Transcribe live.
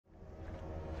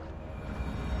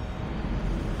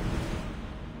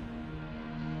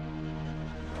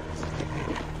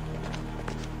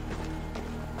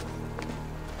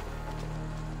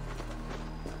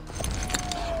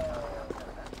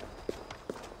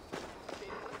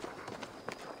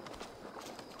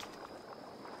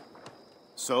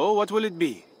So, what will it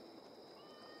be?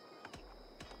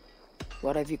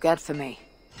 What have you got for me?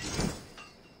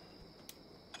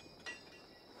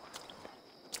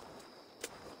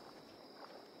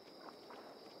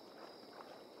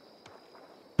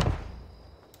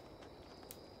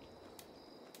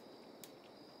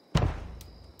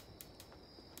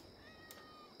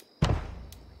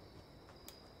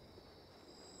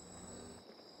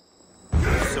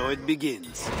 So it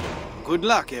begins. Good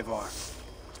luck, Eivor.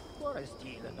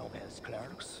 Forest-il, nobles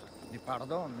clerks. Di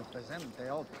pardon, presente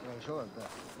autre jour.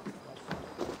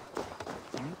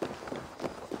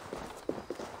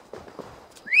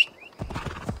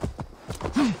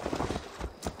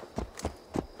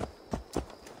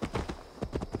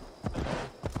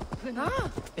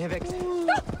 Avec...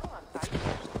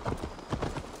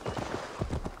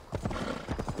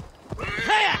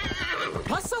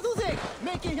 Passa tu dig!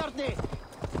 Make hjärte!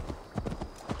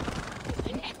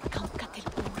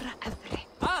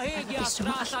 Ahigia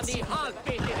trasani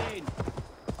halpitirin!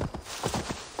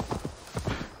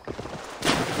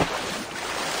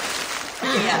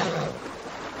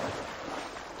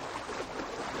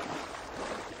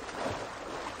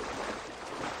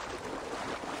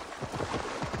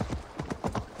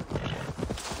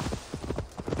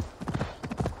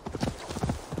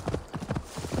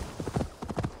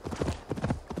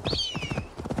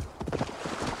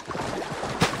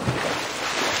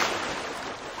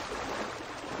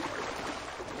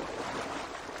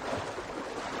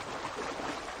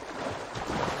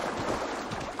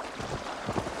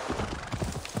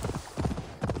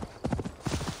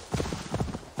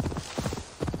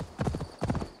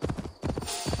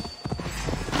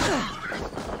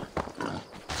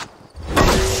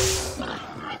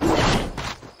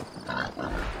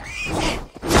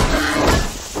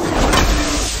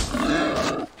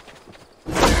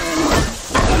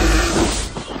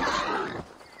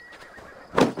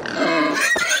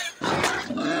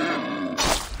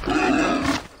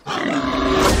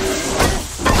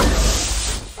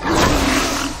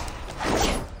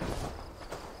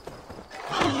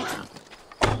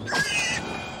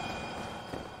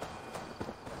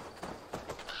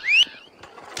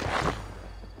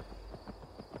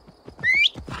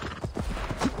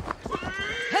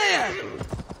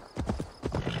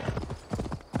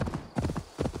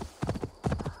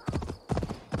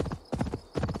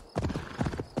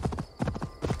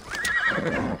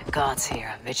 The gods here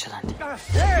are vigilant.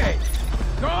 Hey!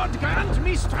 God grant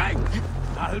me strength!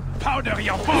 I'll powder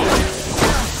your bones!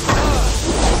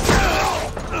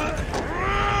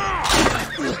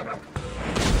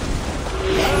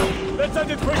 Let's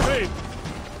end it quickly!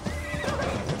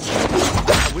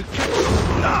 I will kill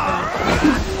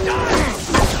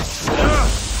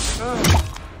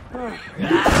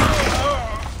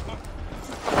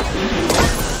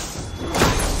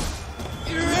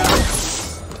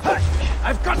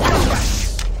I've got your back!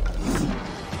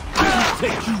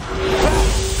 Take you!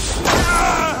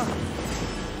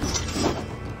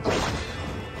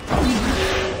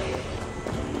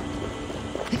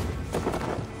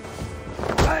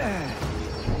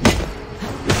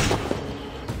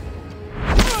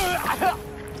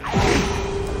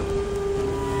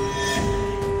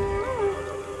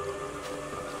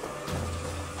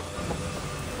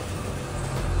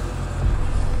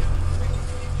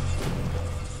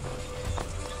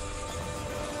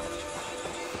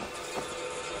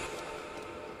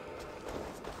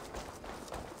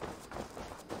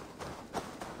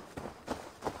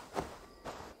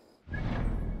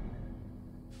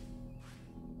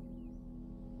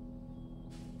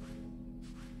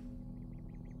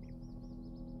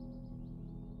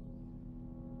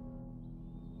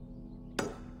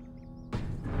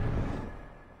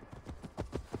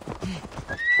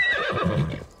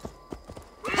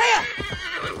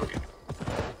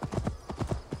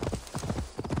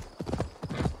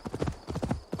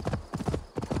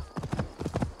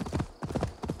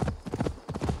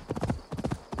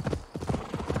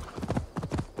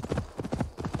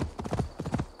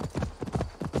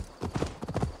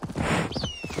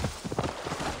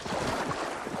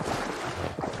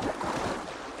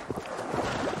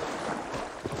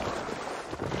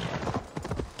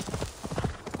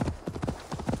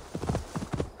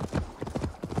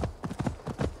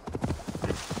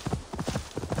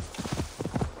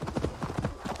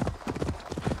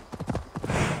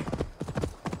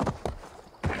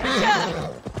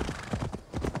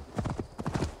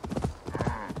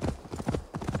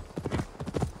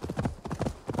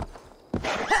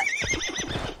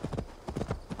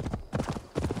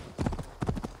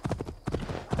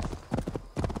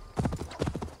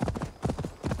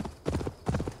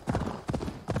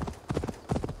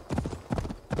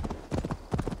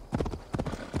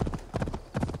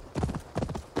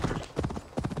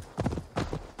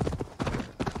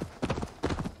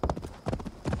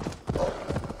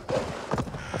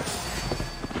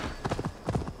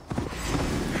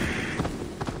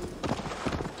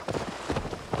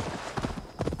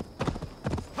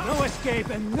 escape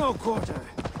and no quarter.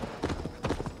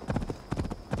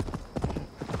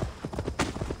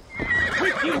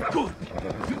 Quick, you good!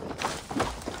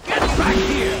 Get back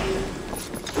here!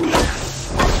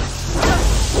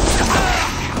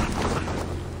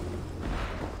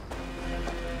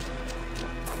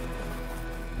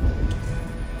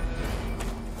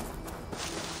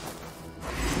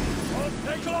 Won't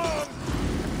take long!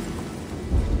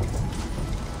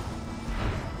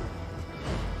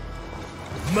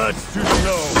 Much too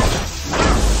slow.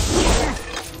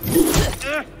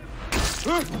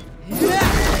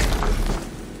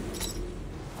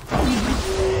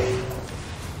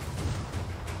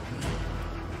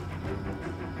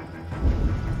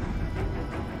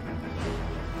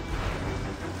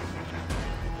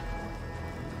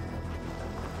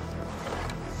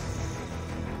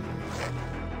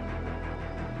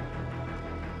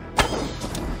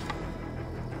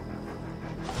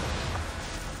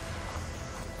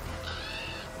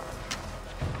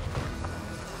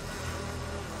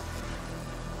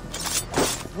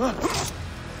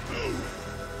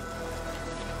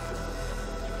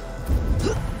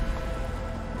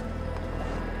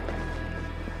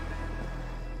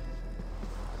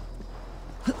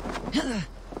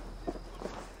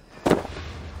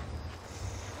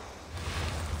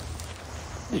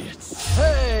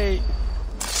 Hey!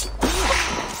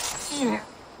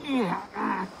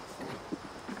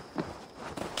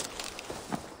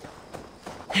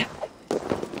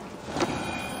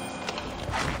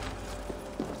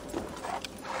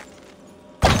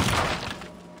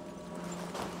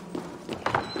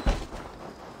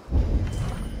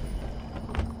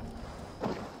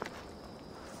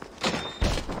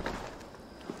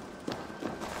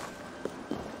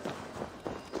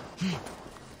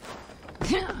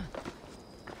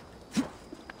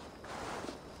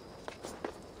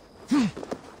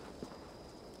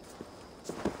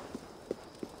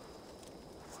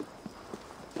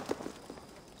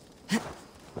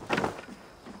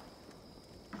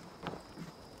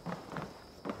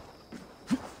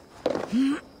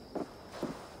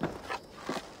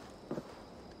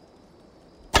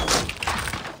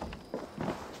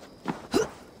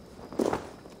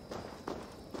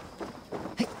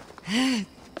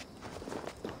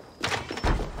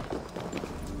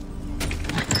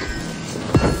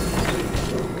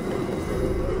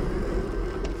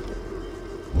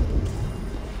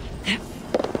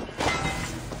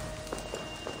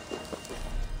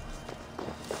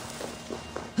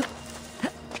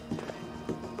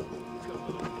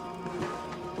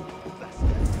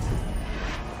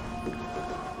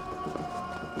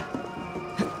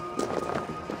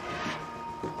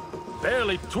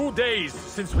 Barely 2 days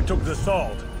since we took the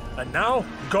salt, and now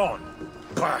gone.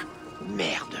 Bah,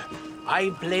 merde. I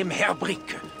blame Herr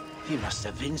Brick. He must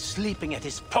have been sleeping at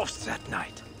his post that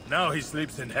night. Now he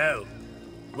sleeps in hell.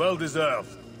 Well deserved.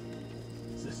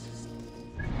 This is...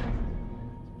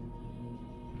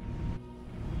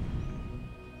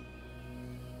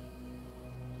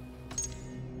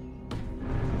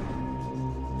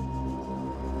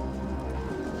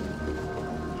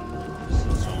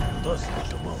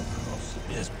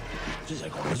 C'est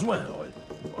qu'on a besoin.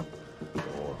 On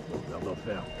perd notre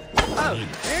père. Oh,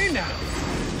 hey now!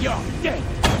 You're dead!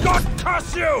 God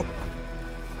curse you!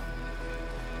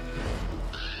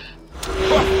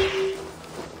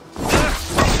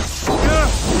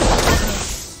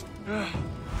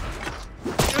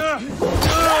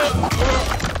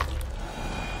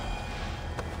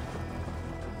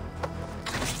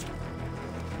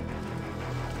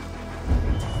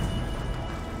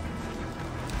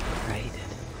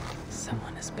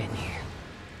 Someone has been here.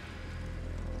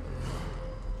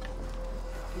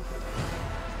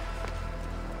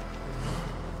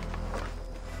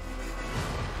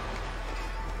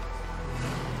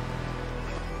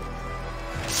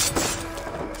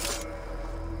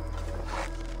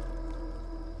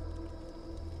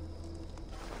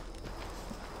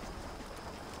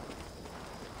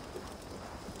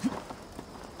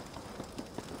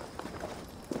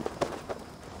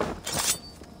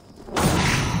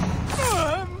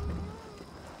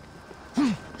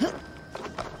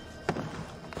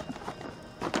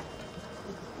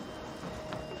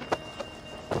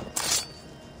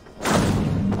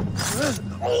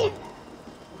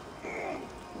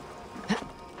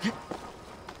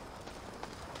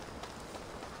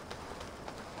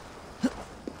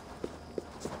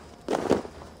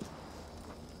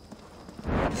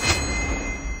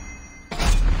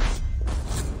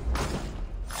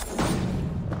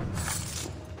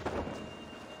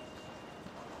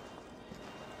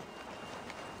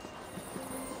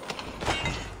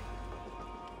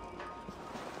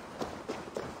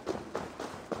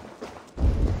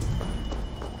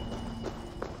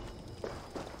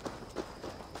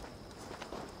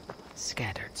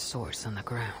 scattered swords on the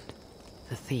ground.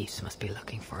 The thieves must be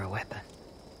looking for a weapon.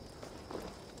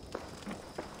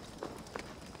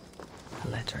 A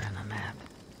letter and a map.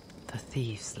 The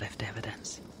thieves left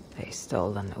evidence. They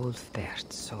stole an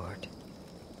Ulfbert sword.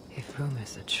 If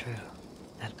rumors are true,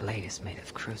 that blade is made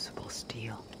of crucible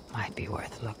steel. Might be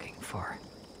worth looking for.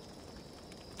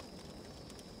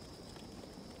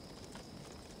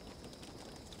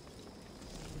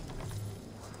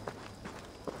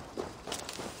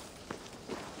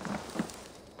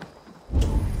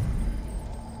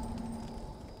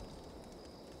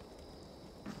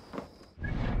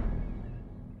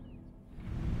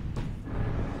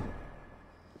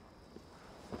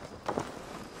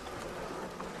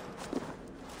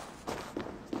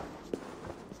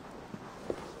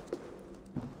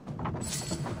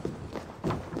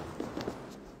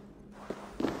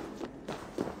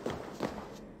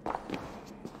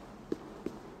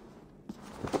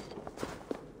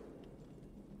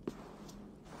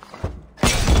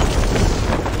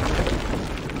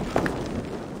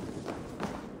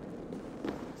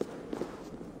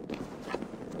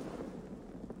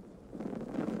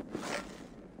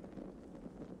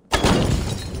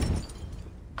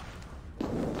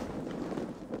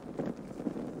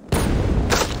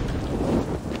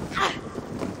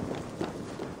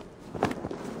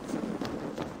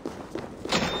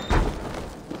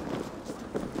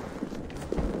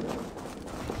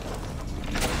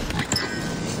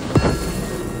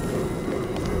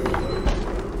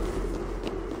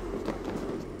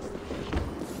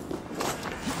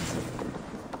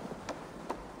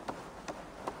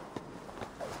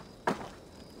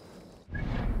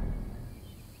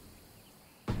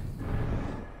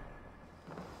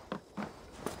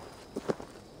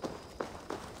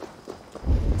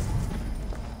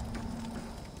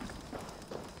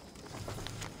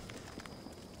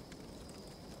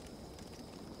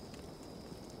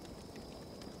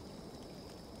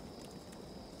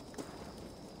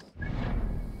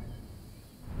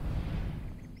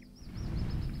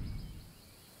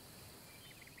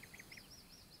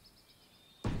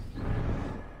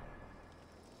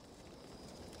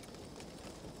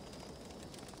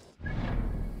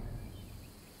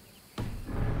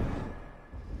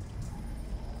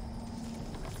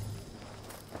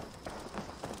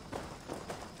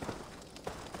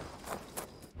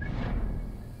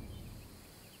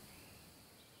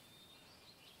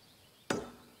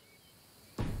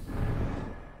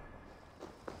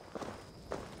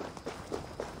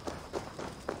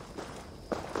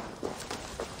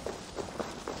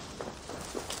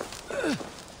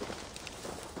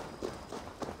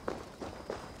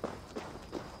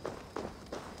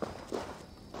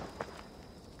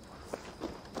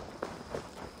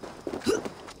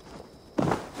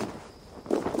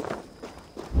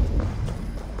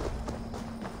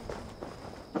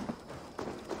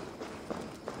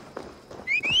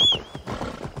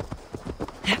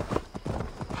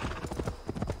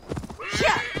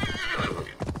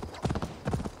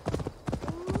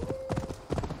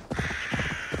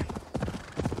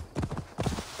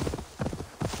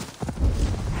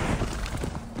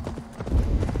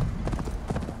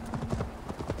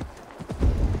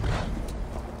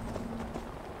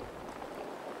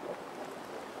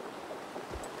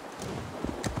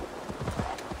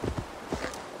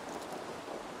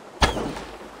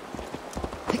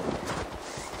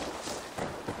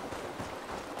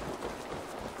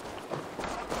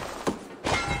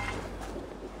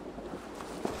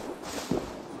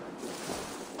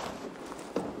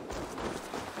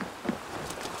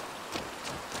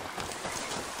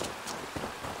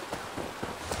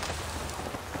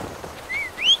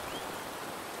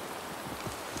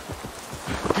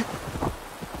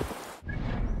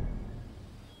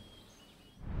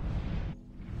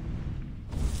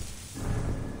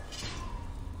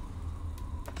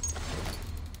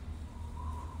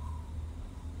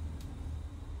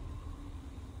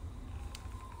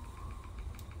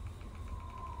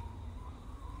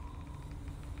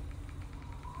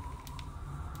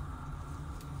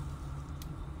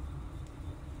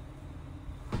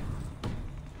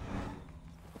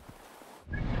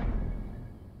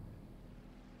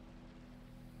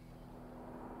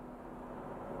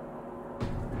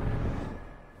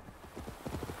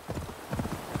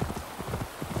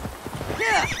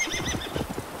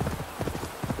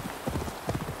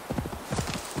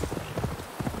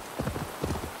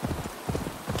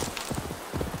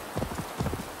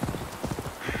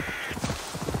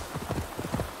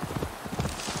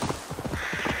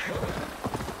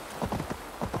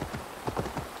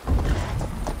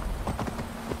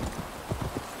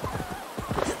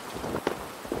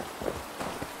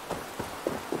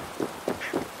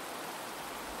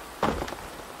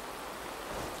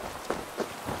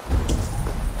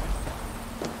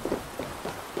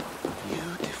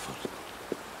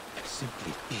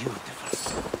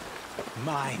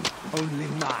 mine, only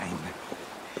mine.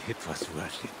 It was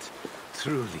worth it.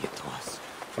 Truly it was,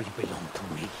 for you belong to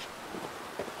me.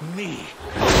 Me!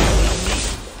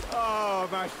 Oh,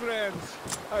 my friends,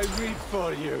 I weep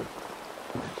for you.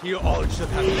 You all should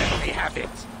have let me have it.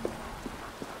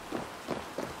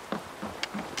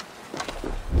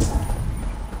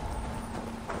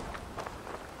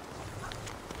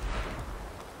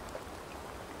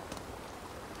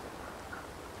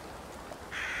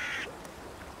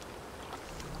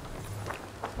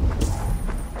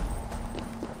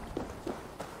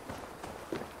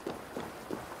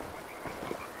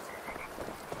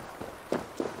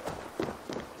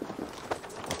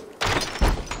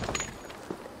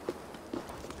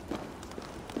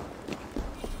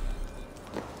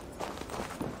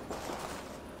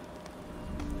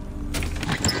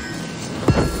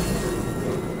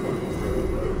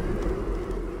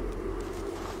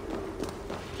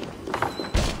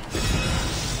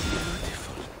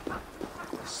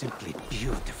 Simply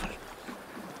beautiful.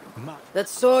 That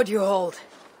sword you hold,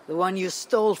 the one you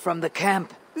stole from the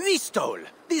camp. We stole,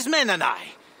 these men and I.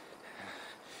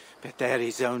 But there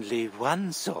is only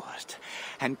one sword,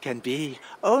 and can be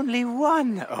only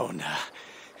one owner.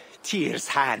 Tyr's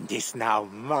hand is now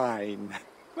mine.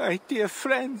 My dear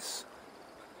friends,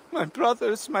 my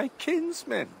brothers, my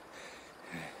kinsmen.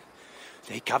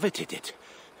 They coveted it,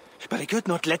 but I could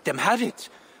not let them have it.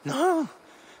 No,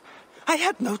 I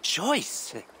had no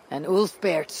choice. An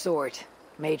Ulfberht sword,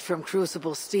 made from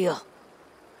crucible steel.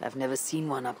 I've never seen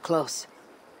one up close.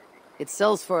 It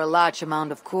sells for a large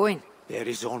amount of coin. There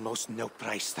is almost no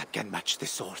price that can match the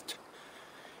sword.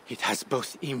 It has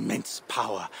both immense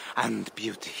power and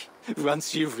beauty.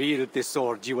 Once you wield the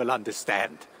sword, you will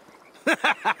understand.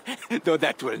 Though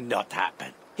that will not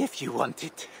happen. If you want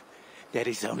it, there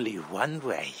is only one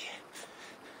way.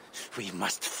 We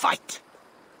must fight.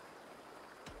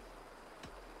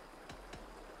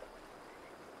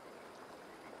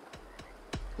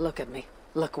 Look at me.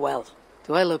 Look well.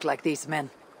 Do I look like these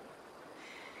men?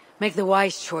 Make the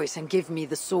wise choice and give me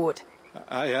the sword.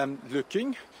 I am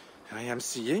looking. I am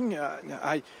seeing.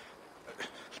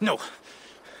 No.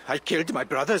 I killed my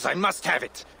brothers. I must have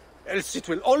it. Else it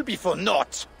will all be for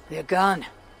naught. They're gone,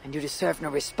 and you deserve no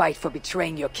respite for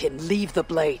betraying your kin. Leave the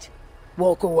blade.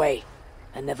 Walk away,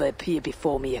 and never appear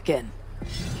before me again.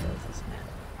 He killed his men,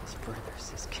 his brothers,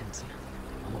 his kinsmen,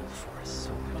 all for a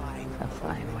sword. A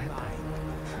fine weapon.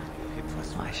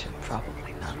 I should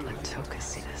probably not let Toka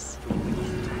see this.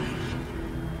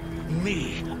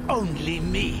 Me, only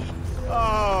me.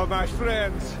 Oh, my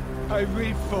friends, I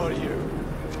weep for you.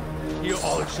 You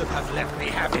all should have let me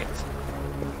have it.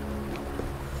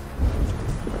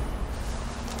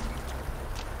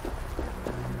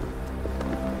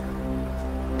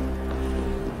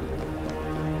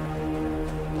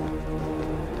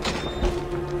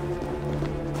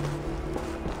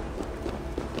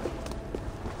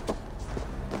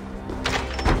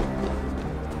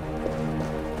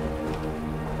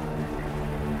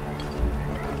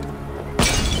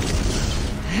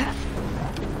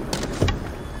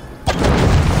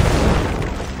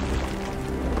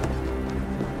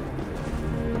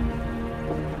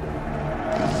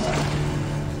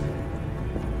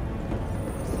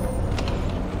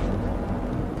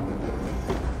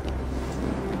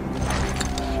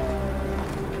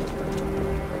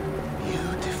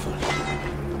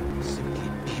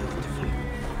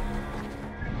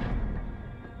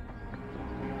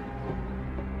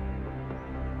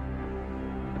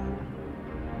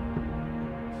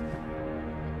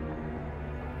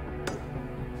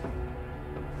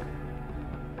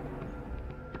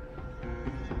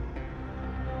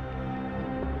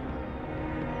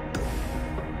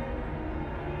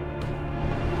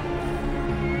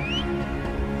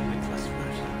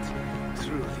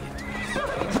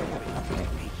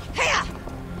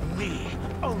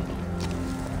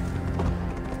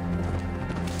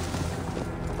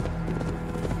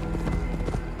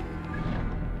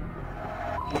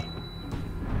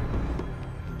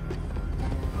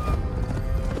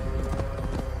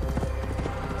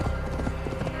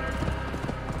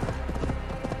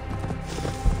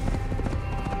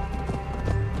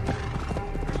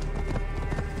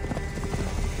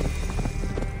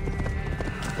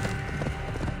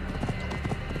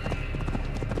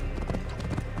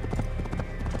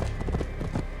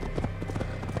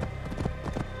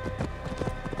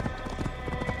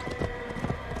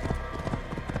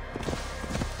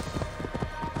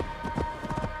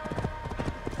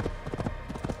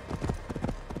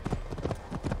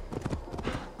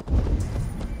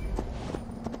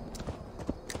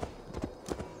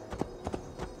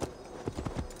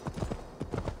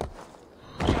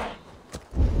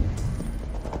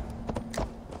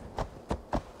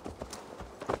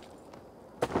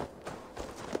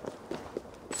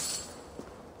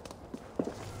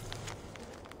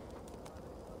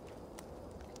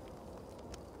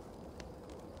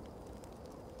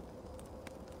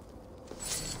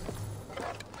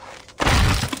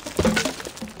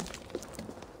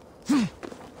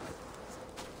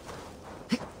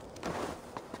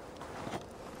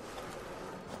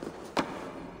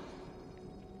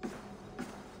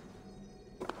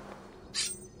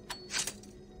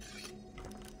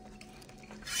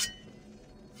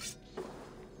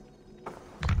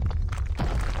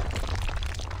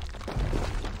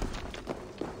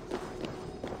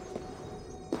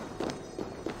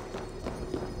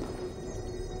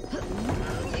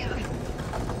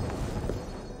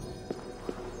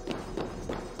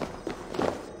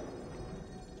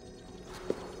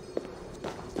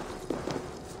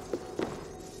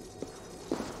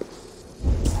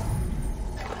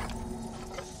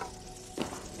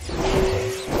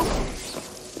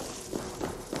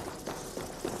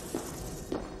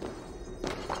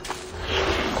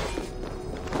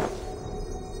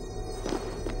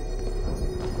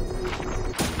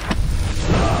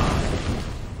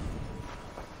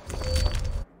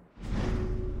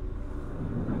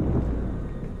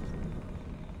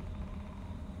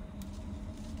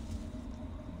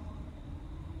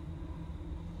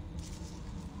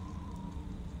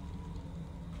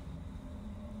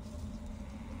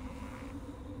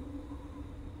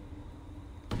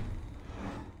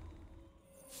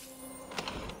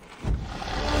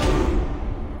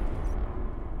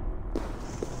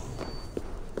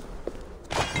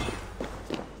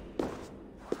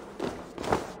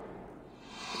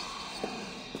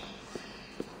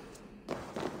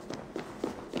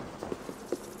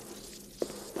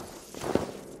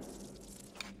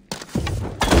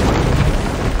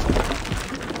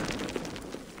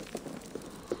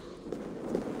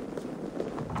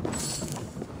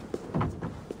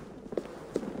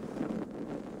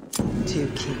 2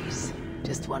 keys.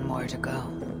 Just one more to go.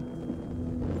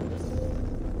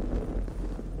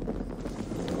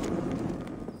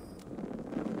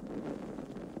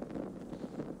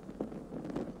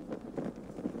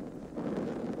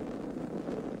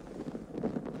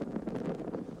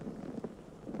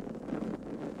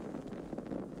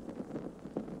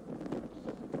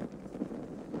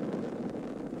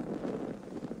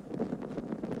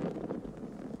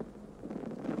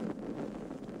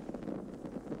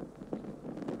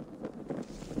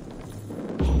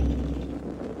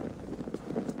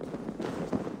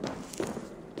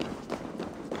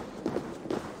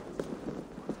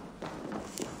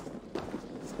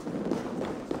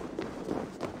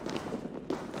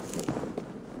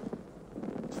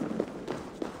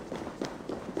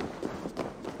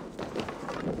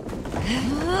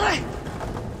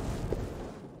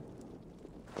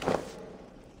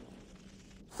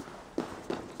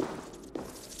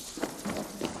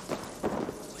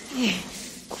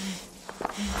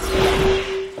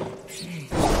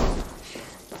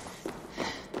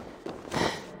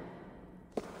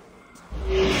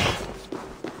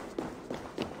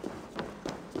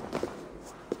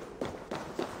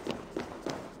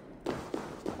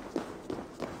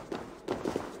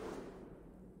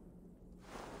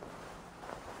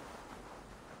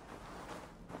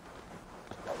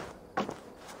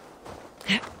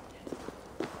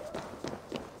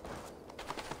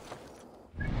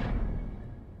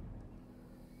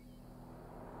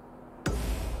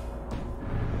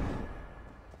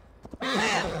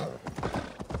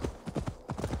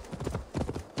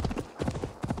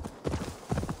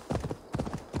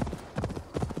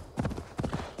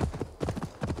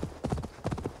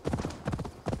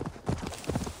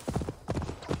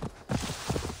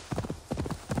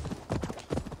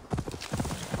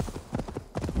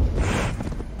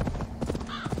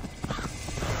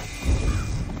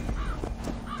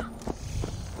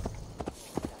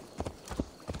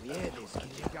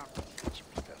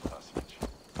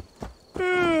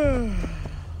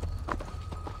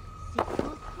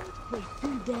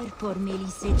 Por me li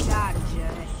se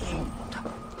chargere.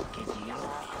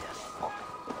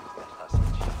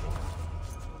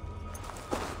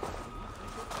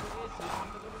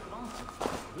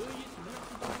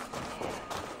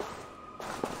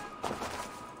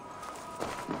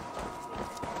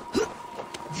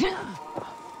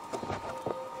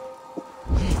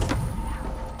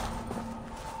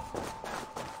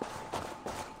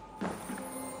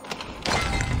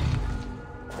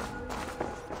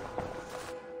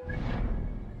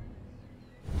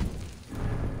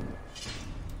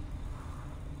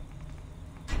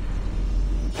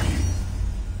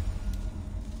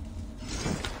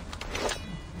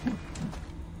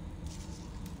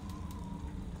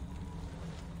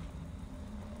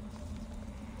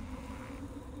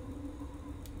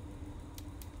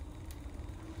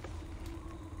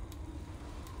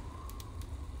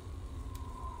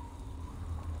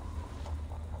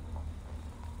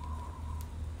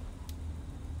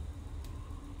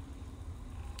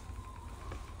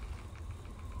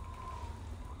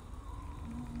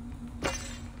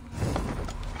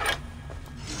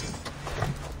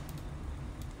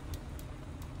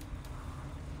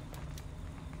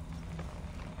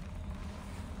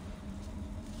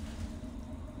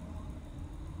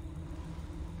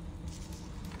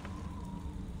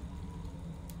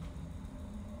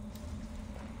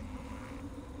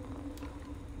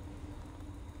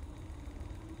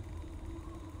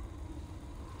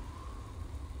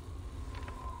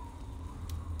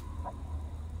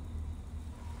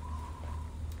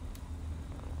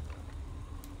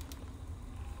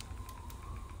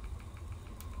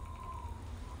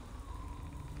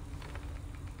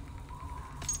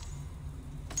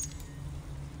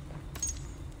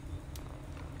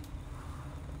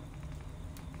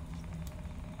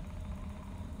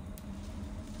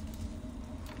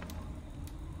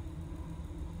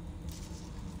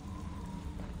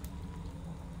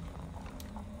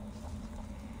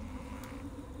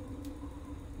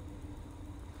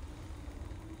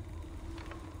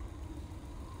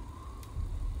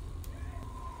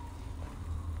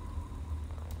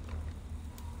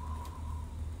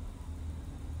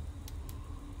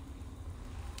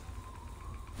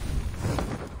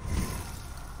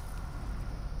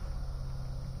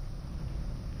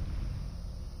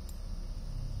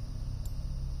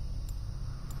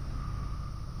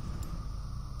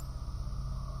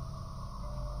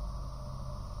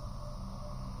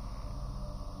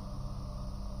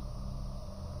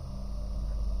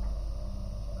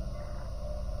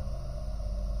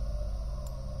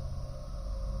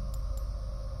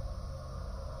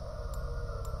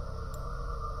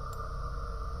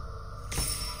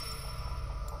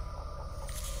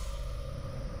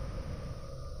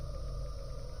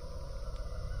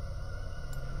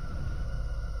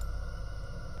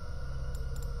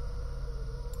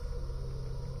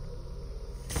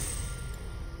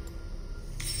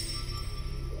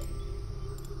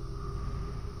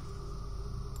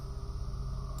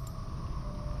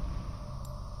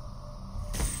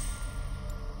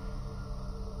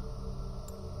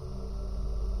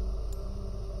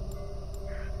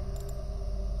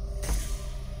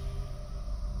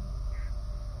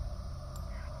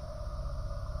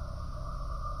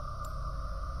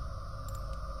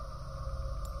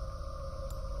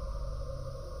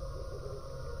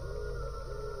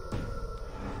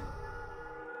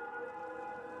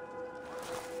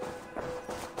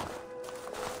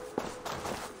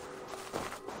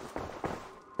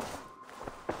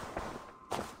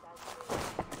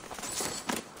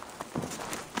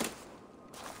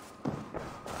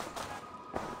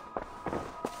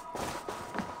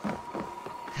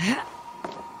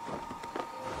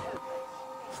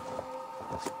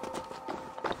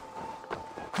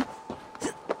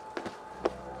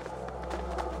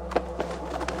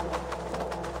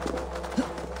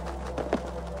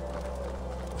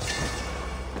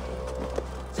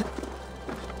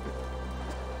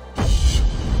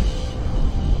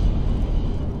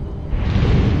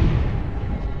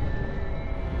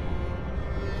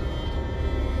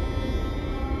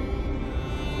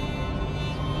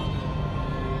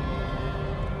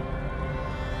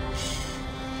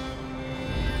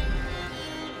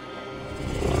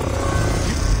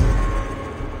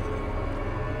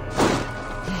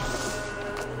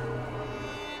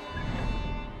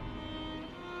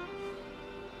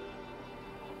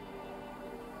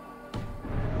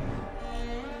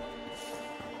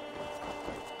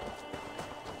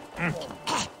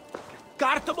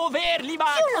 Carte mauvais,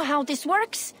 Limac! You know how this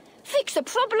works. Fix a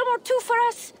problem or two for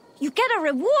us. You get a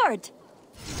reward.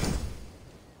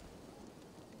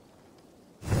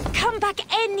 Come back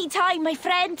anytime, my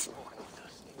friend.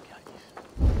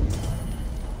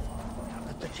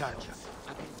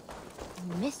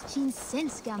 Mestins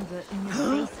sensgambe in the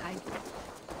place I...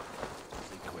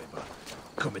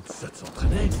 Comme ça de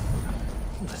s'entraîner.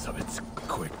 Ça va être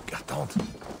quoi, attente.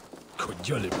 Coup de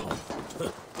gueule, les bras.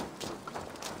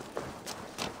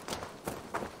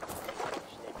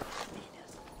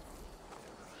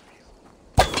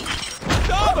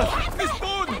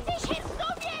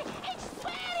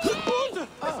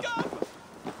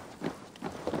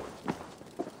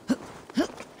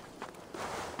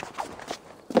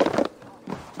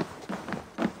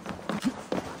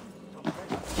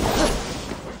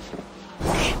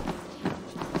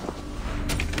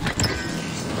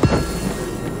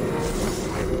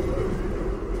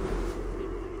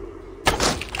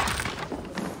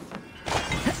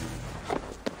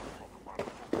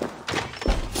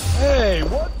 Hey,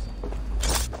 what?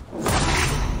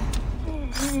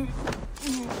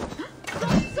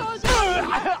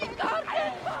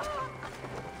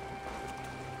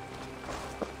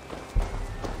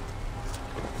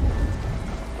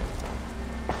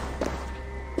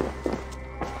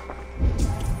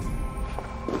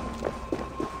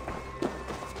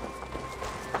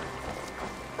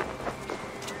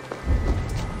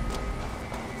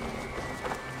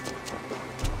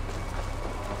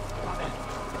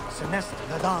 Nest,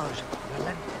 le danger, le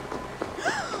lent.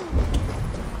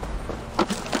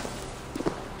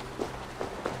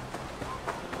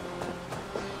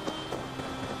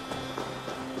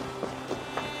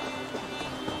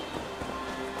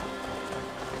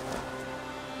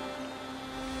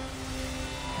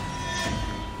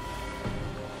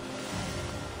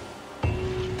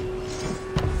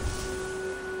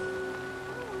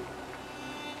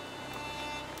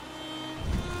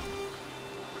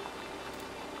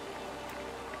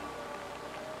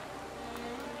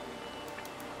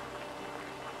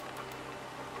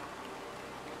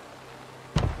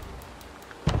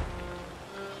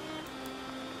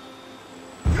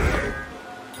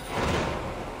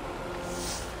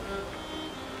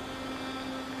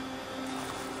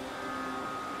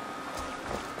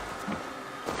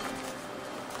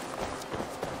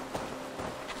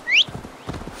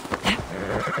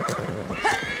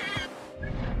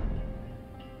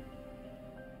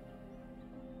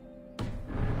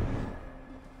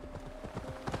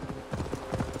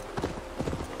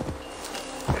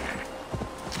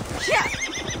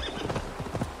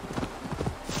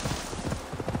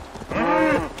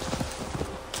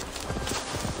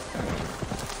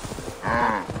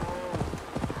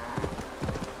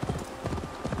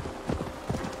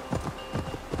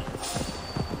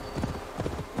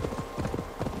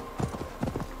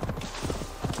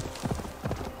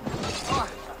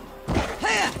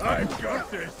 I've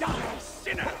got this! Die,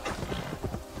 sinner!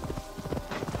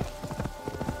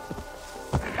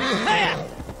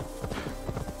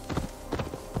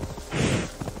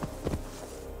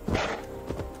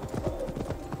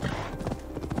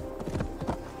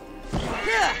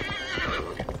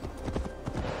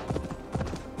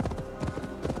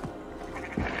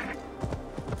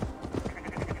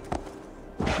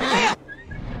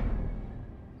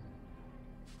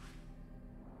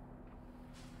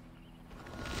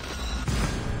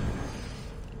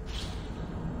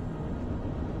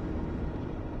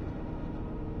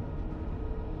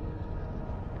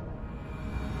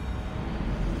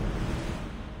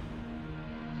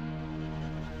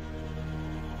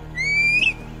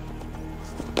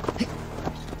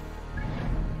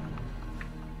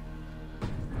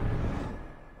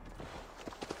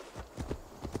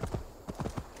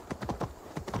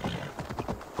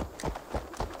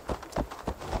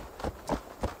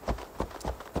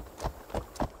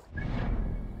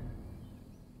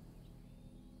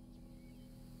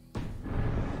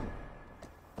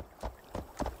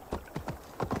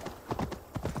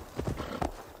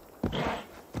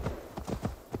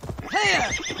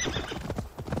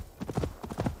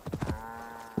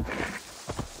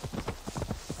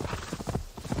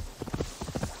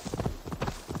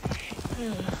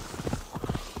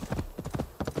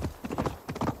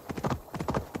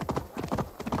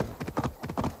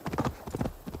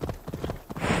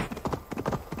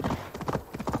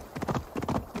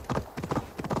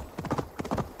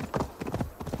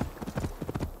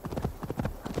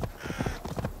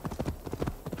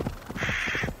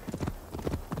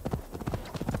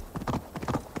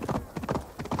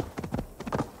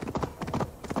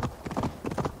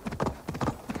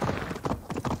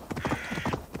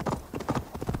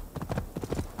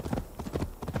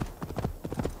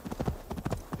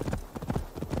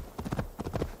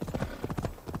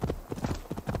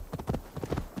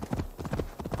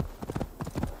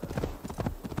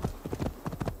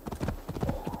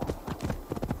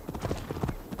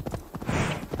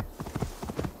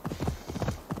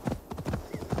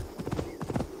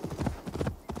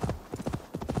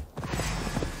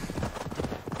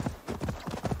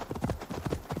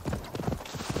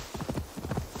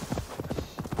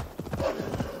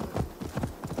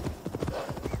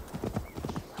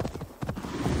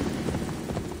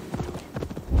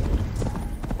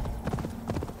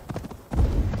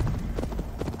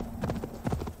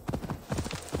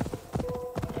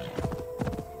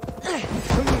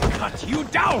 cut you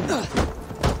down!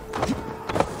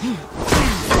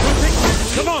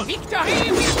 Come on!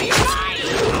 Victory will be mine!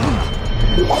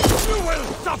 You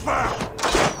will suffer!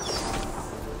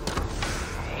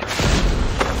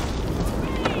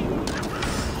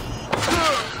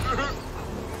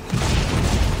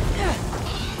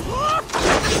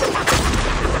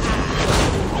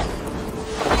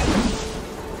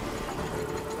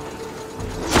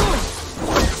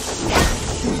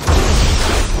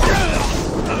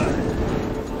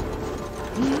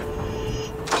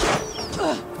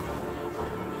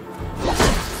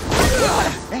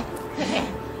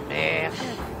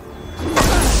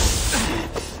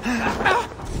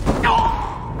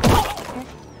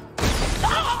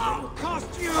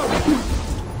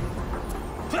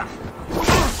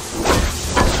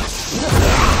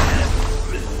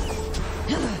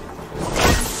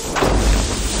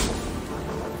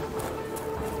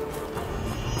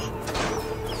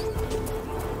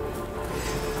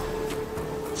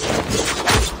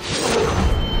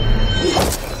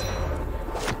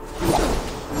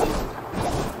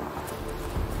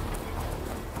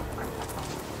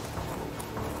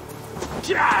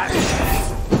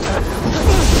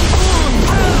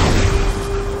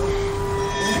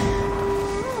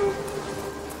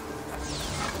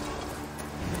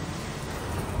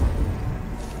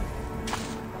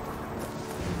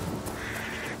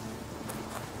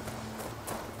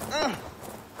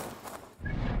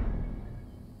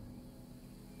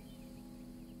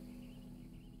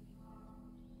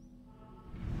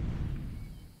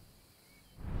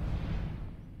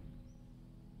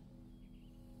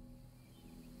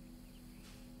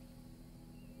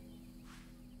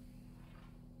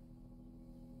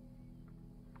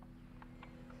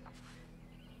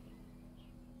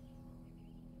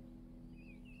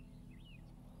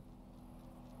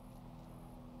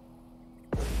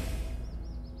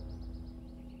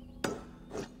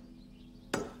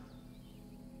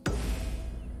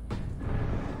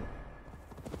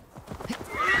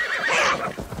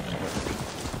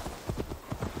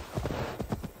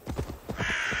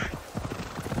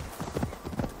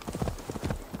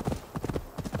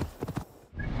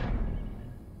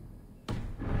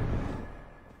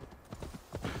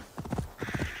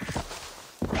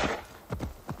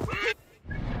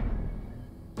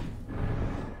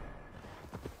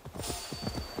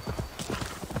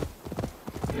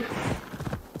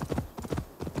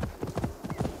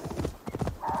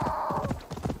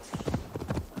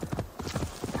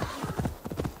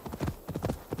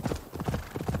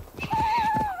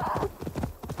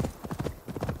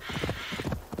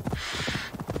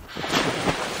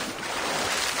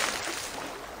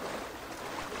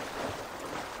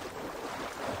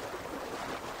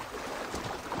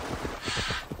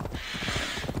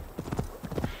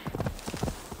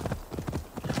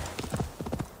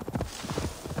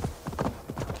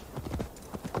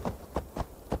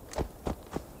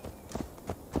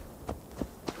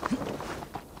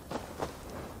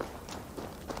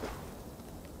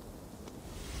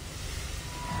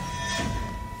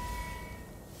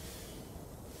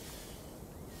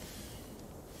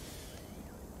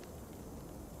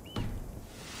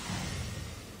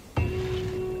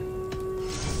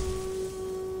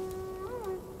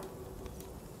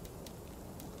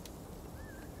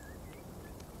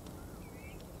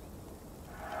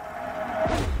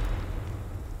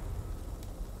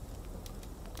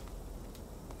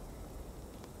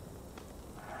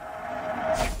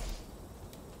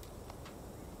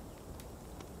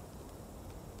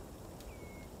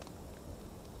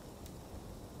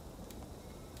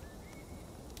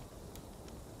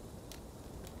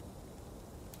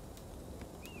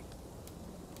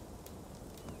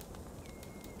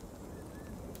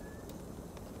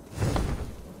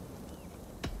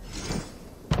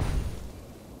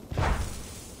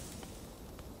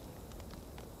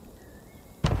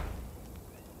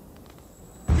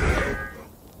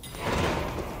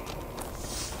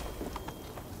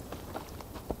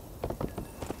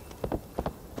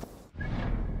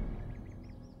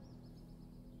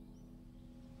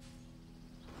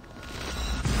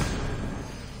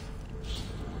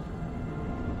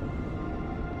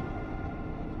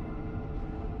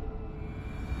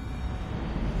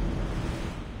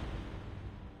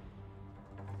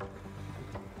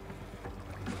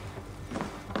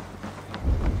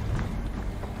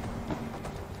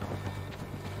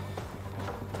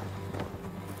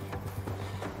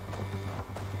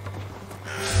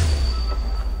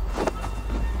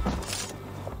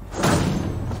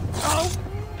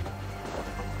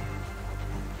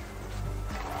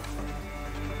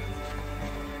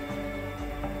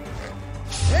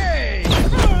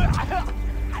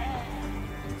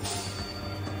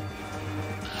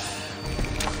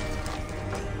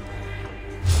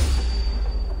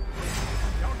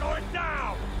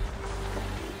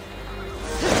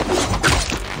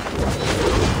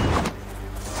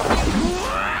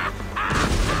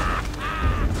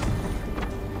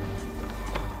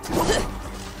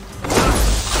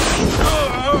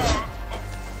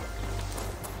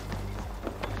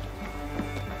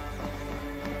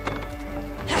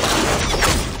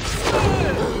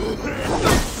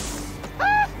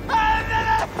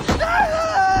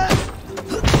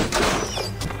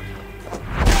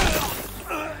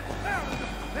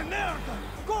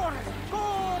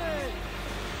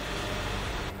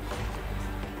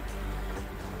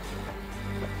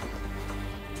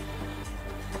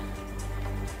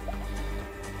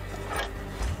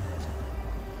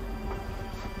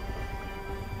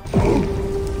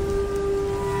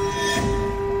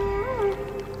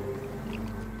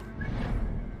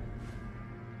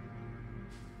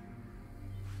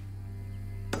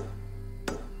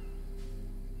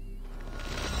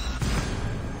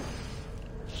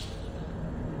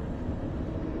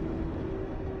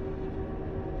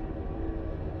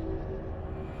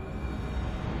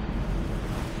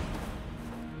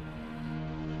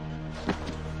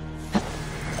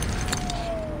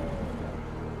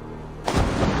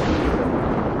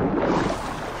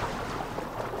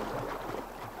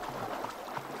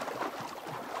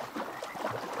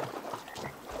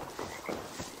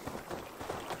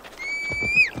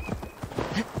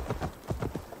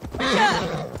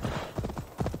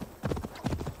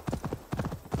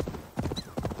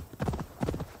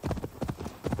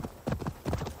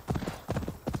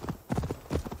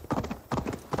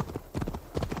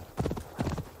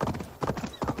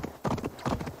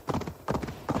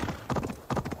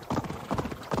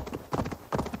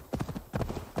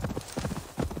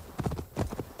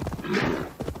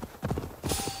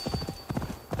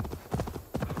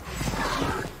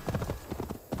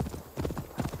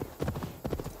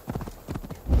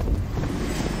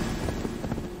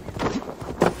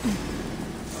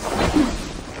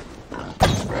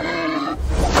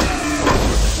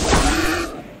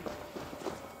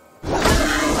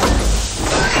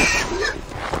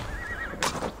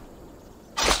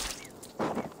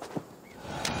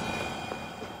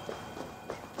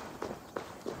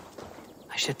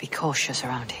 should be cautious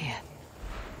around here.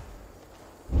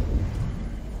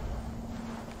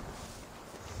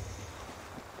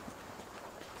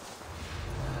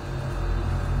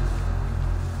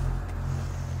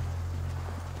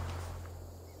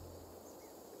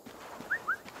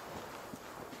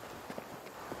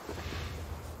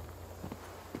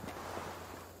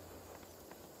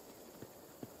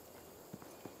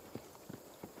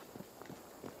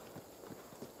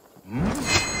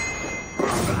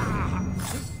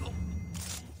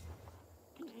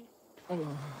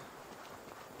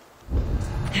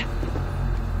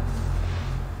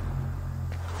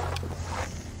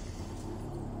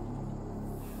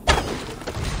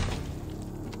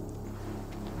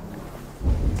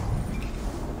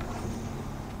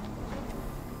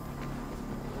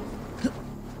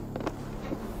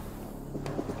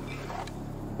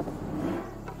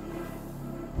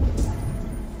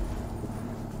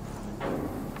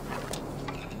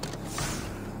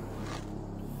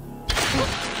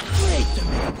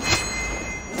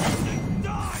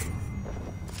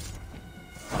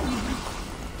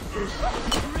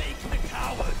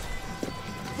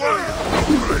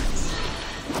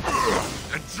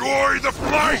 Enjoy the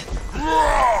fight!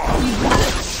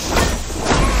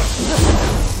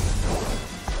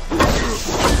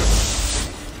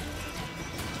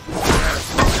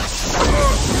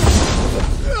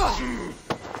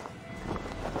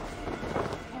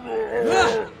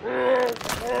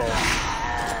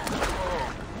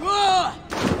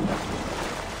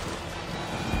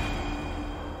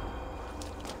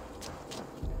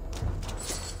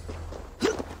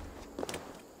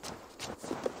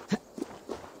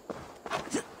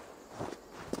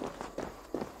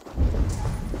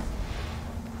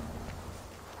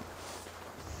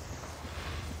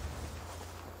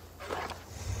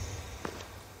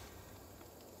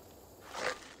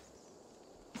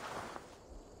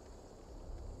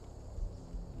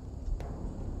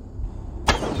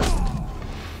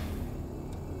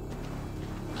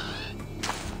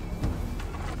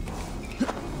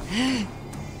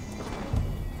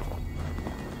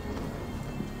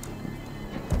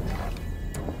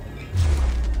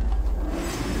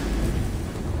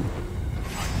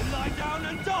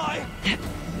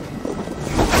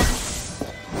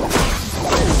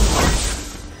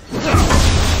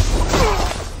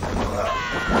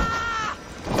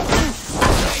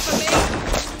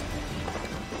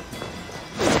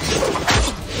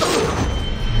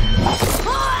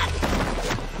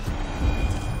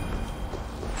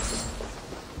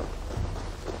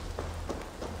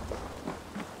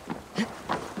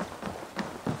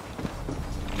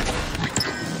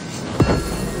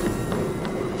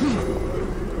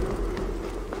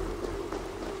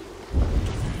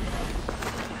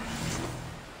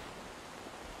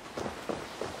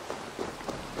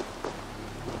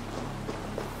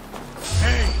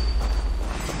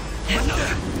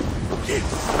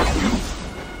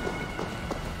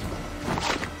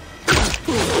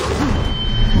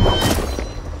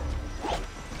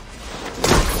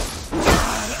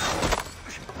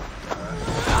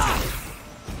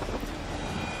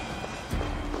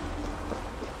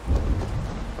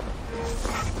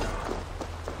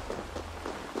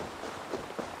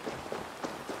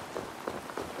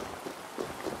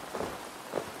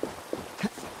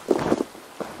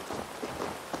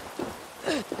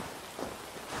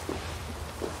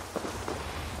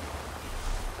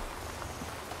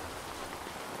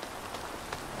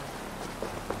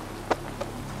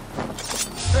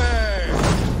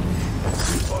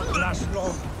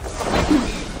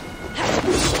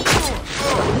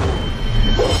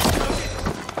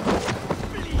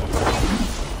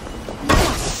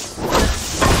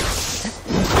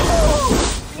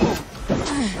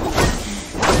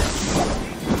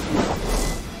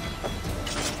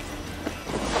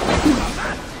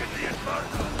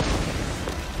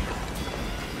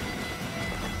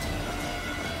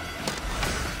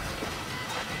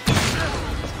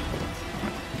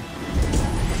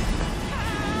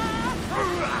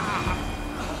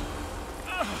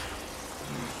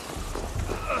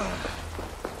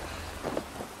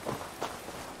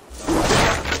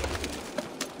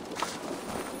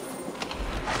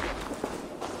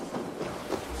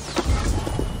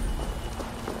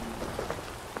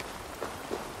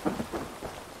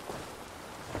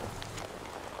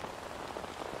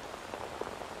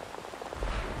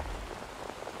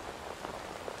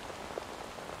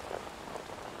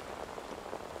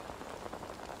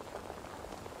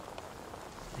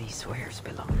 These wares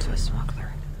belong to a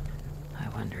smuggler. I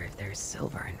wonder if there's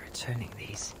silver in returning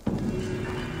these.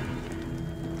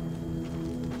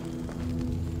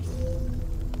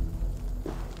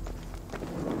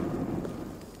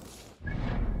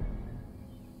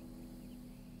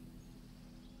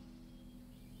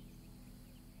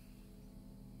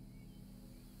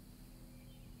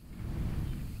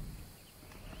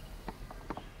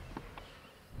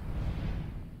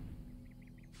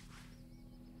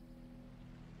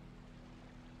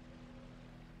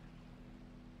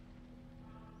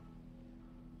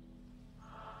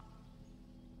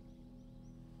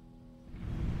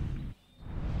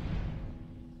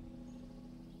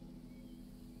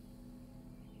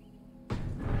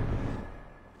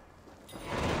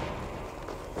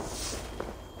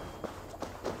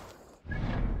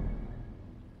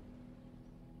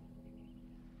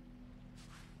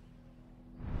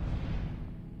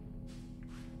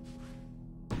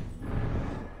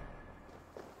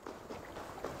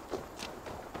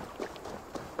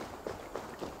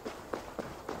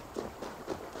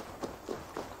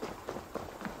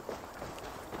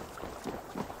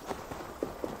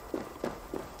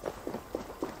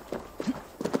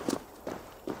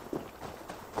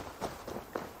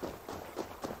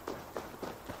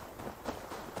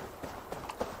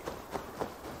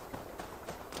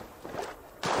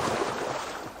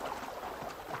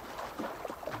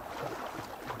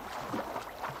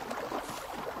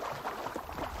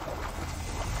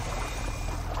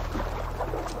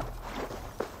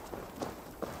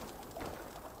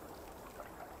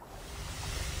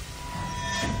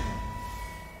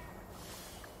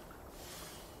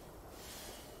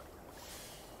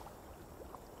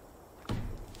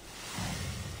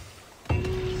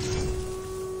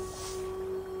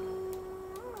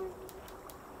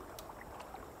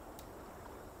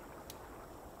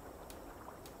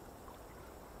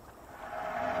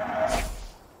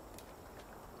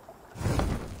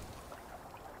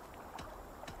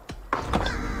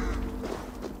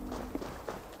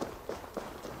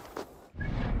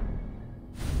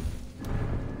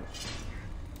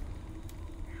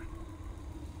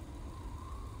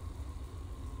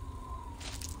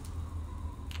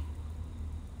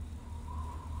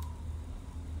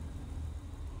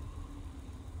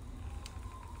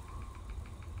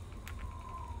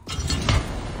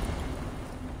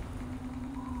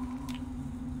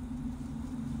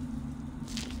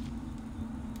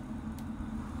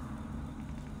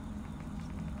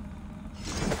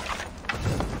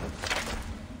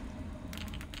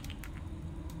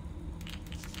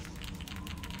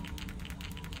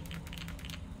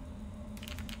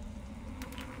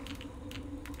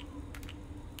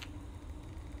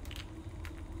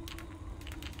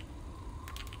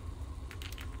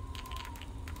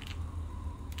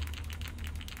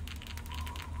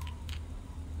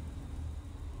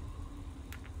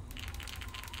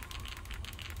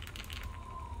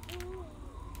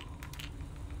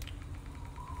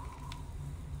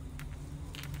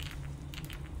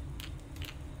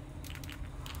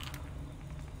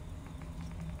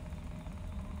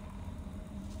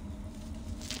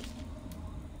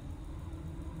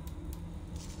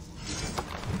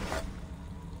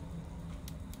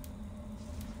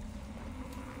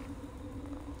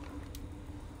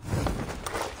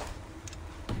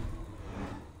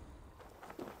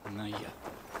 Naya,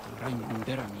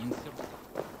 Raimundera means.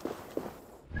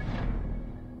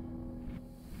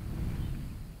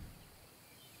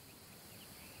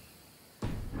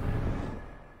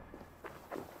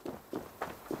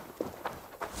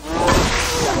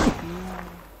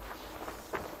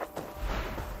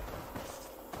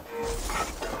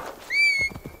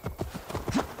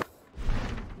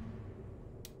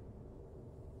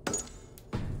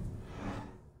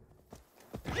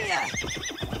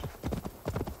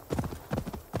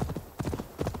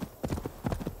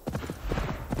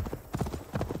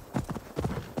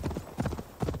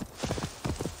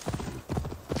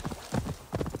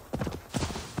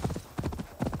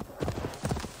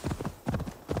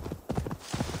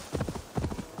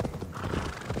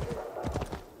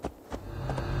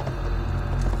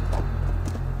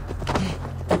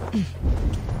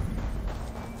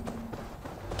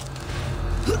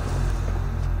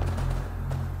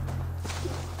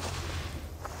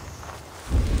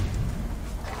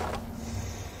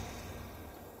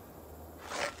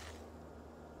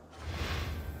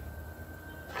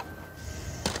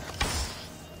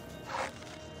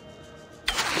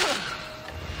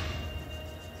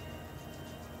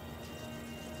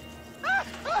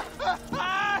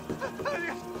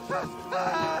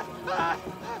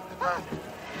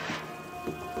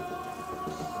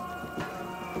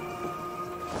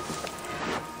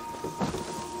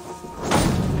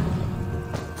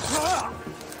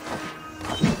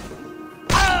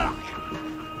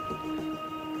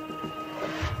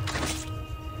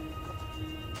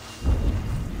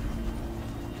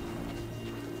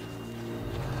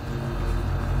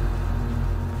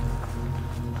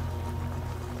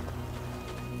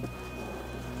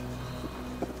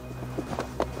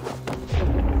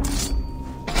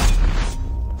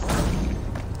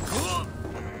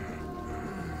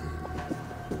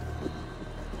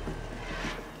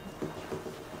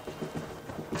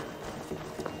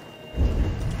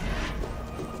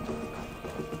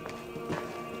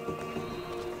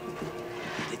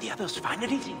 Others find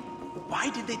anything?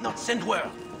 Why did they not send word?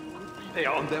 They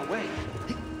are on their way.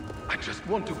 I just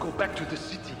want to go back to the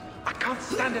city. I can't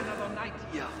stand another night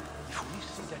here. If we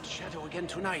see that shadow again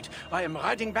tonight, I am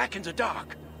riding back in the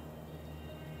dark.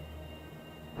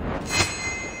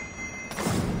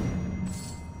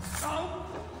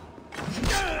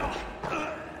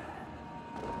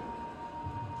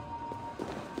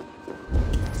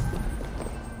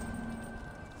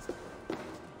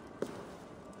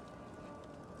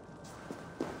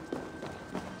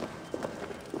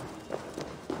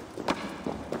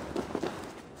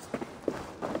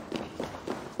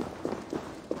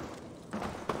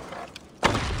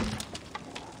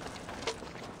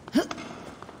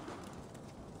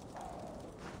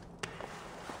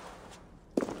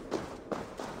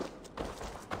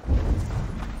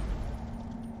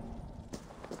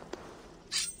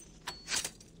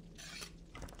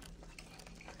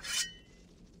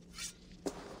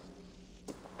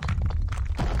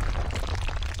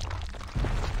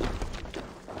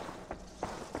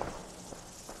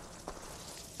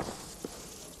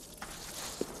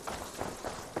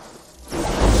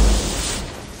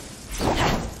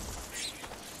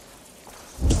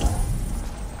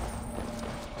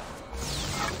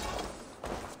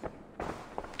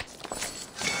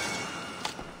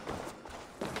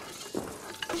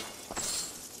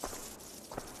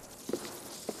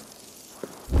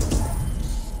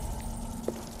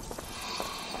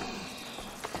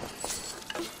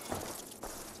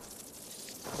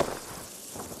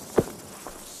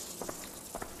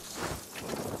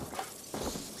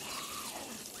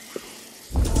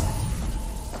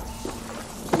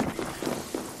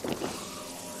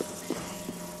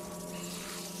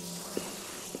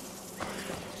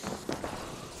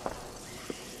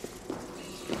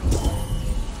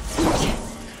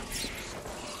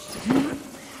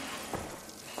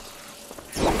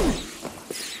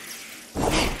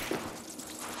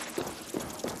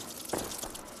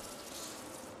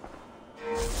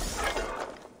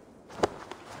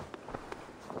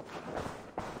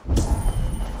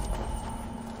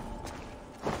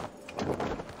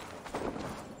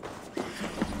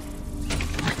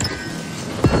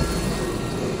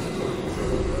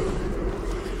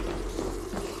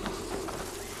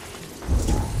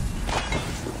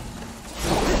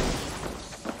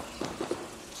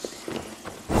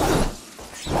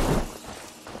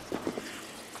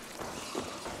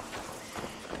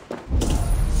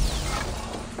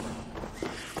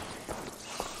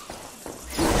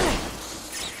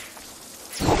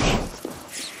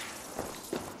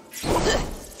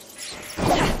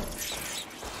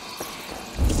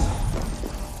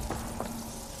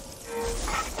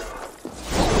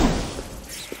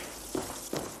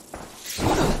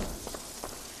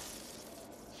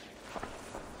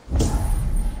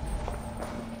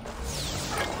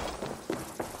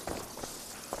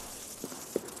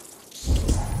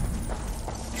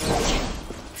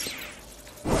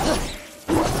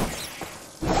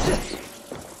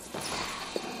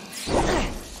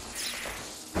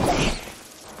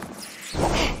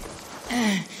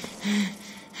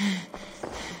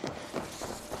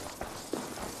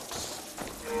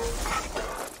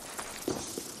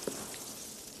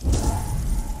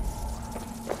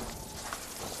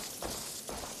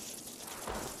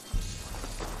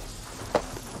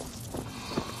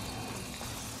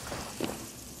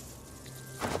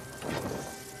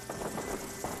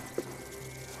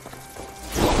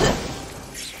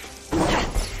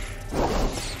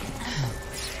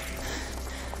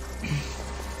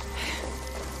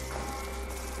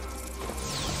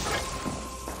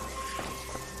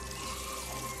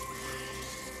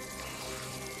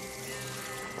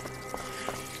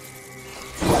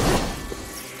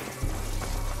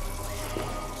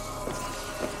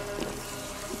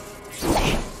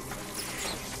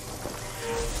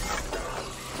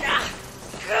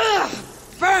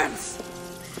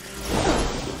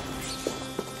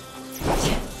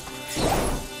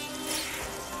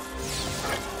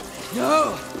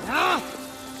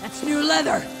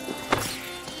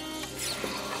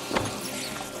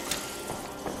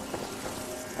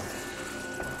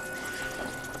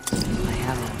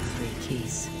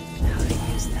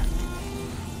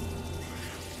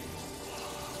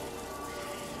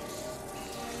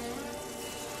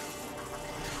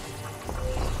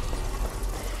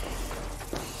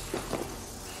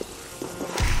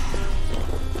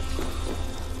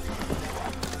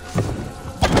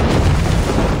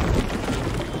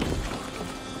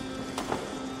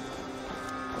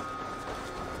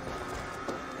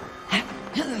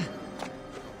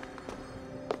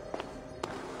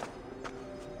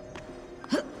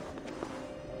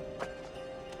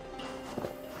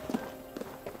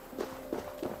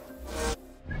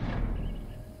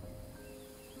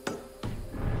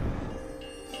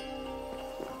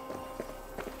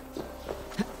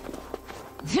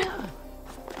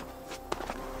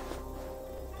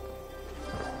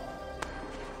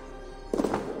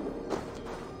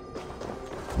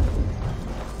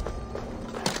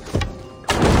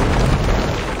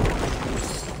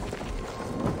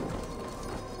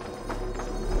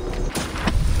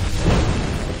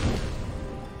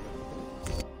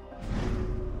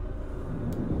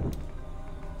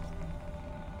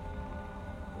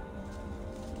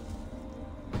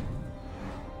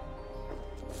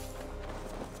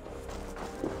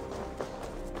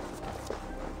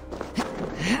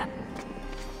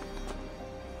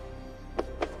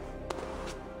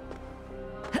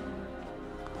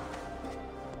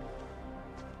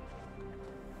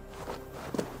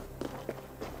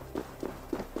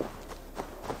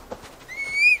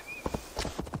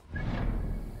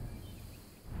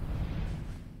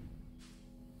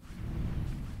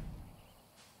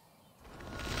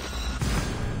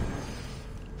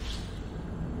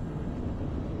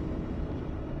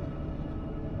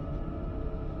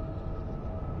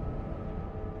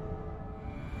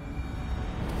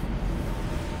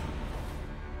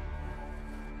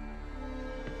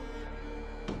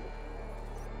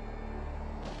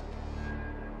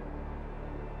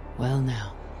 Well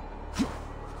now.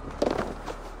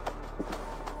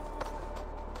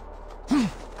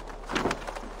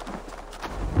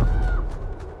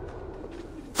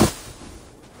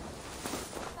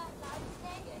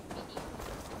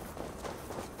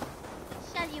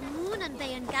 Shall you moon and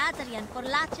be in Gadarian for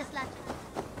latches latches?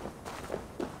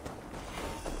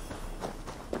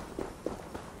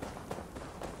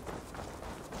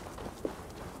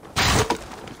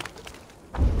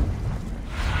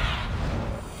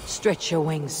 Stretch your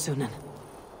wings, Sunan.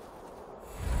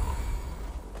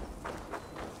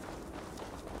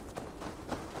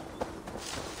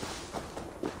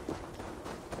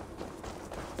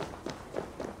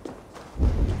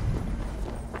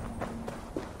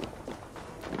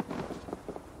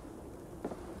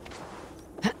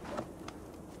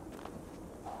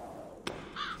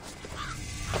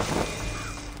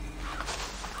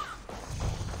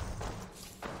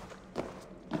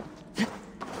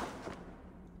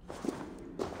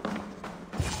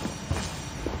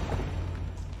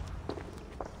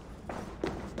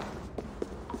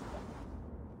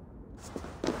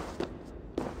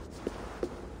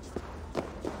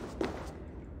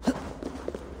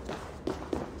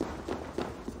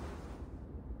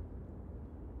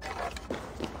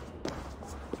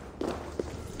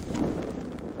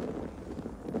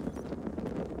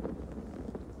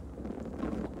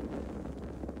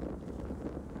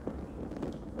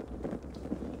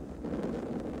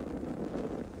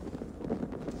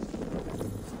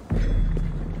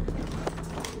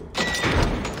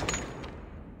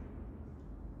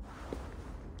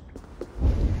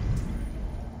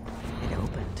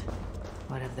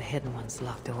 The hidden ones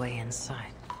locked away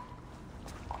inside.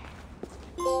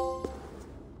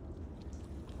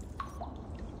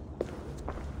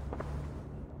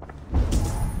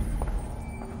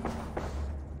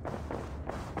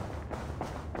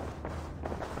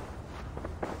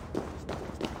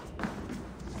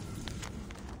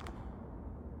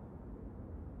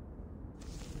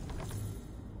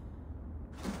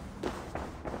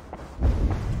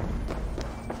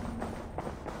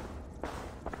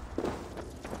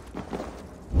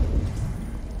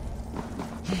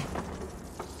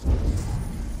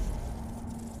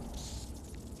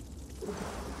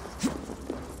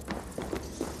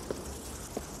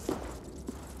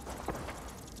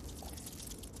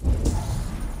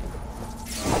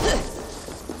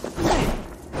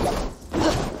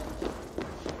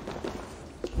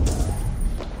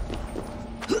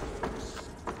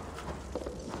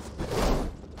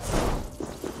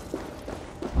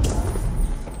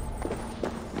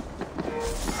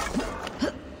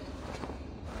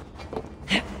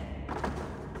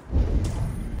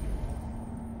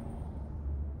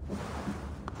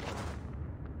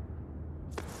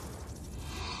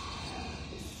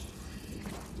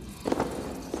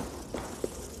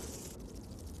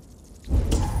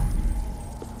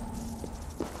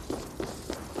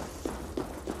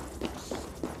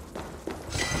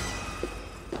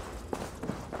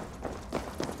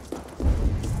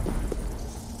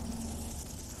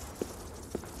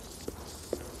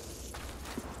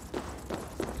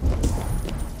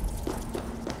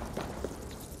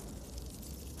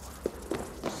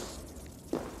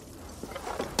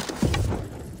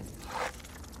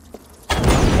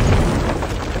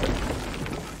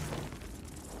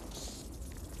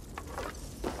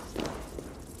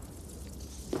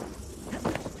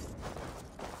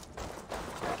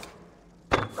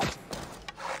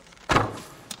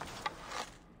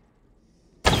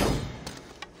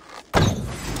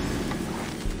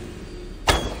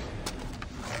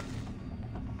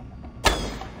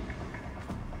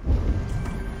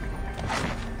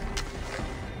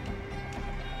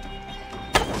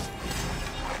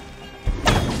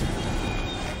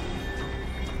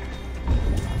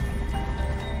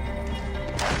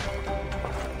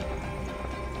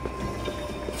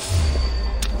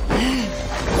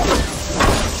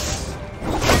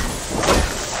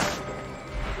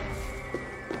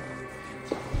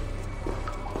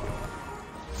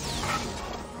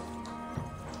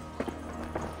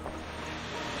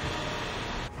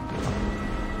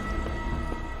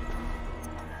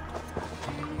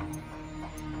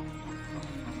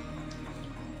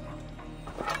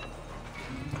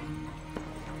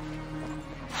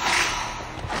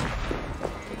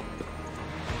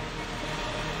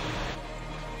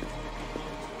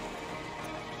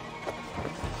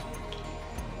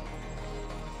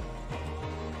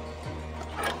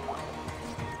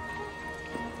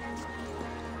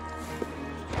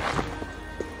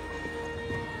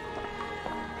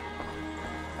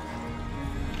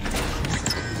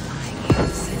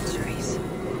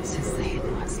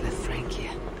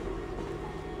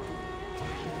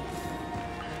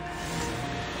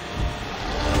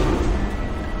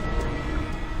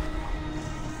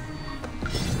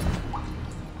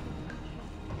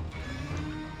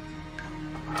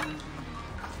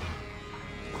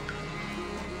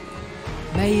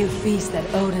 May you feast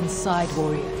at Odin's side,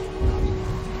 warrior.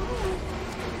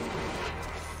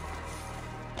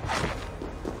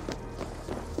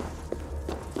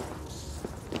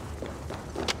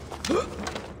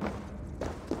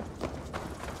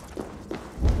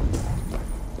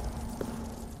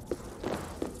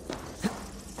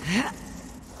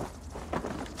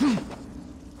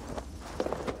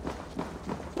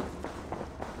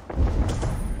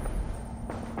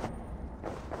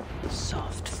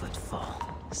 Soft footfall.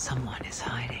 Someone is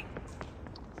hiding.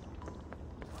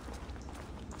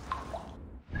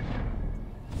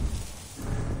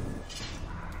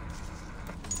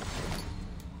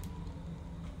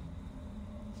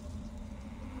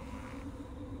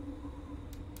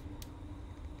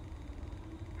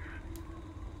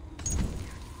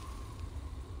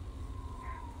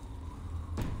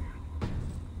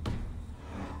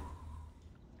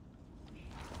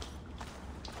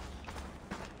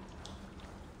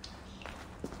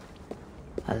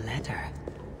 A letter.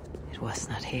 It was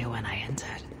not here when I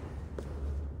entered.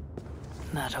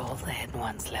 Not all the hidden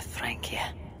ones left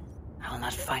Francia. I'll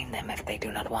not find them if they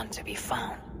do not want to be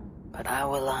found. But I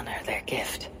will honor their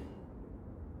gift.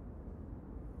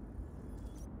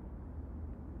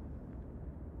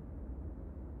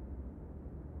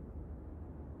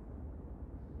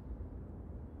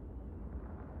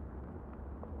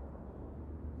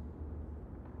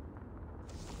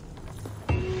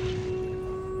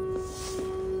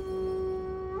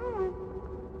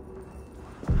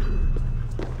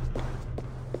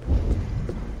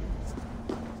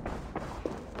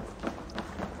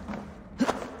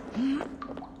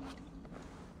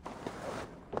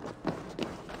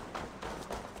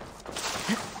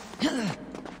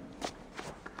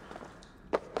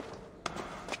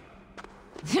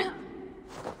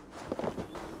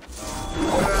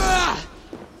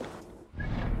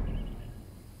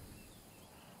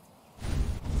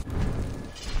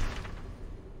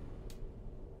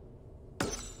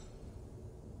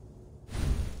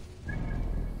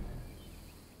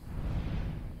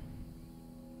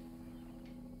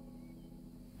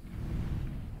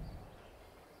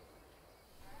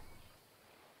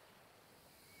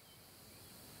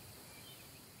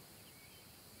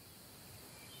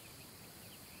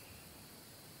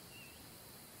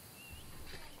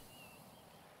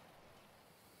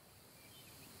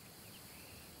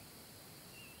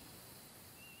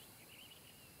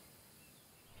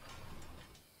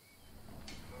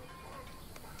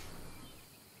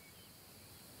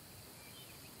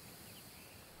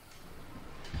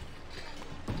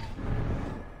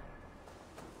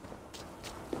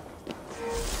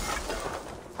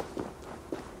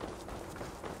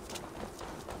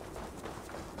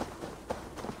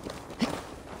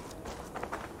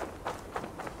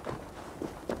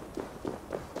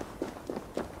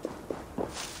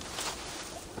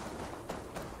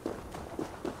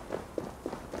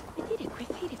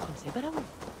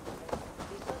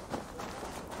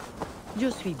 Je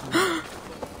suis bien.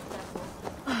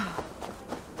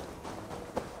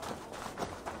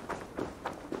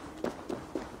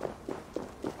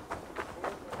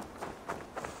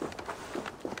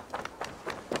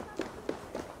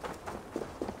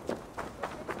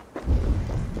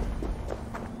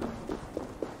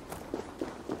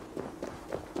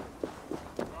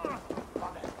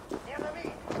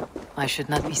 I should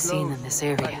not be seen in this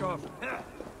area.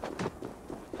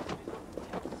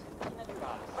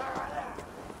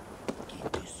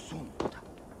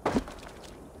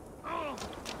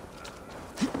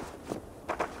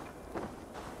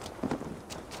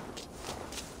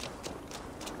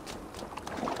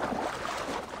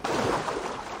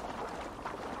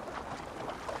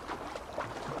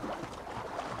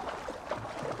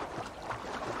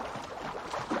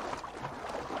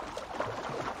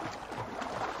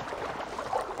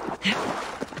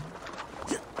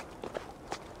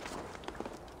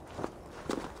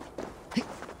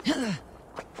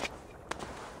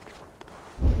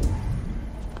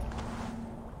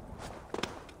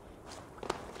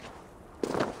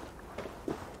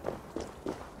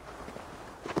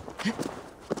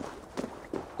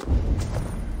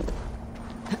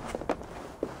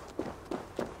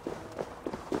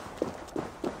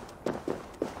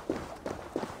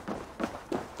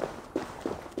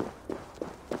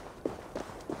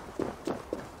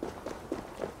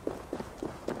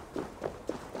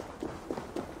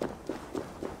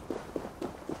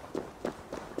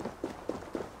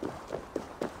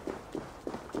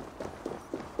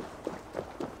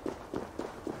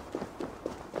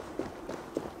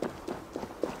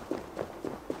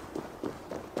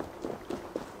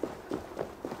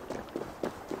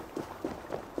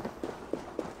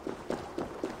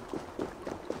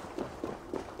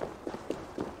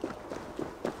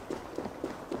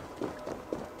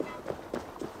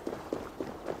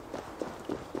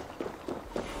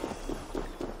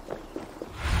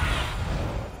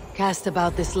 Cast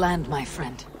about this land, my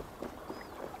friend.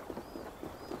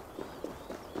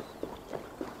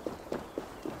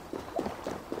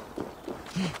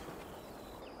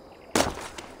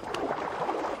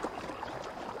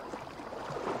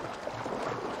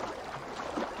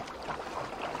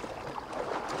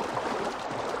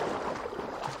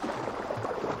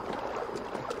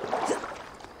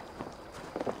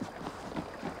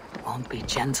 Won't be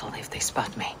gentle if they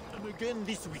spot me. And again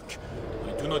this week.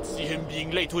 I do not see him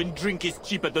being late when drink is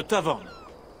cheap at the tavern.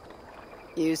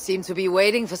 You seem to be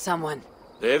waiting for someone.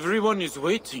 Everyone is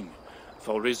waiting.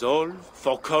 For resolve,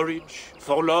 for courage,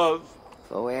 for love.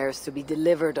 For wares to be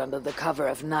delivered under the cover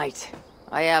of night.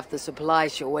 I have the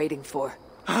supplies you're waiting for.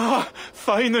 Ah,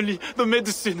 finally, the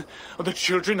medicine. The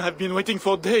children have been waiting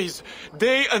for days.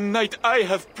 Day and night I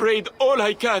have prayed all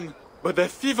I can. But their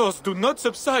fevers do not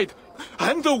subside.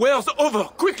 Hand the wares over,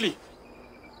 quickly!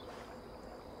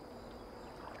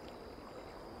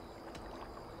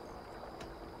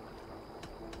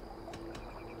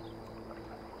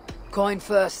 Coin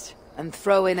first, and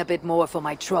throw in a bit more for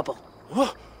my trouble.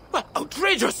 What?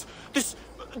 Outrageous!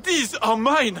 These are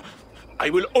mine!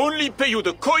 I will only pay you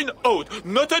the coin owed,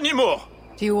 not anymore!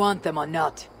 Do you want them or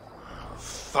not?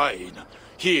 Fine.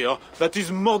 Here, that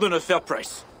is more than a fair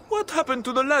price. What happened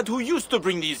to the lad who used to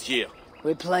bring these here?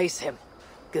 Replace him.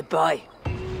 Goodbye.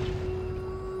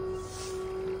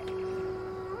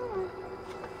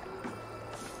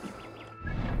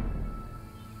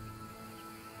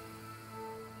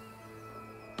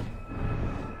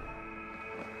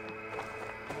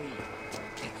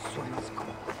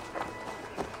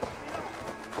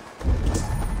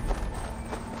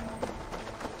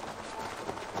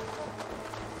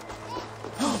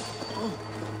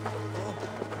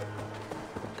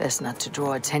 Best not to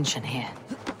draw attention here.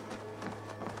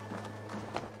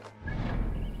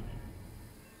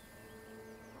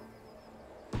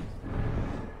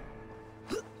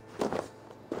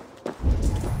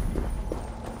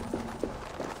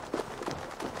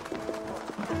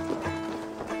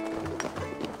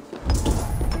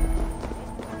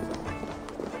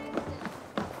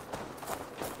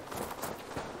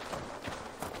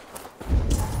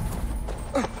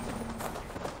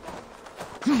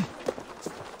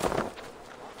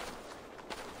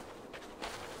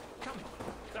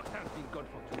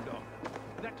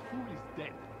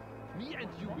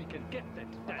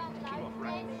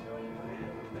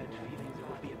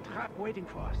 Waiting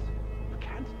for us. You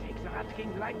can't take the Rat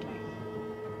King lightly.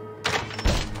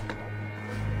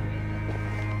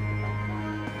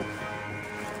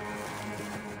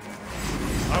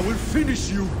 I will finish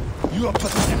you! You are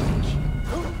pathetic!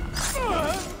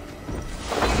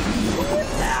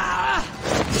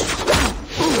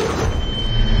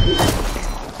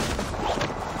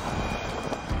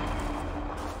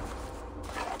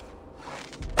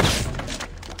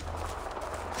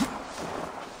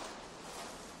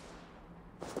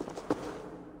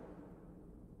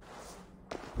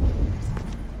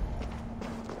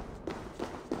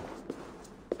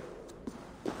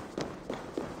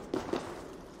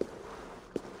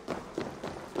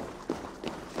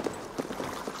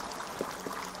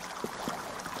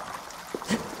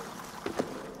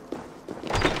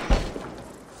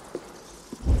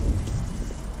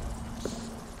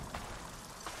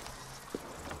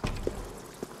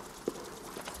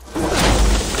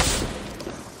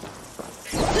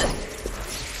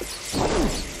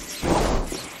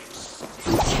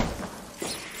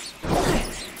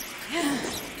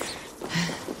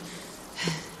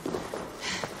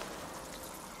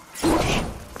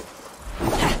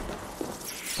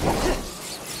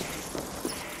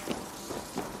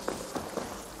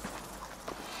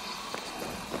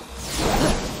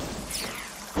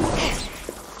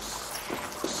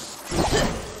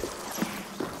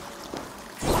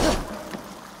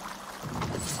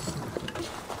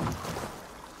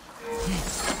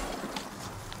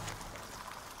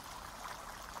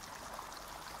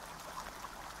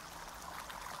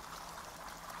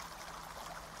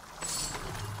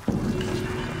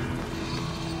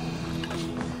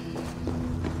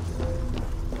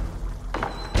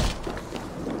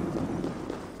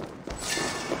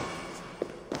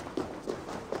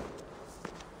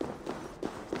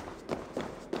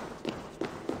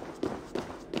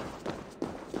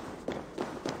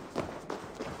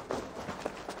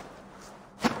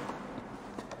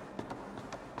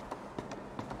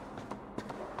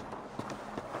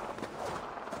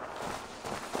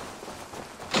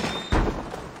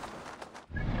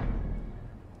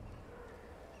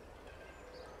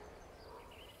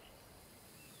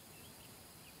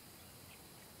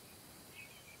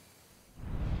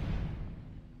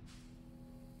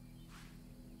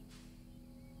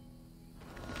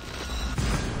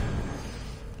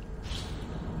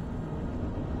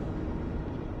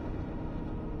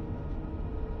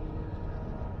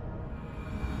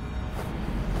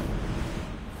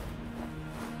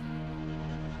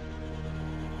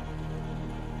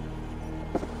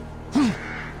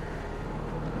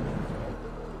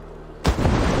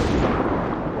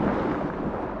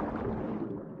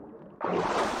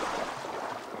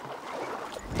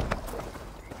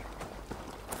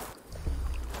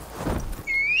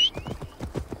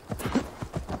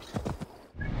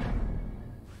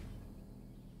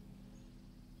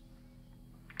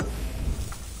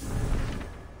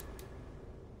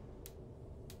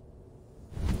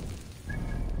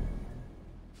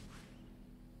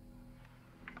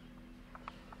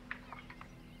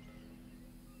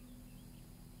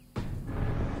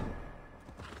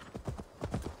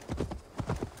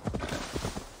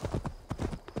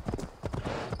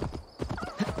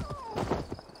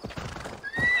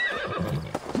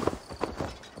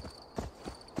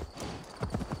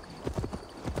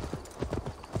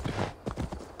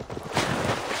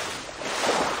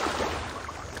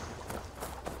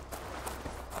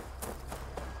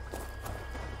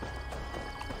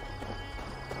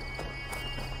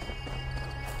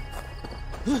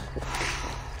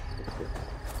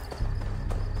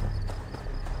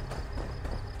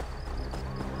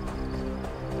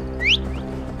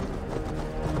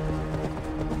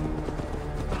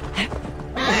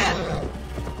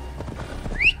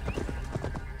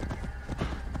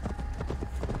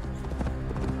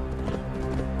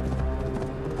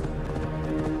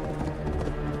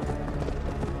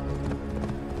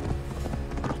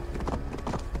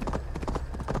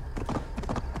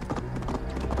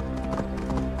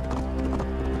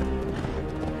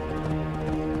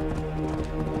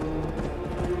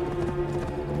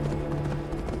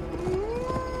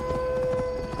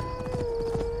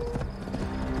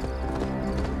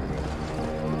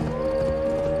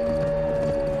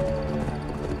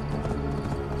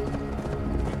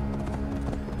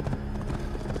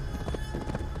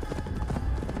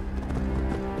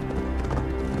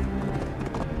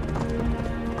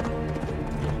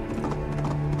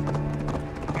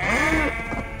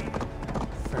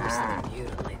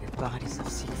 Bodies of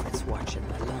secrets watching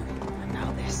alone, and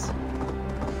now this.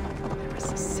 There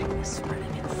is a sickness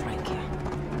spreading in Frankia.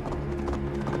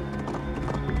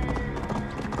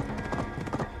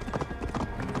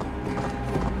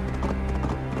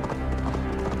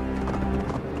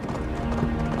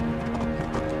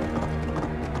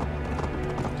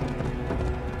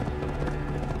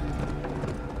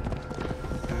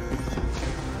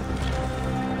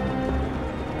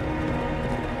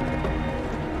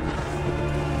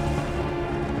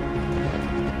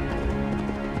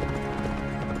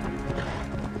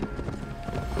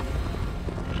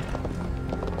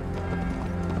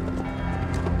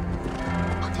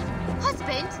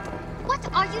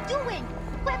 Doing?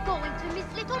 We're going to miss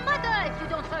Little Mother if you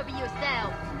don't hurry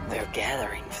yourself. They're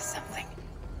gathering for something.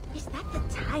 Is that the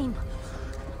time?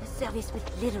 The service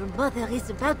with Little Mother is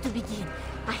about to begin.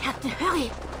 I have to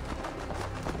hurry.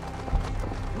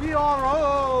 We are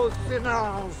all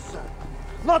sinners.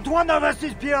 Not one of us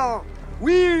is pure.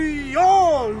 We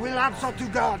all will answer to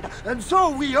God, and so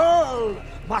we all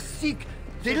must seek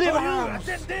deliverance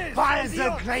by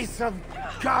the grace of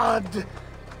God.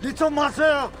 Little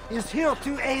Mother is here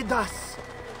to aid us.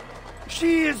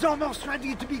 She is almost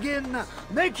ready to begin.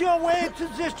 Make your way to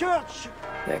the church.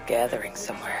 They're gathering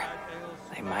somewhere.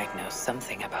 They might know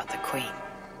something about the Queen.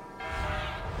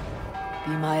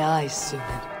 Be my eyes soon.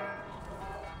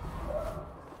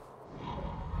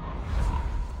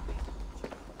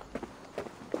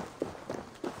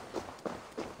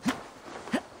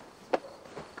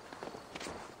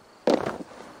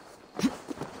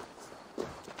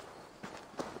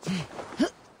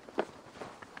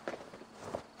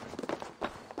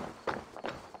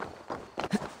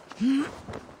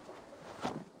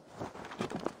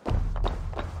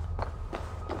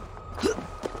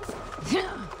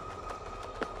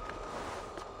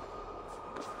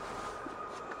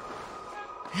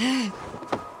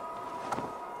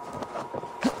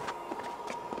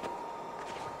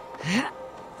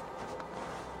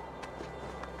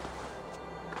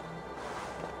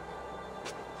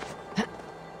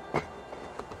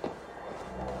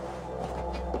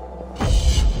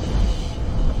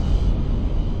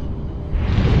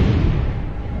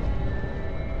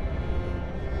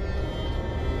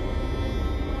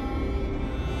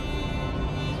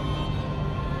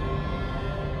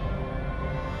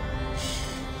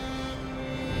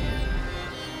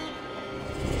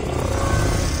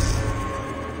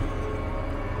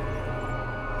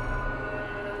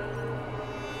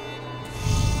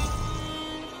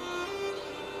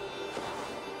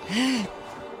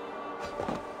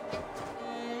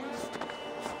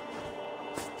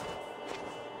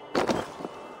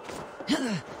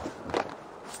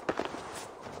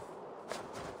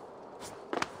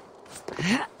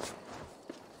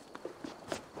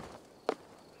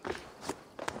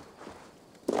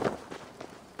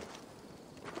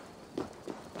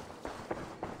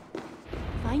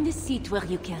 Find a seat where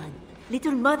you can.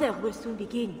 Little Mother will soon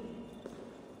begin.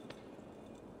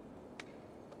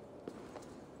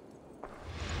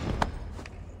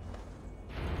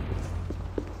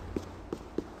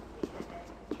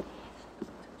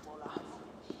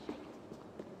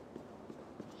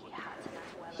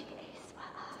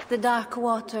 The dark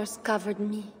waters covered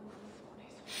me.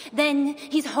 Then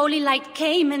his holy light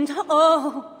came, and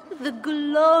oh, the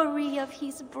glory of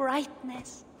his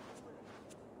brightness.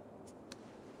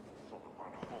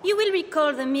 You will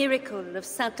recall the miracle of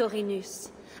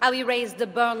Saint-Aurinus, how he raised the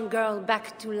burned girl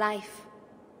back to life.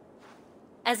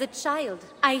 As a child,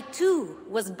 I too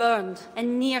was burned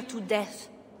and near to death.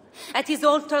 At his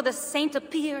altar the saint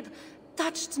appeared,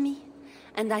 touched me,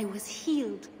 and I was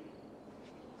healed.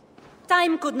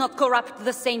 Time could not corrupt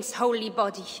the saint's holy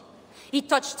body. He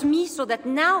touched me so that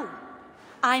now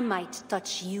I might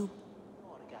touch you.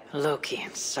 Loki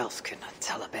himself could not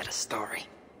tell a better story.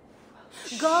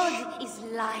 God is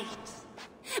light.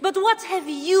 But what have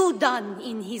you done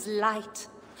in his light?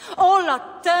 All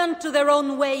are turned to their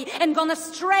own way and gone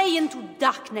astray into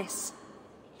darkness.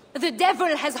 The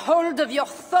devil has hold of your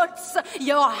thoughts,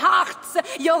 your hearts,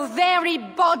 your very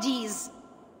bodies.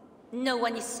 No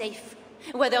one is safe,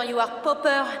 whether you are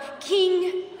pauper,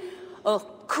 king, or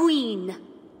queen.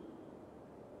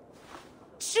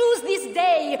 Choose this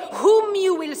day whom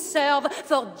you will serve,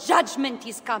 for judgment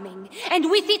is coming, and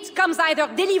with it comes either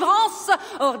deliverance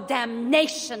or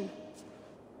damnation.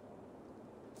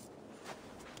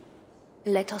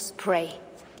 Let us pray.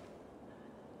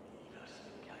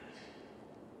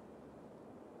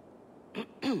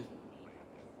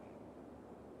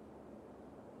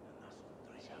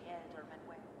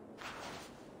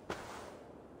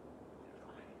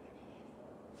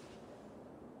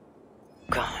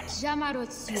 Gone.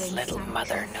 This little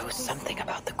mother knows something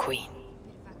about the Queen.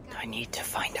 I need to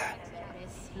find her.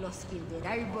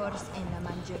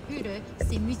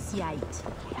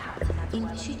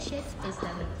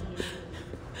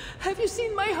 Have you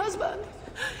seen my husband?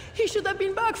 He should have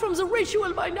been back from the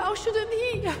ritual by now, shouldn't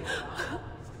he?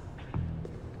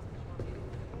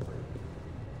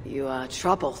 You are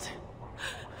troubled.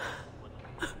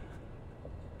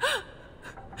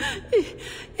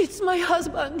 It's my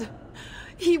husband.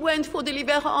 He went for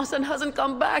deliverance and hasn't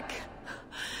come back.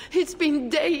 It's been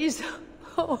days.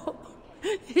 Oh,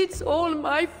 it's all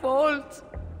my fault.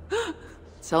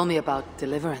 Tell me about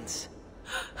deliverance.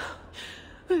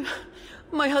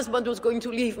 My husband was going to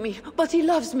leave me, but he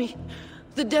loves me.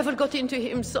 The devil got into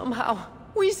him somehow.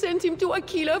 We sent him to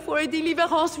Aquila for a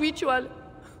deliverance ritual.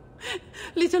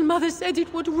 Little Mother said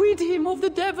it would rid him of the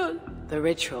devil. The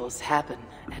rituals happen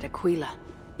at Aquila.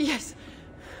 Yes.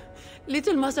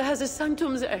 Little Mother has a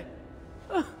sanctum there.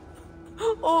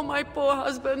 Oh, my poor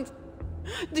husband.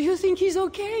 Do you think he's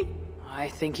okay? I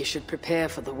think you should prepare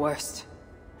for the worst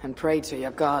and pray to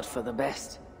your God for the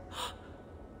best.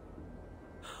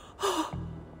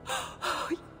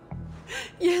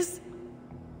 Yes.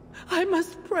 I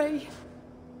must pray.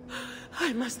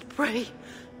 I must pray.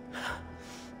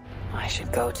 I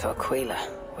should go to Aquila,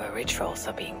 where rituals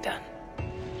are being done.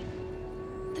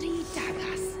 3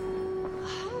 daggers.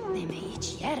 They may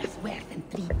each year have worth than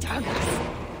 3 daggers.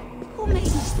 Who may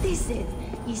each this it?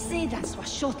 You say that's what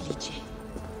shortly, Jay.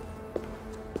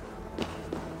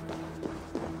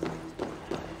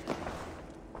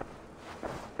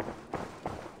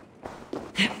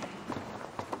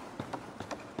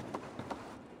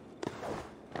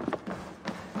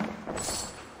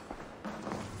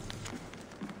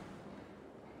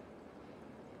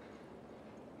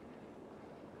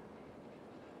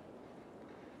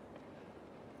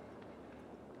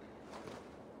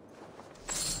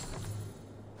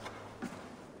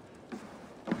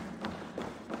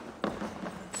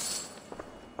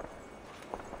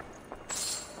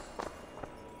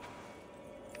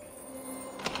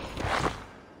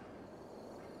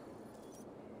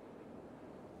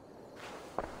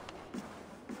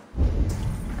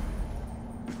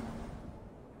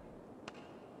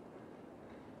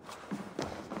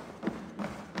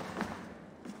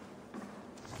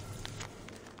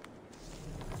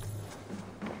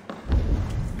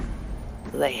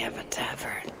 They have a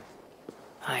tavern.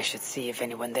 I should see if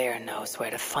anyone there knows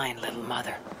where to find Little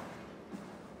Mother.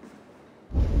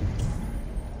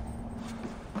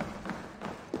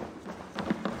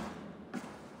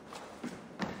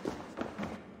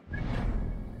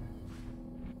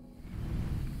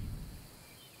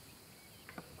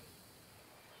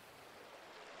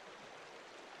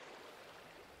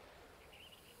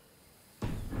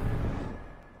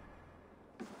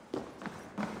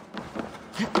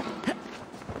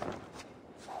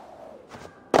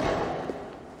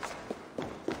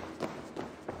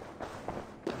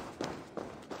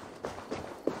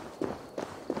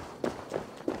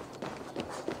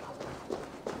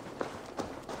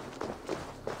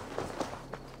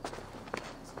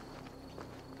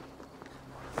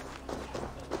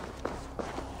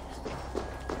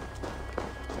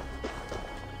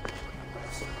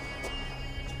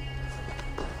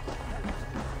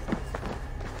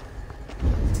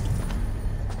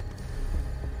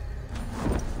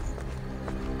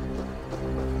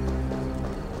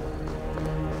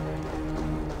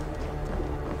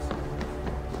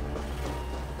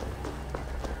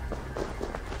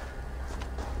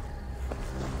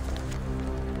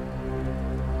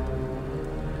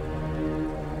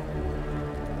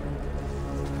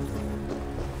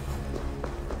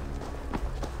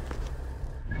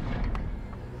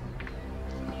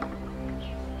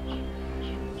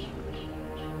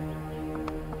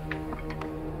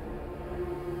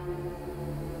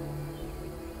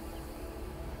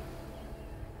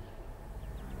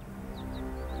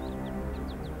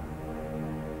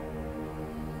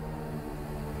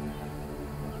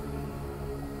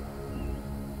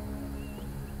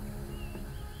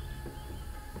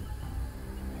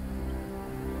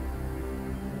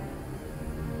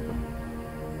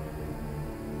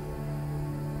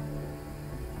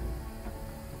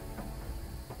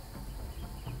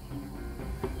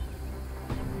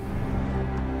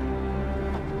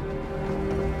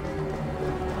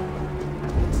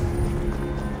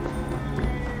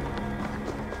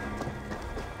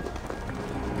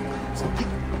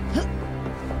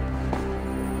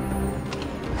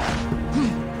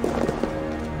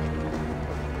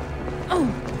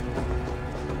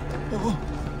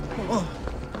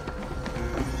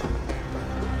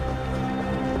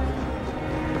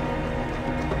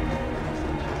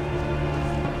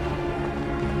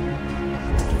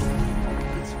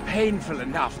 painful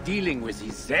enough dealing with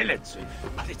these zealots,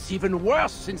 but it's even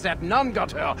worse since that nun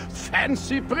got her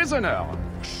fancy prisoner.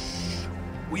 Shh.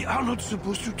 We are not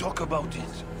supposed to talk about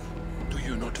it. Do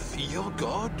you not fear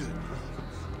God?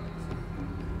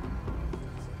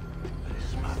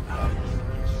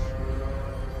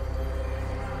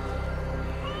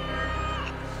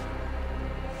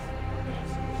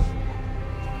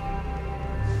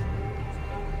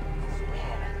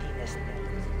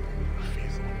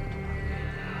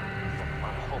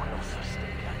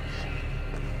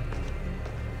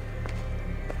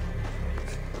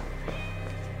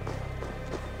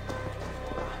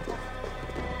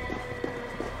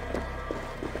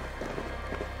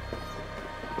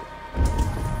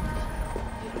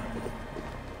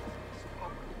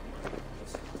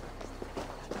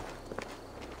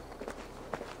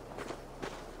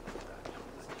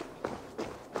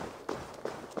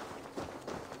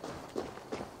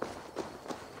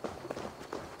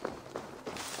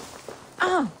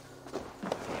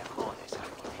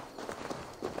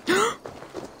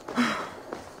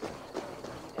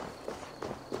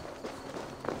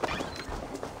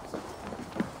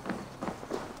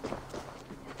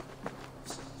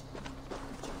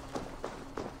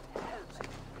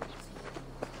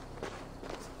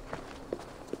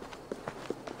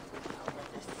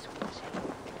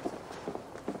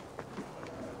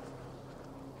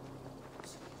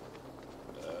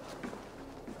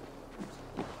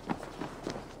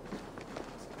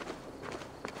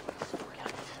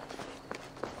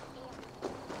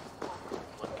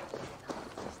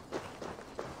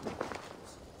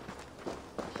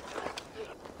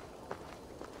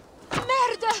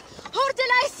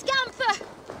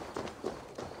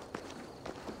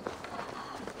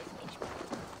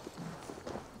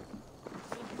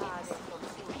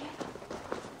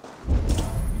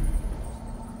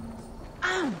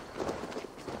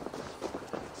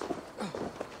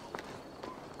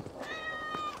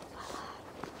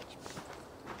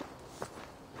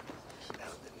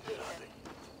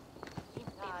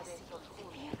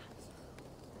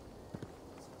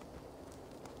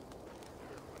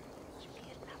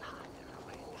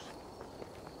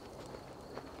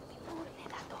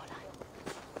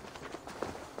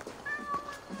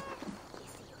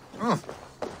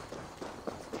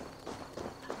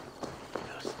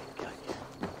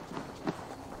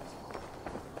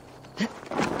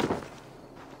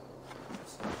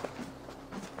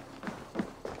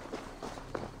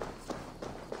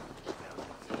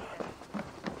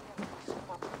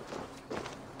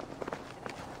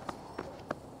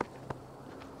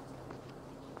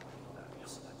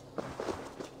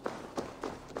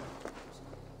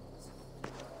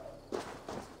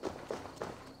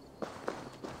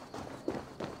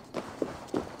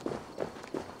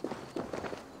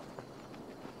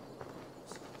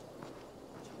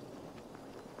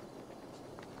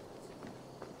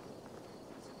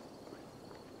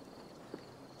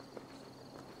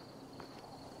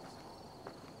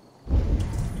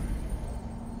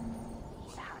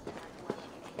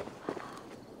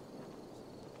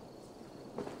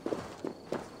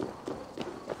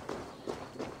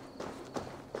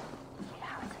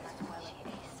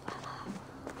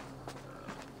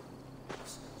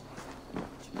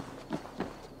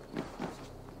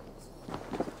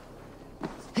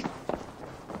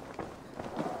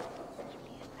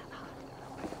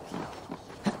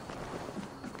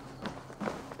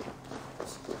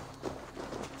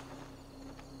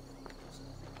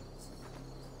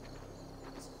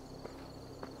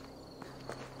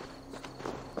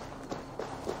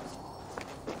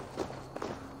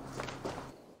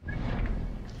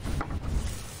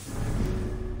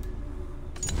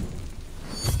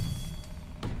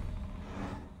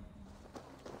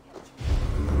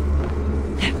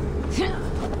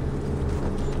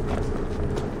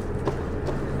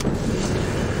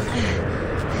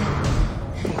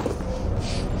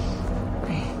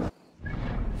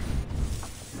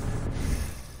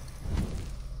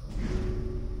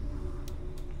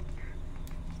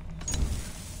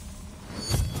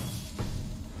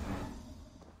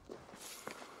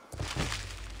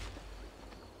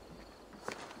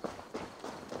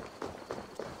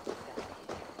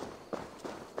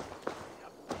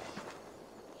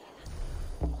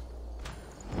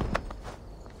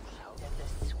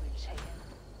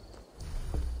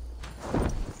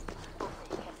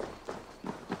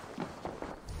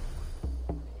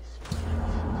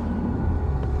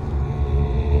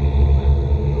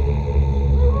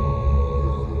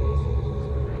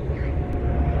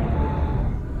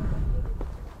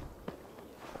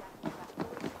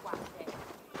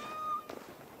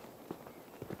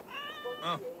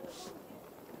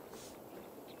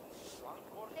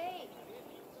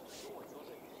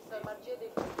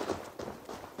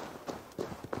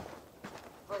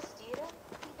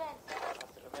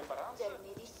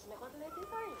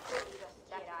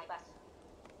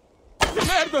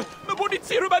 Merde! Me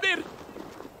polizier überder!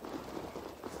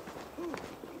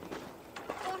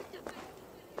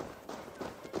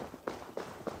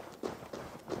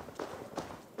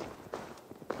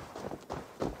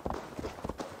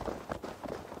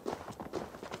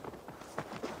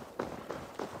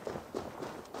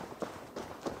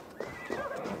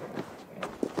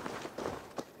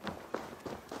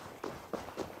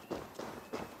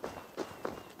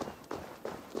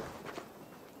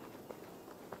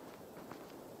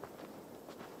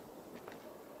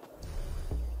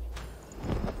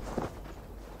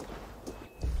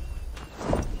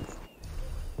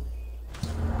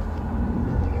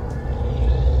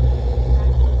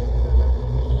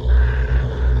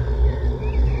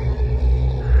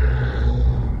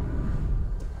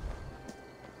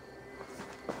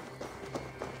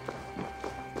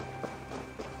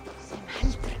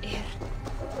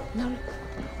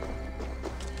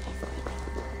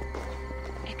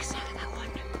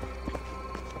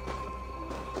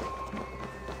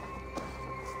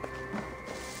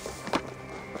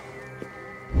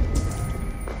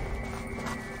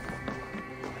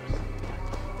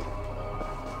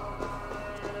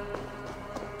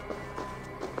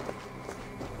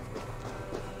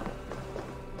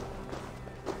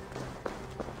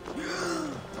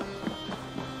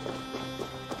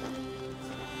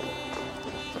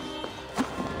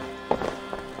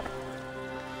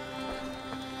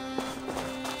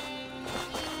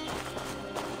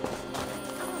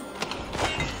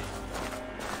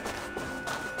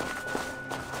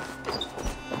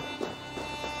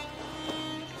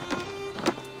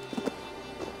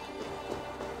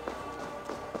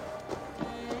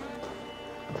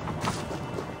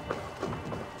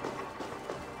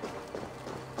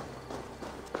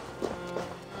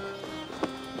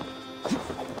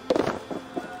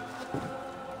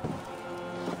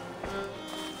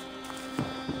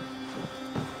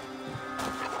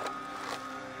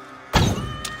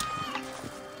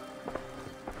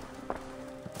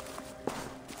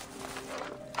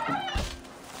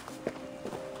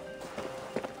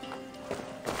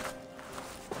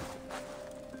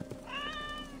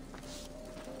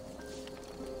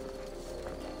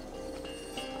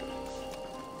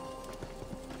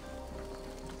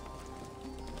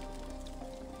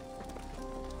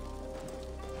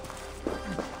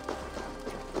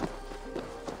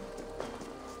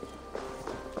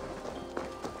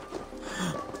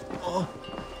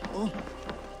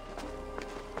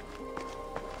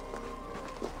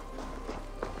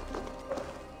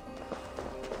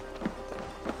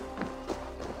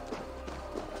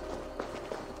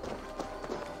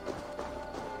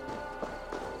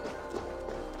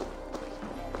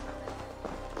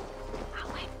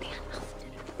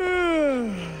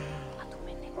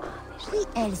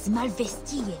 Els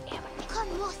malvestie.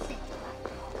 Conoce.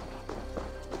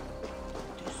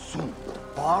 Sunt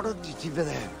bara di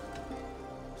vedere.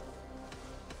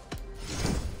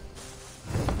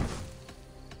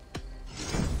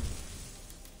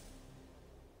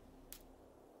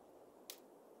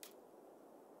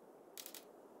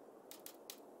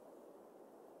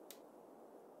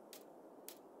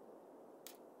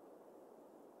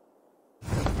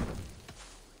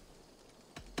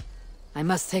 I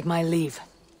must take my leave.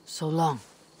 So long.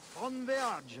 Bon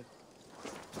voyage.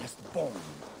 Rest bon.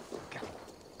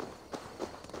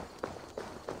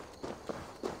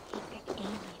 Hikek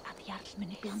eili að jarl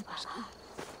muni humbast.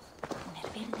 Hún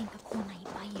virðingakona í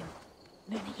bæjum.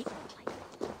 Muni higgla.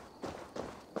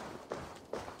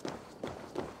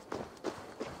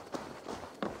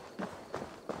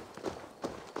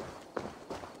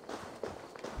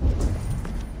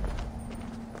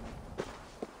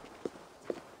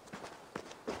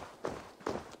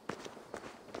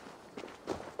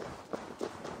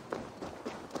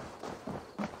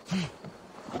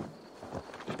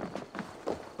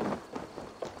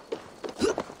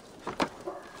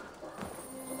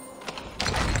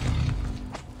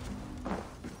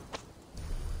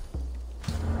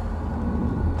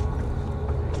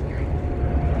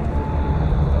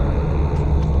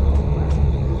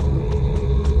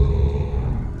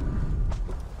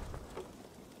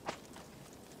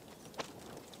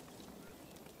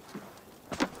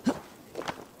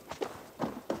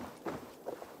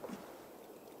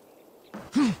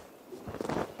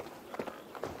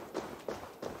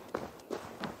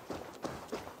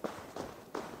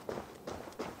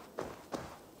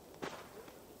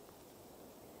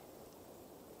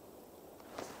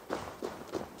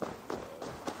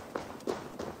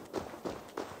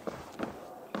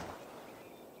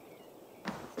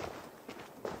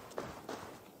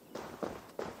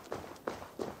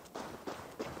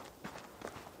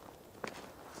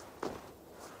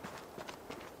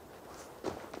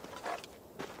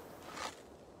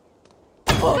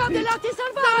 Cadellati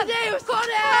salvare! Deus!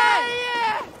 Corre!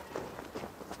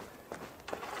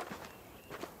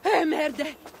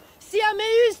 Merde! Siamo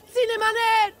just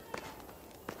sinemaner!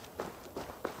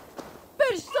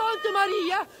 Per Santa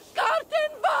Maria!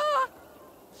 Karten va!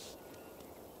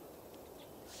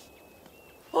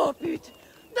 Oh put!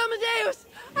 Damadeus!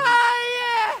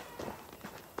 Aie!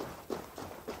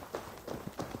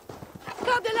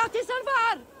 Cadellati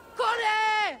salvar!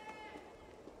 Corre!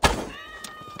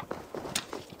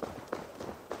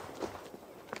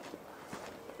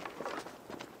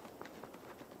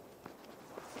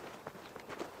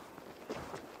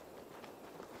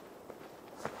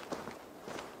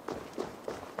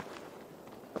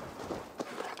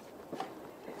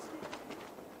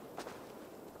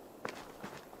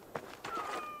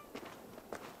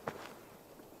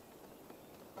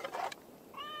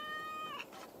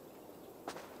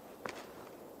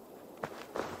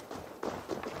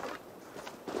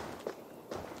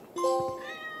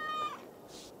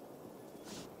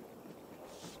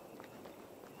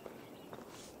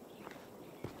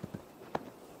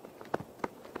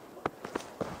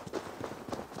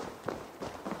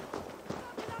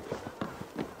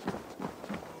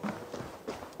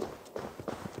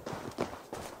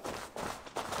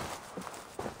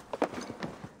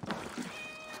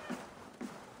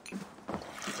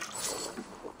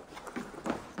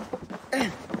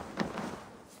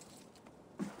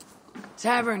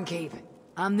 Tavern Keep.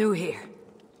 I'm new here.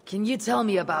 Can you tell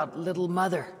me about Little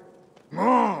Mother?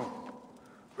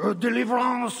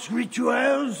 Deliverance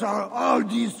rituals are all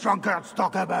these drunkards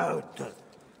talk about.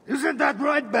 Isn't that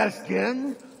right,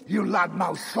 Bastien? You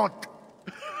loudmouth sot.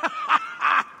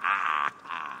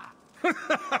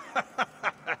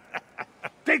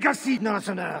 Take a seat,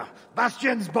 Northerner.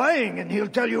 Bastien's buying, and he'll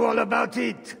tell you all about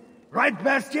it. Right,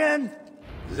 Bastien?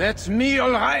 That's me,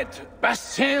 all right.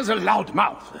 Bastien's a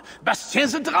loudmouth.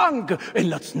 Bastien's a drunk. And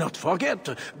let's not forget,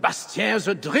 Bastien's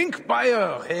a drink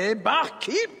buyer, eh,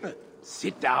 barkeep?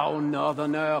 Sit down,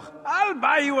 Northerner. I'll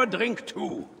buy you a drink,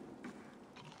 too.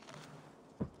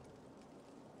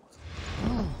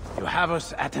 You have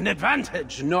us at an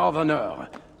advantage, Northerner.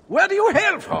 Where do you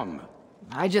hail from?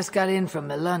 I just got in from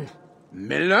Milan.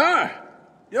 Milan?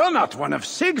 You're not one of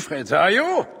Siegfried's, are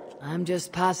you? I'm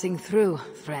just passing through,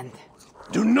 friend.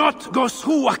 Do not go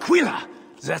through Aquila.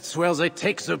 That's where they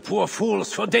take the poor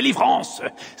fools for deliverance.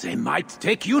 They might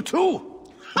take you too.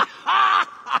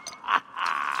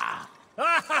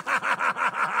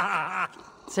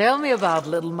 Tell me about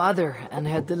Little Mother and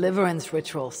her deliverance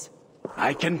rituals.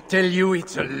 I can tell you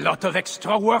it's a lot of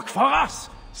extra work for us.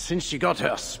 Since she got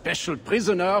her special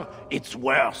prisoner, it's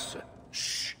worse.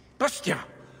 Shh! Bastien!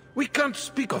 We can't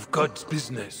speak of God's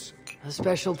business. A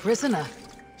special prisoner?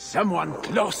 Someone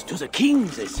close to the king,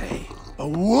 they say. A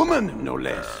woman, no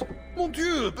less. Mon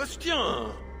Dieu,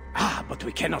 Bastien! Ah, but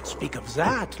we cannot speak of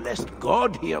that, lest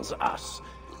God hears us.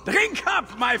 Drink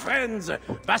up, my friends!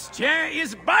 Bastien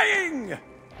is buying!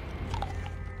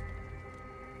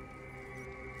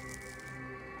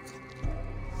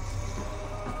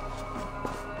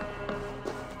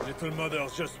 Little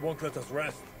mothers just won't let us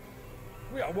rest.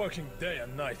 We are working day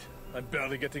and night, and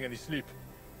barely getting any sleep.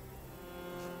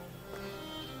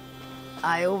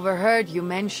 I overheard you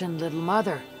mention Little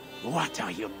Mother. What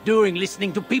are you doing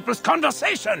listening to people's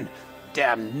conversation?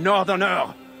 Damn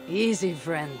Northerner! Easy,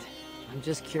 friend. I'm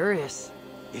just curious.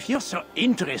 If you're so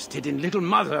interested in Little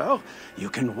Mother,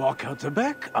 you can walk out the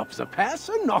back, up the path,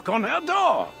 and knock on her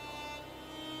door.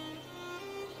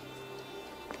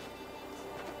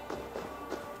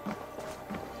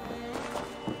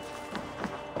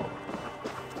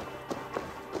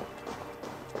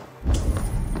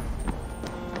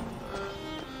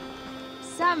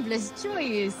 Sembles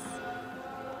joyous.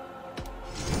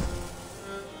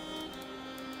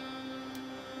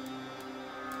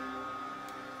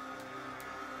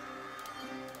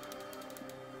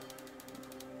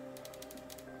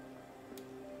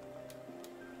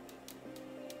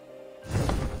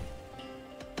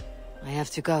 I have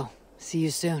to go. See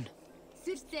you soon.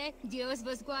 Sirse, Dios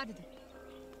vos guarde.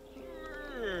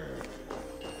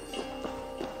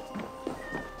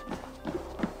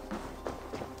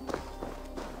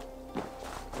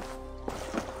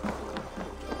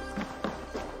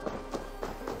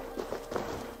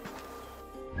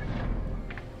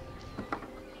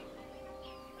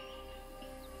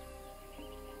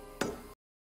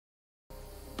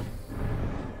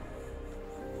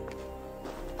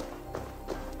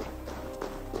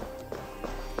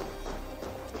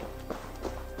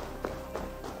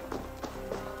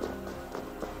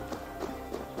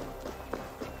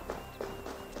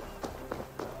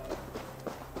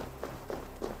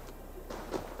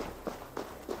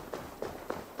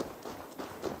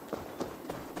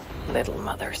 Little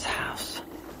Mother's house.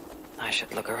 I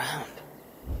should look around.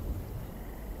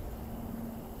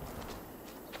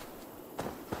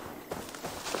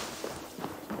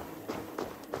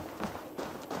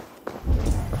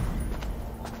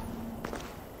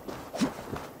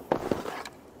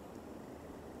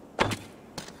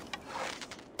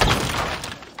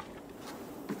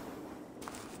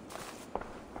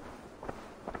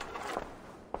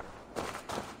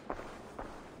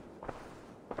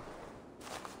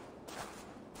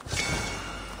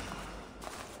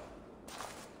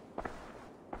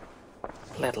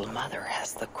 Little Mother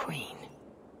has the Queen.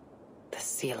 The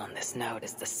seal on this note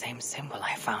is the same symbol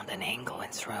I found in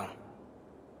Engelin's room.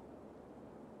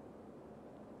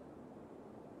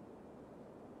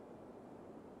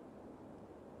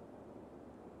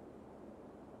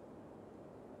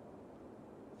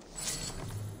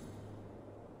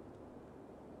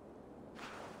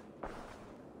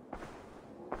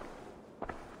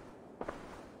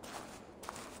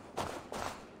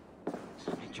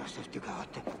 Justice to God.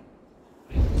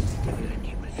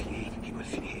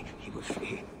 He will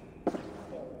flee.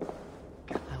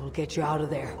 I will get you out of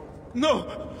there.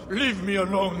 No! Leave me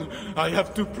alone! I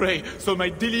have to pray, so my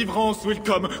deliverance will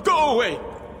come. Go away!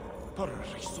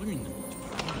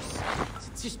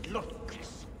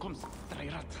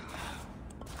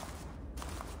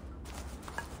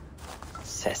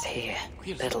 Says here,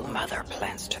 Little Mother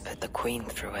plans to put the Queen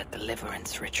through a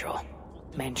deliverance ritual.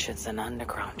 Mentions an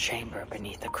underground chamber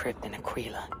beneath a crypt in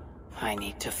Aquila. I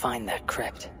need to find that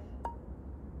crypt.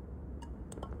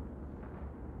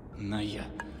 Naya,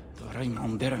 dorai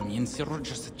mondera miense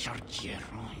roja se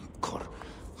chargiero in cor.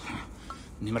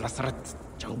 Nimelasrat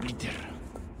jaubliter.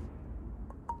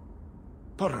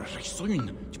 Por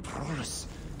resuin, proles.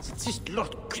 Sit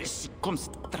Lord Chris comes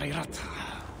trairat.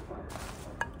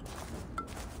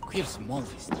 Queers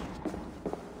molvist.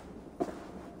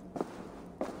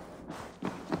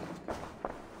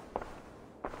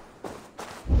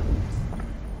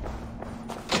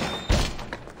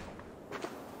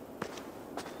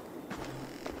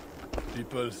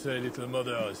 People say Little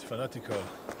Mother is fanatical,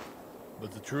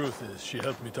 but the truth is she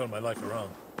helped me turn my life around.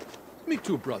 Me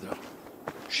too, brother.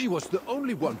 She was the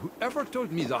only one who ever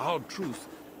told me the hard truth.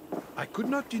 I could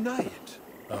not deny it.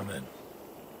 Amen.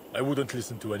 I wouldn't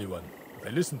listen to anyone. I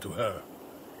listened to her.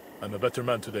 I'm a better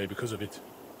man today because of it.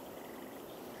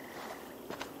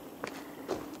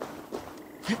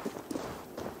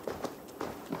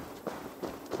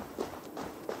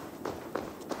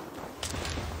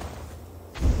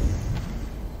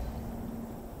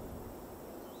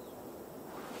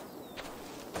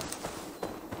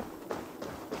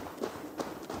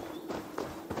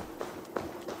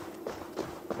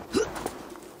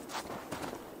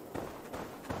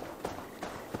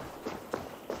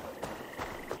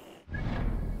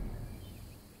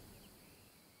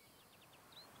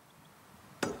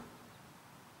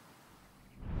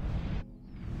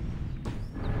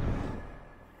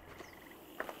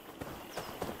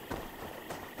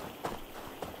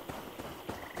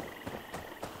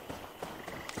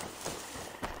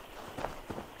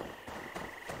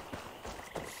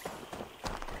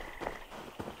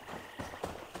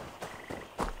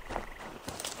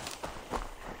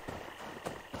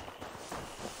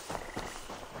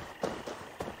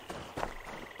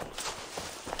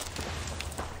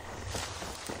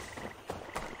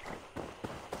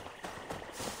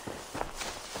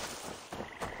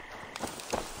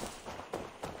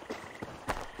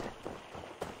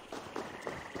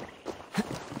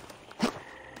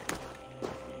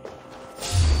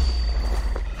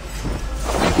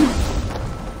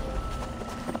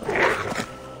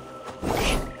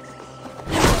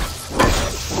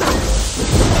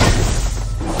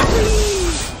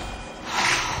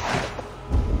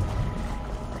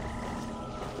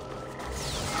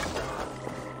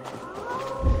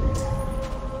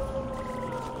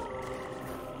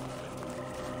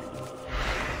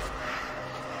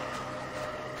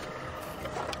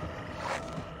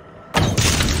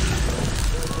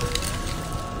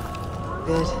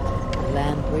 Good. The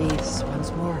land breathes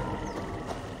once more.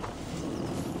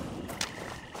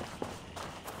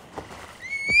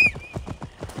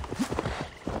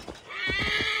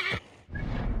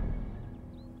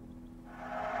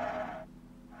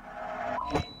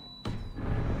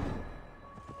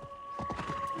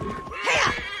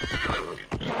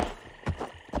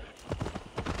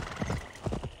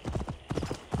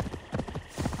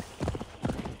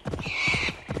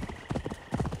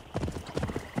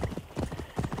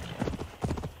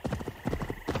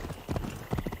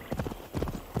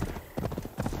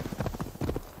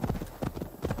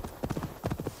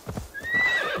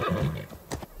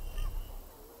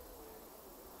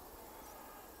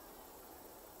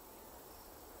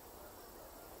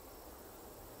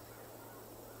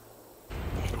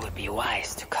 be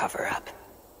wise to cover up.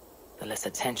 The less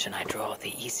attention I draw,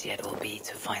 the easier it will be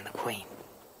to find the Queen.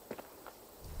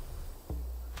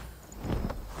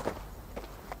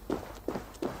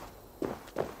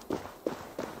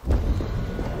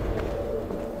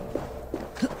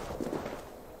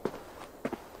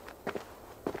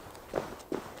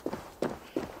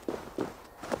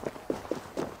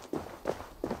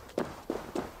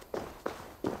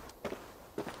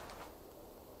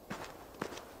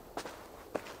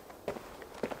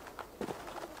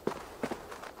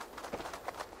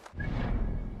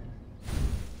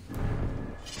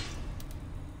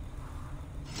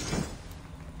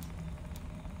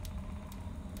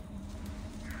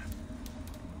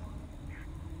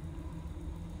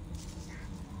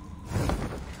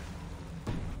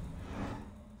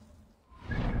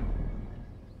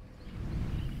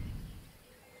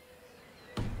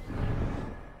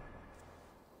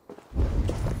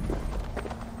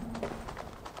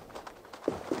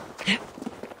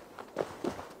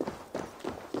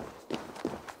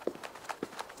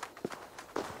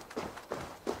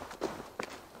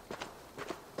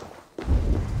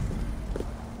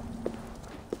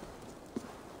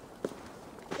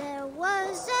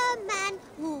 Was a man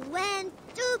who went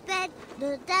to bed.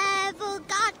 The devil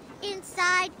got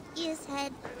inside his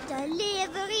head.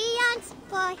 Deliverance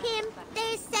for him,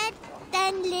 they said.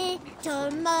 Then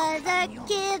little mother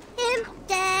killed him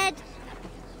dead.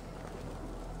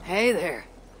 Hey there.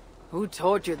 Who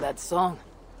taught you that song?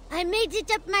 I made it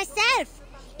up myself.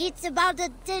 It's about the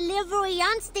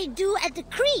deliverance they do at the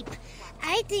creep.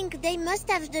 I think they must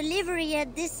have delivery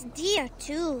at this deer,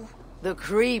 too. The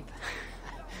creep?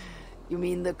 You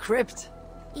mean the crypt?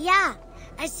 Yeah,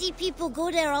 I see people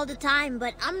go there all the time,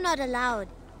 but I'm not allowed.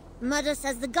 Mother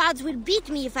says the gods will beat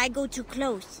me if I go too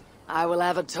close. I will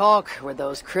have a talk with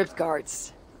those crypt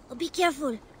guards. Oh, be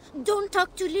careful. Don't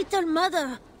talk to little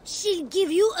mother. She'll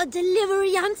give you a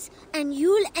deliverance, and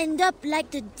you'll end up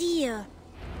like the deer.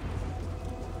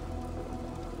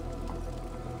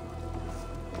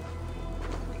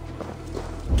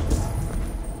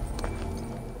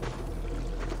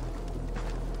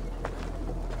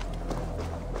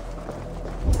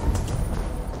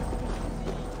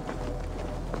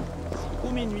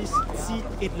 Minuit ci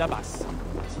et de la basse.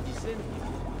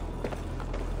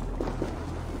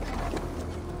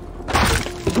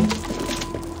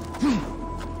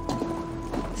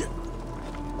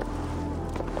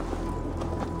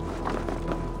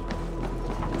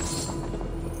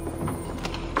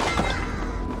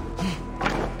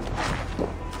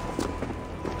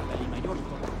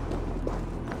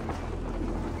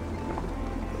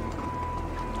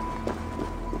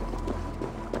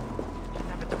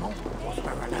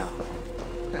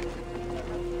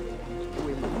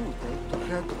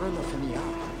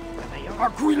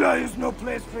 Aquila is no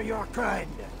place for your kind.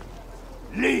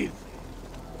 Leave.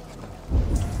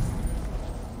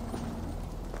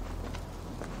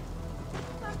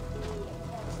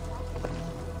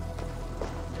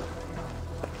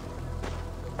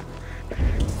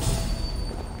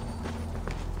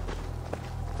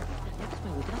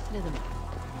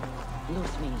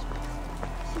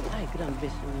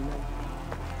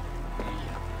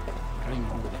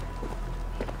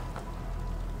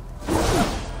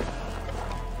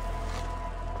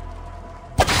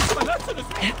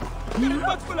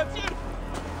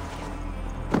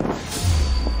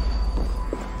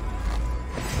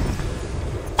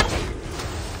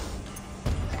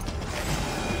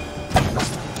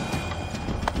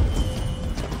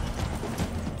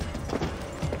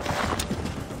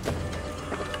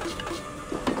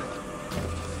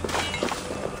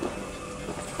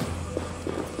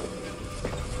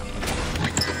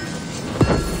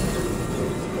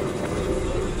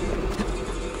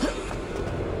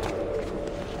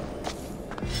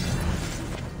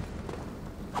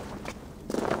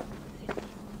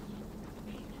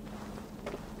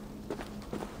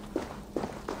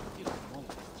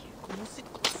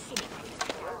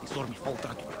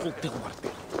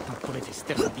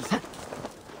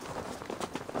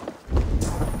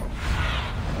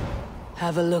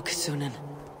 Have a look, Sunan.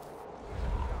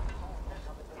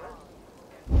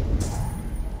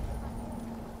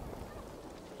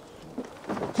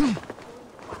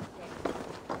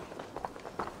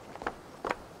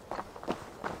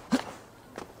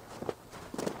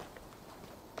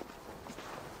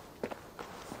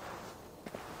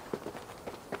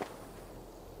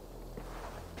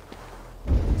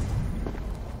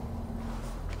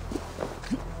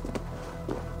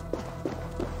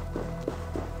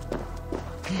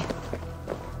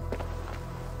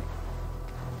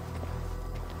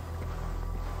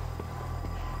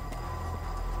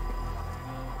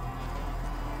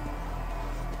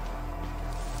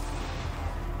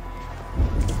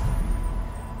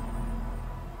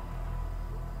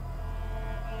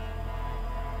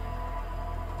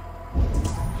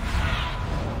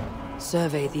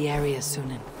 survey the area,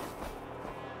 Sunan.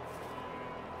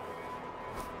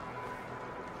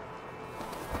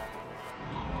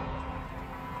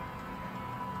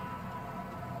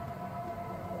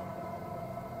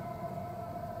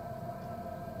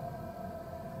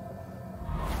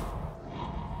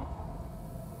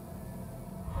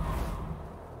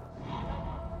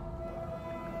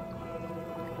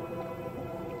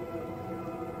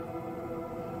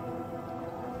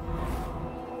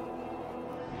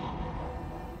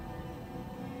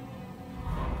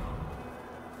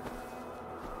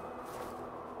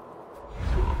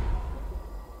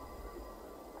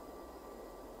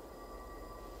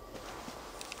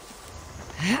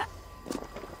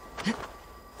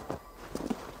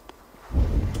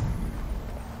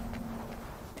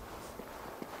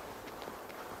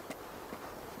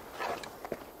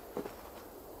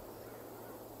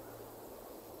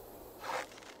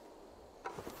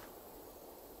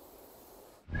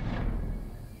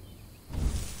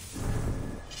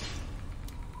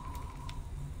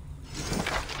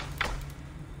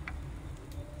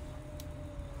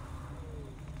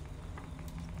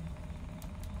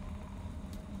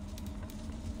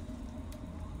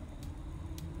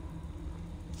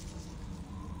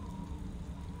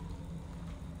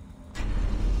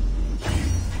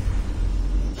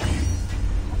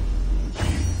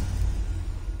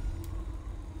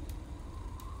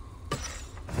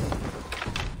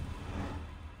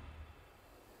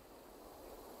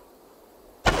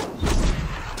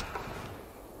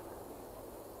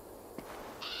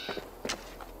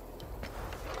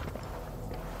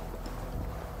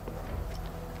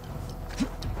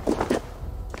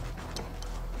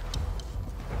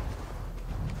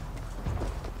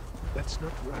 That's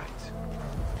not right.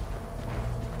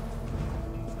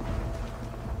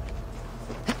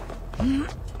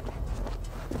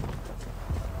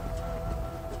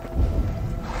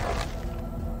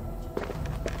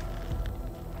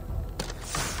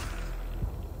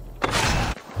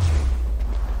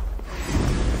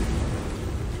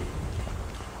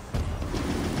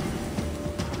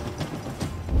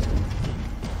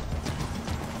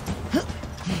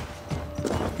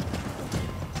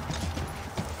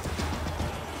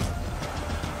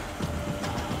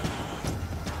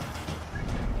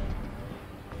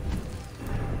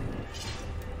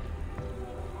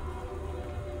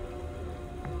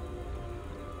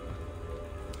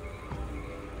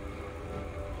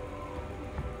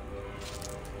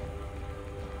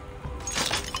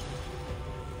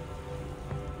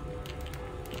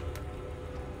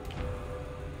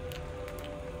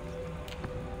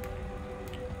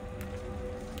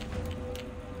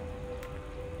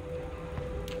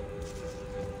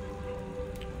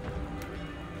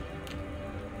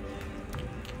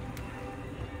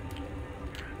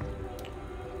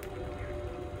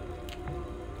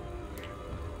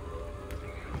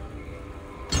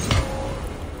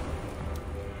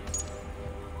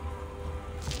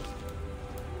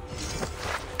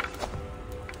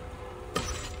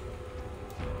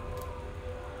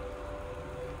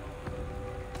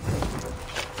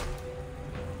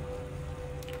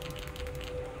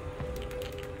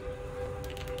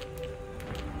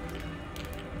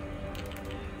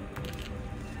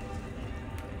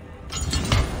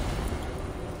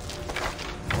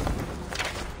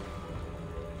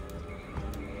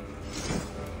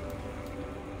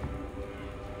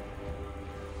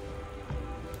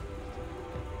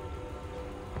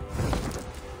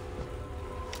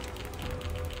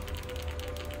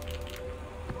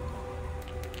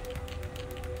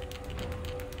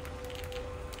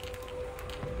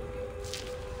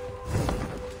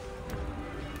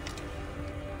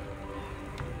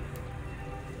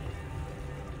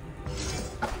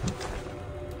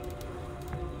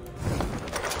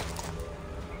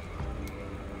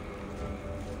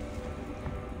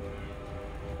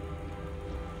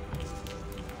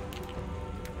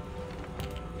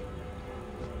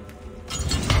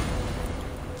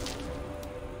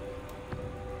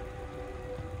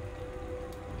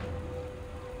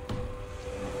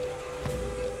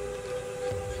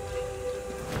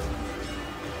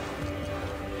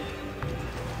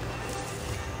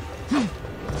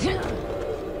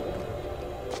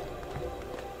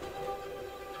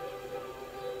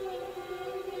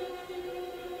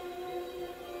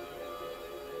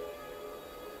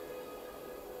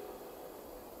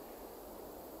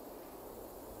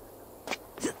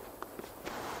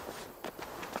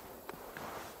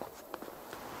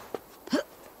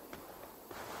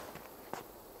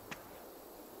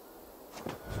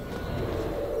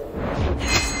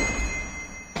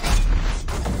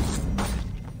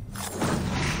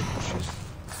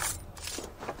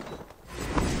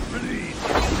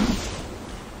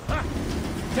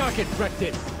 target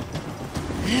practice.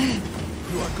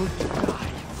 You are going to die.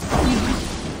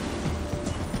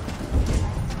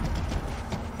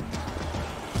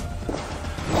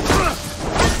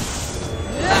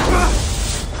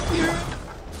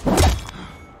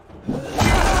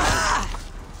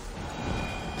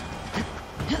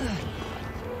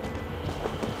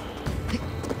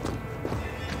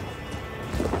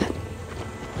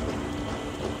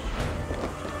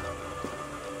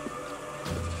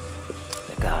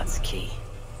 The god's key.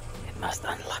 It must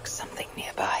unlock something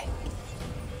nearby.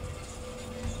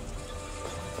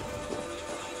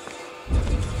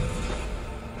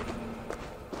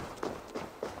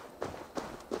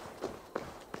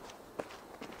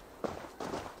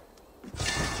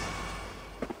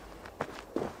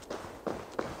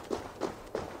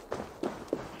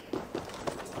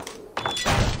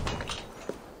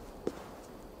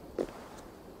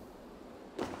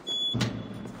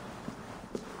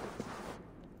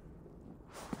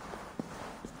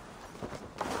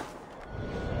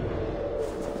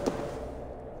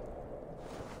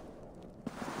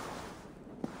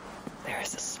 There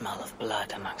is a smell of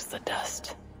blood amongst the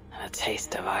dust, and a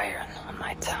taste of iron on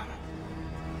my tongue.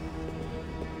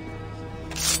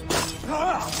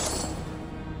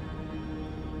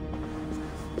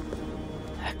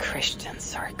 A Christian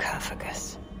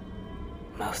sarcophagus.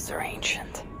 Most are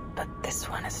ancient, but this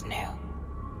one is new.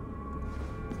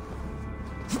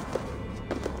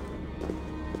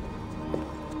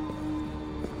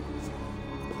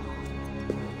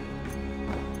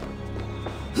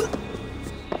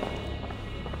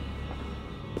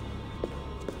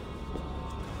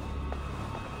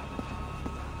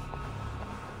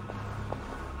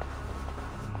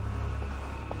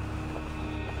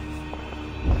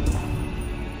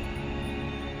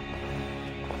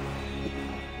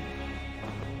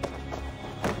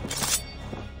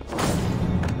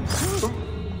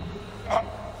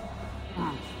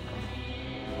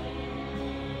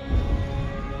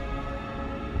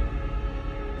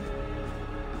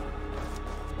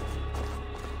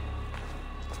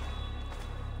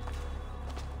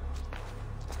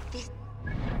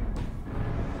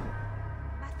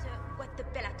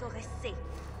 Say,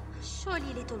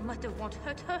 surely little mother won't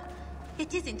hurt her.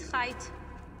 It isn't right.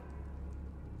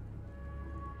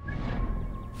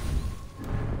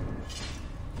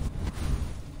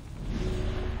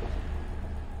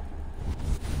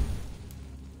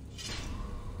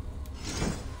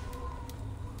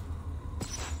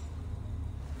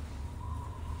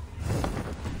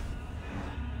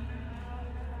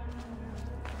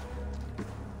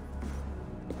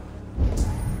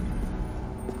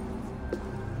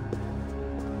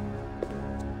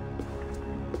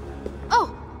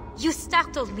 You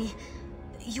startled me.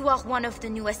 You are one of the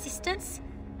new assistants?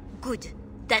 Good.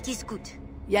 That is good.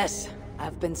 Yes,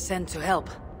 I've been sent to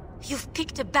help. You've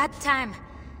picked a bad time.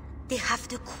 They have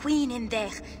the Queen in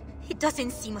there. It doesn't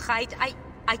seem right.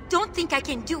 I don't think I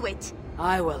can do it.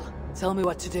 I will. Tell me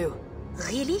what to do.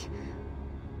 Really?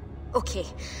 Okay.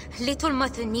 Little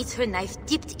Mother needs her knife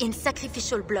dipped in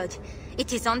sacrificial blood.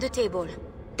 It is on the table.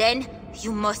 Then,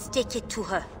 you must take it to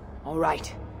her. All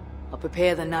right. I'll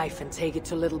prepare the knife and take it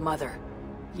to Little Mother.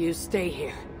 You stay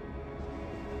here.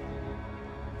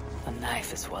 The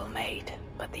knife is well made,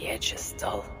 but the edge is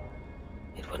dull.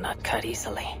 It would not cut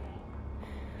easily.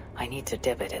 I need to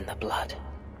dip it in the blood.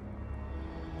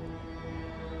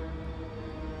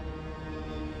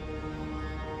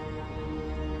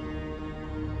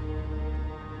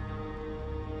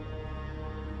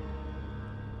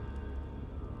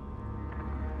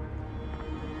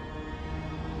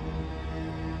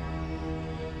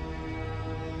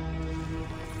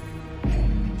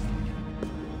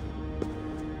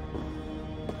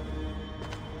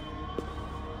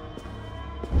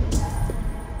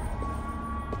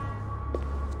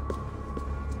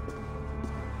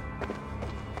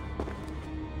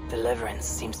 Deliverance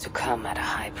seems to come at a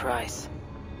high price.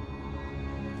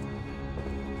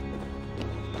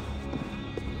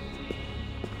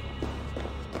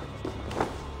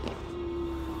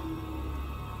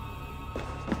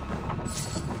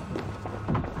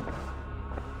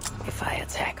 If I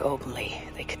attack openly,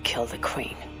 they could kill the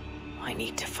Queen. I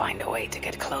need to find a way to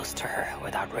get close to her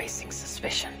without raising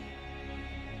suspicion.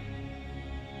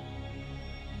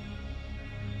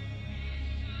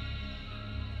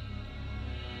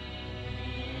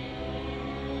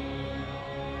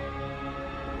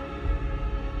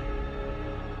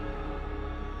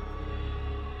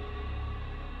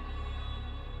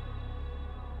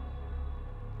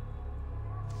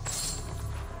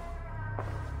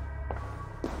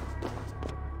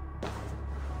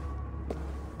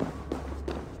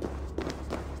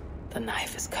 The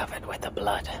knife is covered with the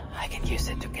blood. I can use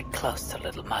it to get close to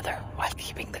Little Mother while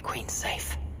keeping the Queen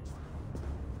safe.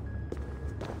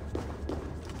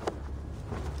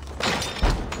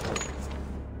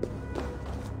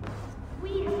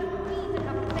 We have the Queen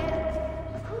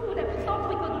herself. Who would have thought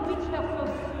we could reach her so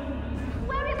soon?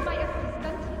 Where is my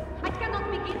assistant? I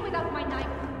cannot begin without my knife.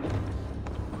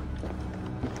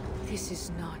 This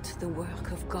is not the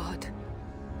work of God.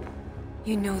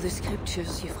 You know the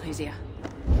scriptures, Euphrasia.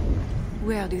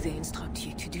 Where do they instruct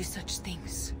you to do such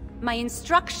things? My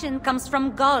instruction comes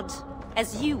from God,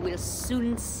 as you will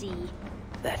soon see.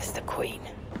 That is the Queen,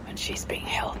 and she's being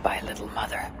held by Little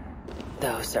Mother.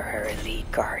 Those are her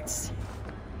elite guards.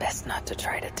 Best not to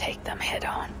try to take them head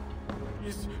on.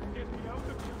 Please, get me out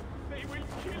of here. They will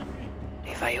kill me.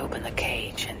 If I open the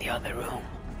cage in the other room,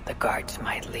 the guards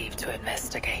might leave to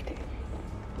investigate.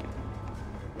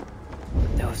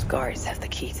 Those guards have the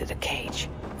key to the cage.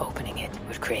 Opening it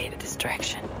would create a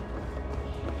distraction.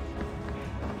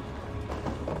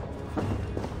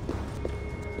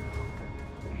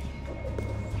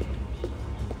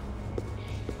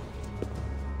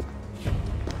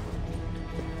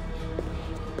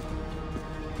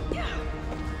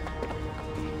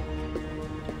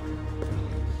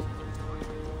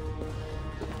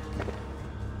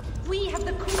 We have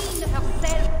the Queen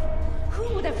herself.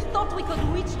 Who would have thought we could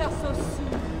reach her so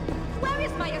soon? Where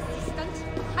is my assistant?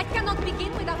 I cannot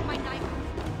begin without my knife.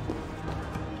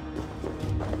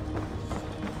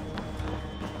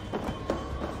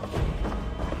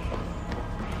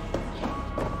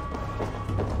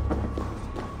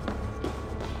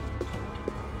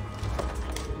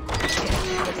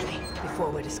 Quickly, before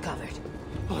we're discovered.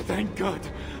 Oh, thank God.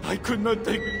 I could not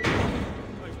take...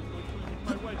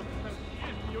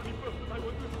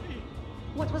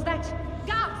 What was that?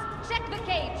 Guards, check the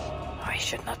cage. I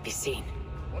should not be seen.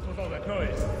 What was all that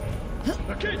noise?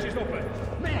 The cage is open!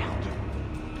 Merde!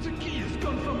 The key has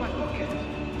gone from my pocket!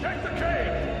 Check the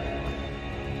cage!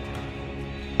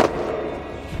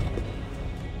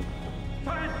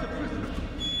 Find the prisoner!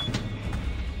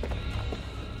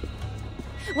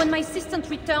 When my assistant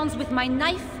returns with my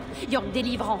knife, your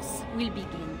deliverance will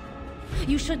begin.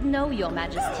 You should know, Your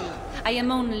Majesty, I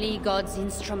am only God's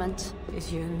instrument.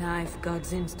 Is your knife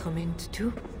God's instrument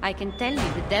too? I can tell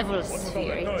you the devils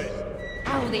fear it.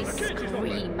 How they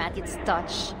scream at its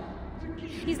touch.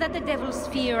 Is that the devil's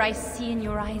fear I see in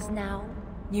your eyes now?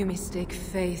 You mistake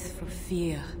faith for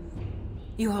fear.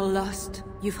 You are lost,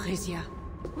 Euphrasia.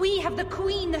 We have the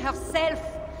Queen herself.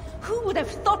 Who would have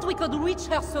thought we could reach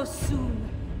her so soon?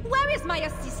 Where is my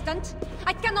assistant?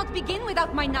 I cannot begin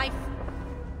without my knife.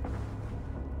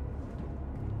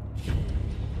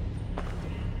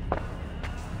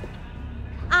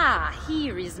 Ah,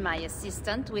 here is my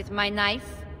assistant with my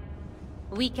knife.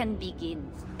 We can begin.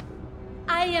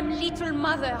 I am Little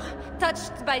Mother,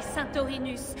 touched by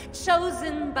Santorinus,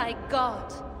 chosen by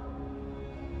God.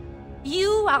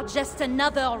 You are just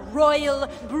another royal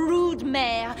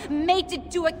broodmare,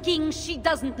 mated to a king she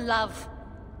doesn't love.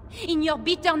 In your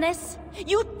bitterness,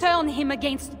 you turn him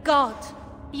against God.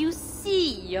 You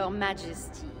see, Your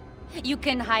Majesty, you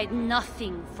can hide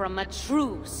nothing from a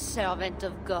true servant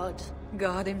of God.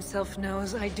 God himself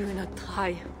knows I do not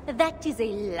try. That is a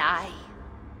lie.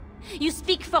 You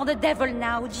speak for the devil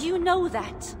now, do you know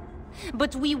that?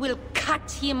 But we will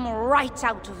cut him right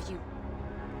out of you.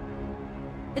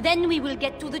 Then we will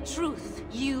get to the truth,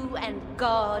 you and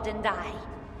God and I.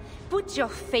 Put your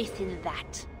faith in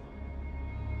that.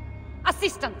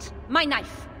 Assistant, my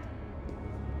knife.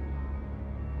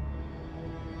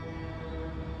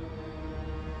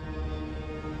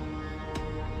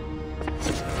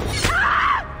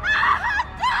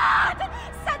 God!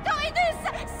 Santorinus,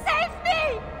 save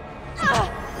me!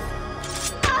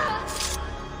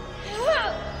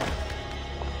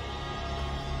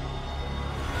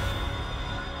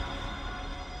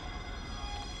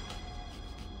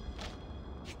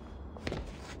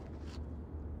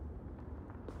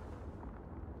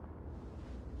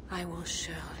 I will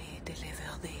surely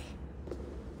deliver thee,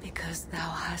 because thou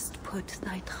hast put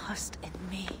thy trust in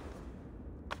me.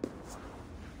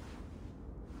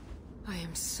 I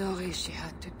am sorry she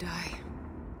had to die.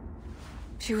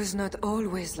 She was not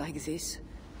always like this,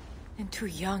 and too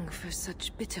young for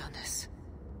such bitterness.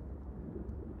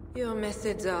 Your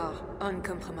methods are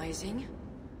uncompromising,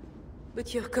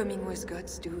 but your coming was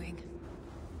God's doing.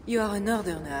 You are a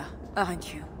northerner,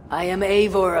 aren't you? I am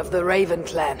Eivor of the Raven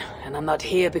clan, and I'm not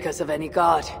here because of any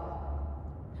god.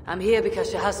 I'm here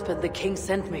because your husband, the king,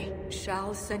 sent me.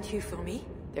 Charles sent you for me?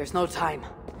 There's no time.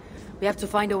 We have to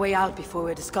find a way out before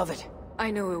we're discovered.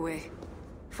 I know a way.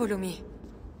 Follow me.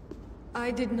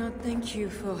 I did not thank you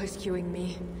for rescuing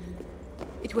me,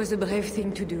 It was a brave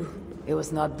thing to do. It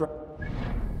was not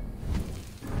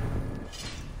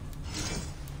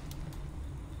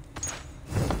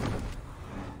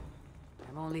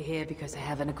I'm only here because I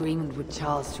have an agreement with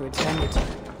Charles to return you to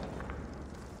him.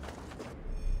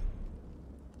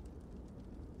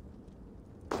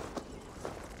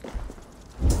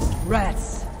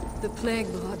 Rats! The plague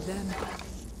brought them.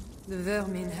 The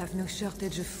vermin have no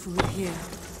shortage of food here.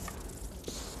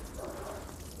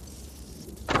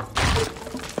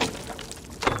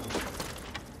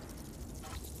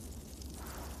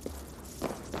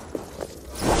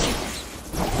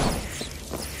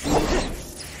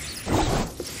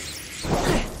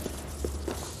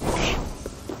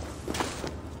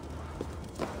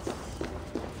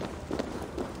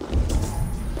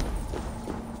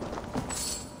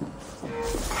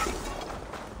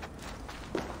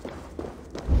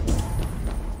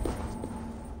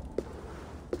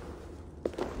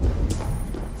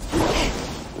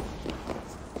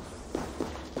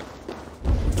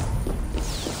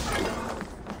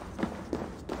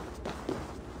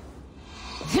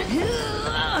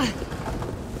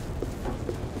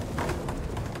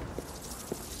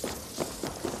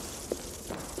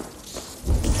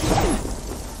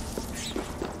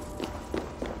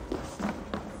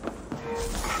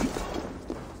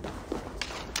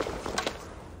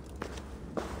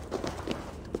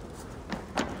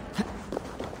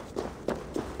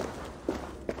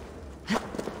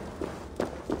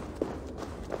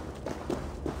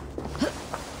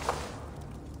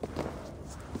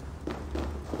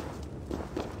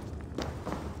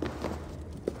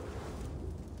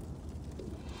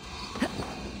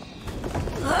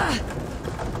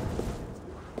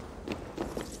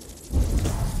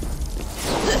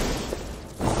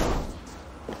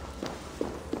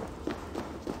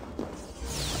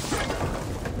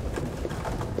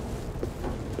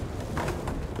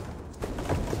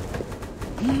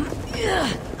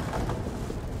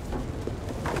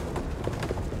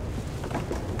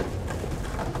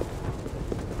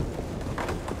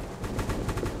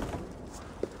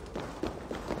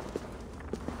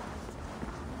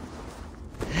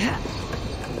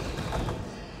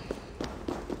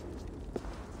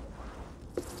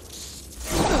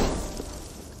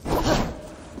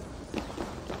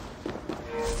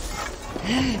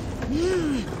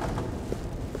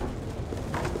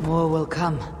 More will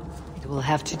come. It will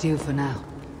have to do for now.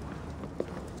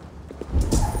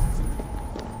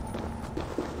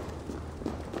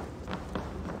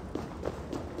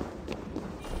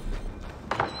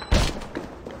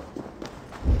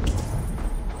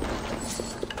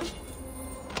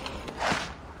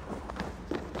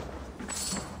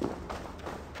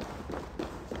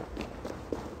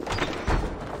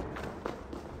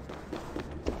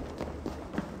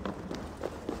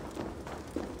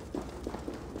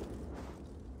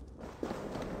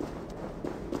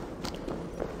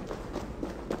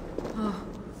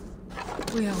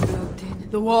 We are blocked in.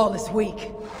 The wall is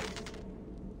weak.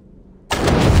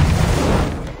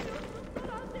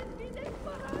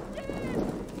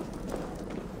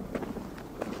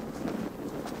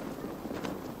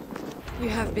 You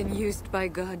have been used by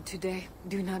God today.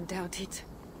 Do not doubt it.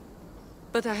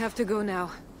 But I have to go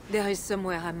now. There is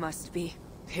somewhere I must be.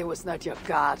 It was not your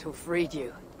God who freed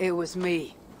you. It was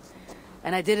me.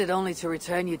 And I did it only to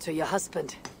return you to your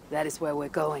husband. That is where we're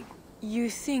going.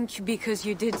 You think because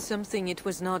you did something it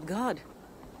was not God?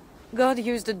 God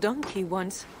used a donkey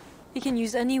once. He can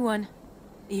use anyone.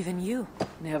 Even you.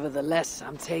 Nevertheless,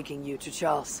 I'm taking you to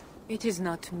Charles. It is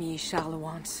not me Charles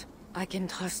wants. I can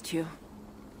trust you.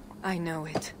 I know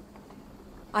it.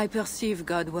 I perceive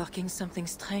God working something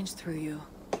strange through you.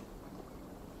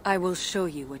 I will show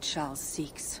you what Charles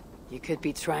seeks. You could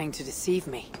be trying to deceive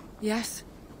me. Yes,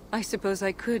 I suppose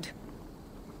I could.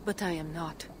 But I am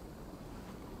not.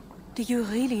 Do you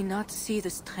really not see the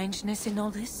strangeness in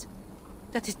all this?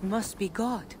 That it must be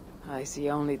God? I see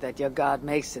only that your God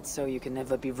makes it so you can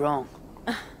never be wrong.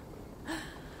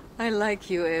 I like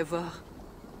you, Eivor.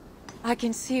 I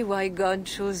can see why God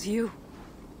chose you,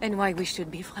 and why we should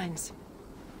be friends.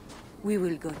 We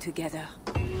will go together.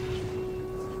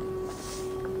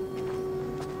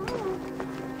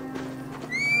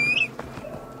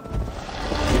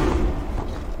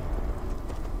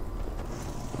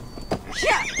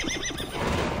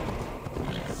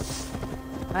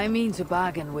 I mean to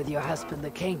bargain with your husband, the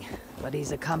king, but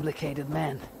he's a complicated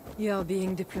man. You're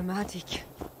being diplomatic.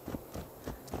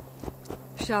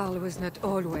 Charles was not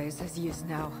always as he is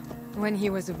now. When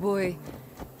he was a boy,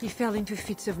 he fell into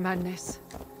fits of madness.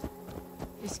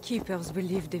 His keepers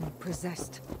believed him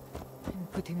possessed,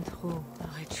 and put him through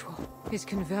a ritual. His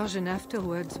conversion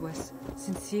afterwards was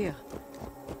sincere.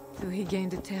 though he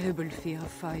gained a terrible fear of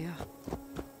fire.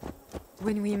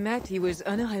 When we met, he was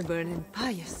honorable and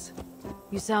pious.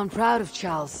 You sound proud of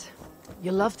Charles.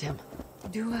 You loved him.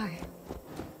 Do I?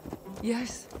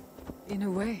 Yes, in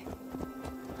a way.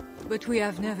 But we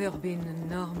have never been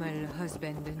a normal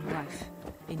husband and wife,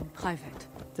 in private.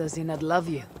 Does he not love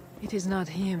you? It is not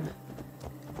him.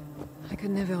 I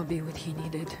could never be what he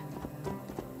needed.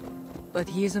 But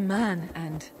he is a man,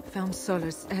 and found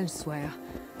solace elsewhere.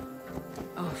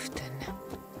 Often.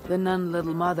 The nun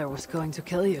Little Mother was going to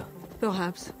kill you.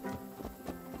 Perhaps.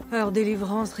 Her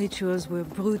deliverance rituals were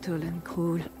brutal and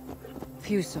cruel.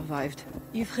 Few survived.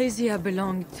 Euphrasia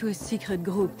belonged to a secret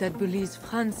group that believes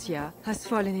Francia has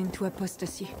fallen into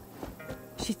apostasy.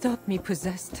 She thought me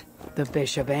possessed. The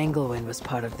Bishop Engelwin was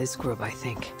part of this group, I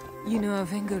think. You know of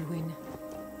Engelwin?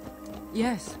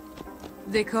 Yes.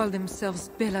 They call themselves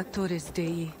Bellatores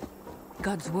Dei,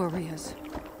 God's warriors.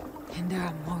 And there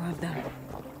are more of them.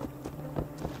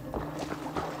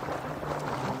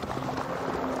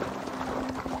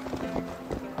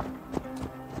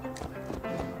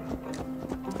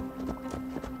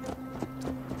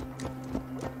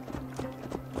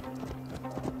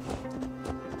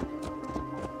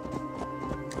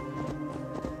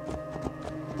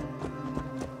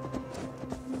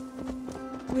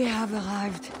 We have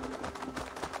arrived.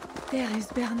 There is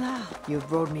Bernard. You've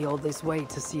brought me all this way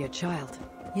to see a child.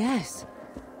 Yes.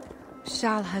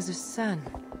 Charles has a son.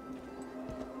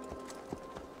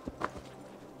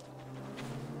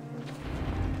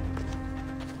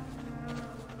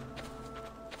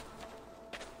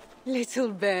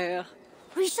 Little bear.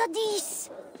 Richardis!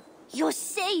 You're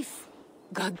safe!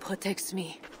 God protects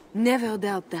me. Never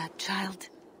doubt that, child.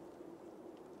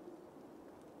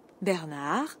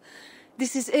 Bernard,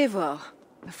 this is Eivor,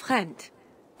 a friend.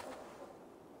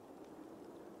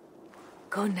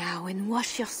 Go now and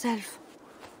wash yourself.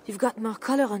 You've got more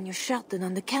color on your shirt than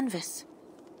on the canvas.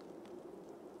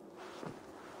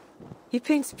 He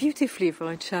paints beautifully for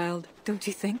a child, don't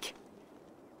you think?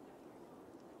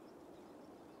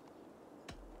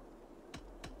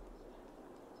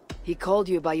 He called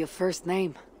you by your first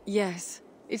name. Yes.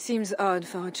 It seems odd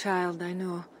for a child, I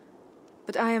know.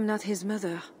 But I am not his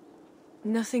mother.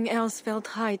 Nothing else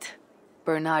felt right.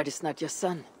 Bernard is not your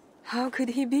son. How could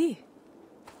he be?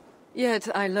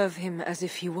 Yet I love him as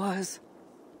if he was.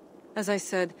 As I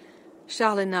said,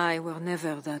 Charles and I were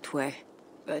never that way.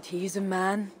 But he is a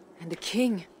man and a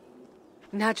king.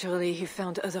 Naturally, he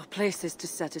found other places to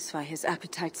satisfy his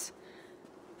appetites.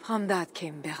 From that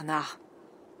came Bernard.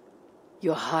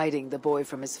 You're hiding the boy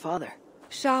from his father.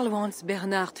 Charles wants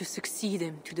Bernard to succeed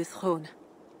him to the throne.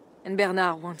 And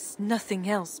Bernard wants nothing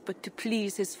else but to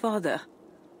please his father.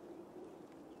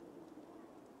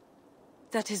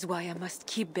 That is why I must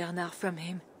keep Bernard from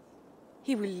him.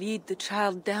 He will lead the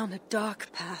child down a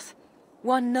dark path,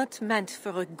 one not meant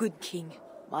for a good king.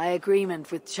 My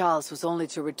agreement with Charles was only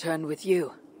to return with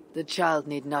you. The child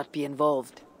need not be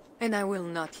involved. And I will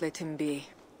not let him be.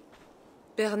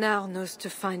 Bernard knows to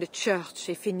find a church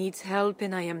if he needs help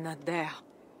and I am not there.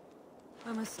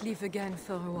 I must leave again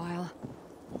for a while.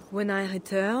 When I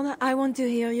return, I want to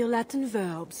hear your Latin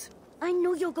verbs. I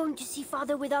know you're going to see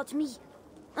Father without me.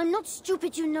 I'm not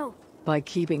stupid, you know. By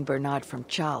keeping Bernard from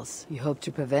Charles, you hope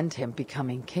to prevent him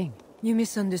becoming king. You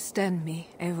misunderstand me,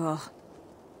 Eivor.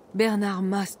 Bernard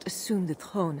must assume the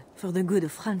throne for the good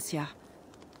of Francia.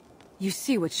 You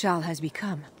see what Charles has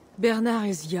become. Bernard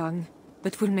is young,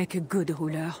 but will make a good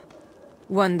ruler.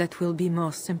 One that will be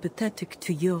more sympathetic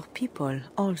to your people,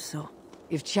 also.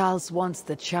 If Charles wants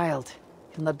the child,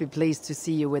 he'll not be pleased to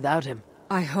see you without him.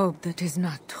 I hope that is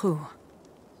not true.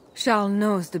 Charles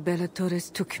knows the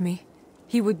Bellatores took me.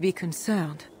 He would be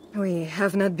concerned. We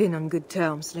have not been on good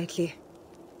terms lately.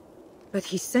 But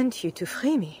he sent you to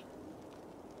free me.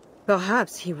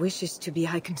 Perhaps he wishes to be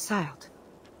reconciled.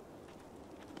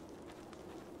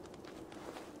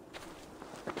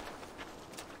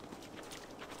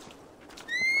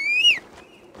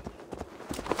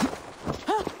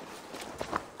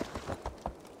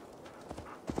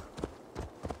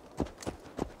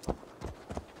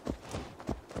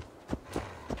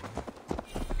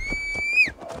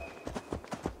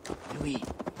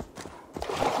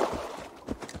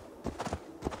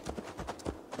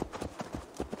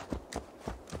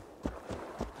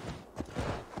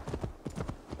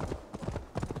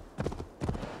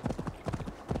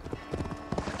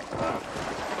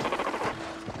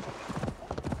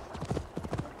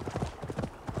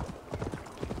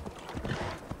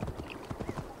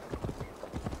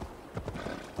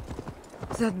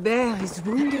 That bear is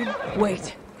wounded.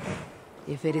 Wait.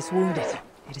 If it is wounded,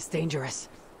 it is dangerous.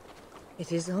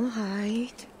 It is all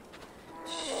right.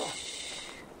 Shh.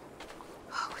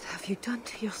 have you done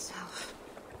to yourself?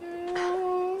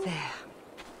 There.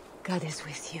 God is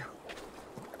with you.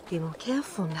 Be more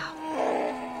careful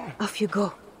now. Off you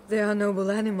go. They are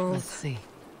noble animals. Let's see.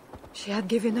 She had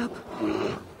given up.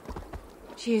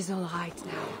 She is all right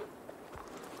now.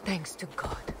 Thanks to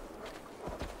God.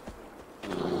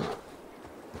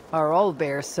 Are all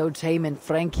bears so tame in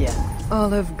Francia?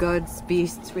 All of God's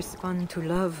beasts respond to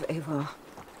love, Eivor.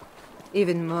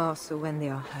 Even more so when they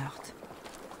are hurt.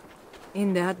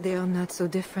 In that they are not so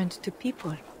different to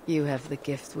people. You have the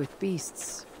gift with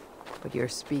beasts. But you're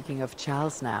speaking of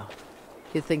Charles now.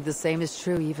 You think the same is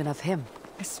true even of him?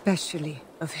 Especially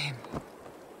of him.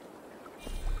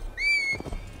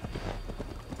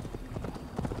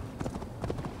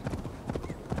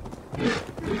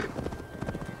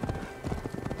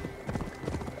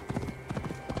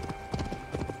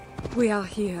 We are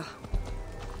here.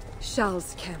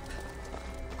 Charles' camp.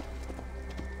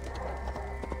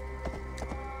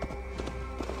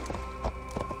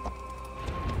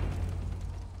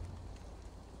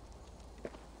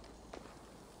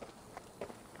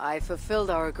 I fulfilled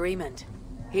our agreement.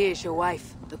 Here is your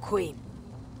wife, the Queen.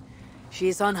 She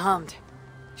is unharmed.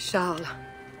 Charles.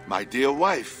 My dear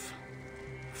wife.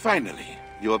 Finally,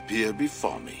 you appear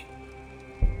before me.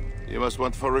 You must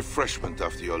want for refreshment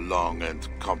after your long and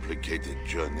complicated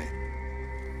journey.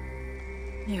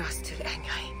 You are still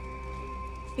angry.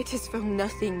 It is for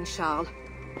nothing, Charles.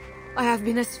 I have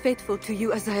been as faithful to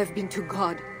you as I have been to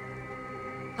God.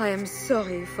 I am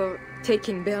sorry for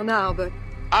taking Bernard, but...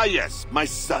 Ah yes, my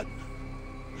son.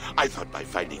 I thought by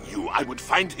finding you, I would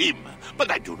find him,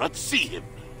 but I do not see him.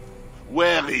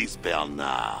 Where is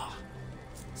Bernard?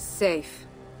 Safe.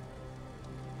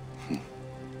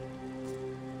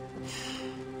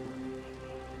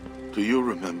 Do you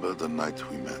remember the night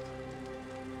we met?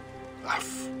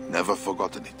 I've never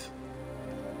forgotten it.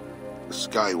 The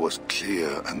sky was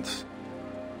clear and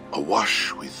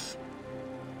awash with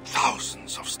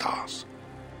thousands of stars.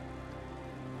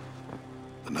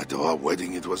 The night of our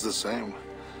wedding, it was the same.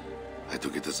 I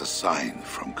took it as a sign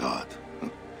from God.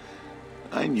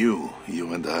 I knew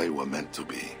you and I were meant to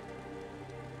be.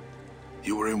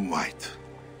 You were in white,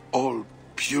 all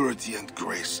purity and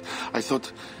grace. I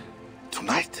thought,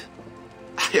 tonight,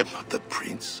 I am not the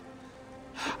prince.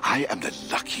 I am the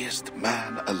luckiest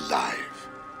man alive.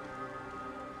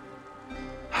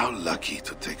 How lucky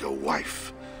to take a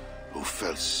wife who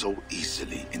fell so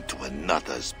easily into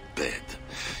another's bed.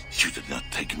 You did not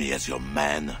take me as your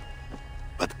man,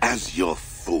 but as your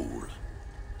fool.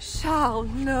 Charles,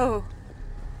 no.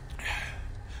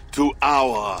 To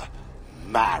our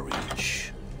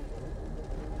marriage.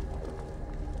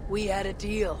 We had a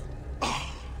deal.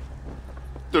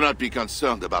 Do not be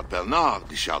concerned about Bernard,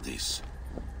 Bichardis.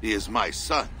 He is my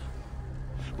son.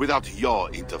 Without your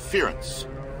interference,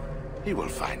 he will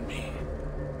find me.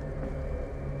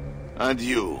 And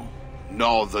you,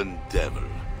 northern devil,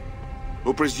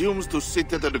 who presumes to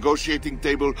sit at a negotiating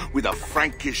table with a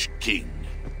Frankish king.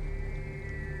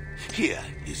 Here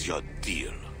is your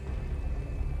deal.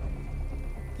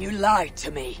 You lied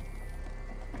to me.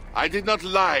 I did not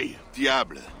lie,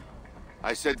 Diable.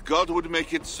 I said God would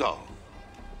make it so.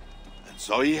 And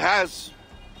so he has.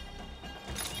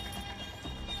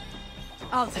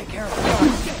 I'll take care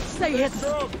of it. Stay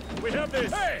hidden. We have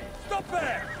this. Hey, stop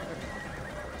there!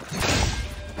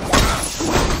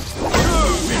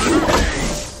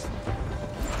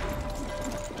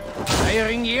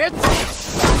 Firing yet?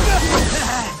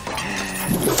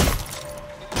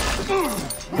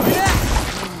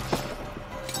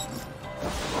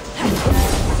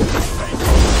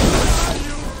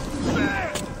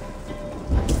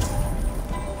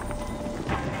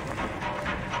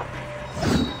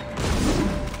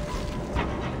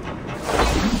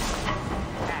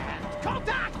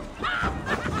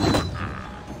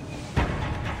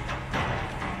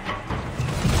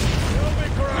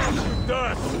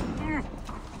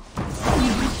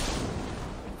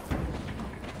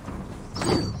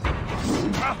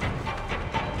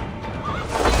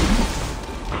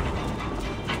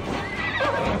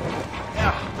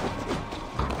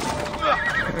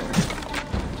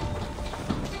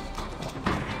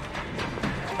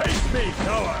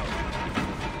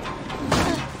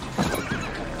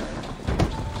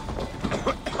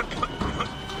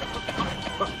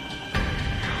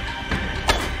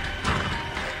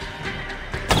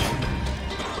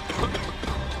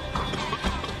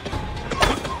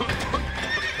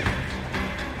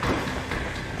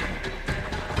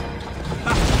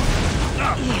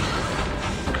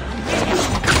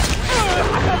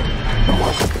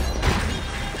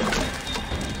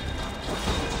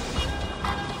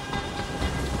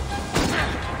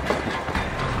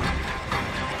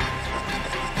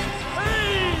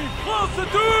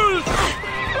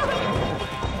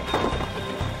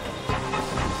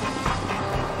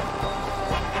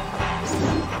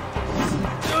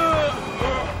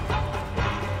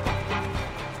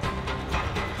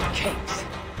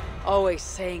 Always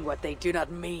saying what they do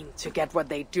not mean to get what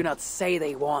they do not say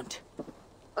they want.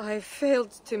 I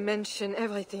failed to mention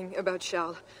everything about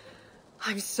Charles.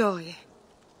 I'm sorry.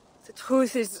 The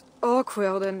truth is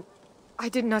awkward and I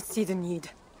did not see the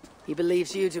need. He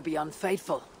believes you to be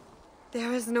unfaithful.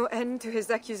 There is no end to his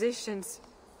accusations.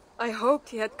 I hoped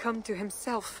he had come to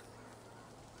himself.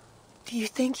 Do you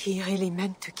think he really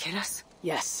meant to kill us?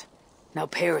 Yes. Now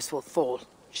Paris will fall.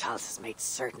 Charles has made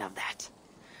certain of that.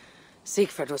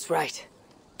 Siegfried was right.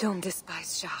 Don't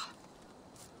despise Charles.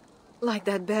 Like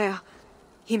that bear,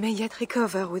 he may yet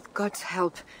recover with God's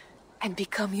help and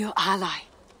become your ally.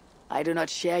 I do not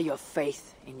share your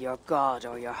faith in your god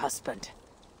or your husband.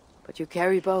 But you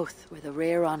carry both with a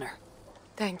rare honor.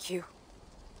 Thank you.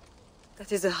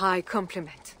 That is a high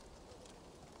compliment.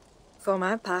 For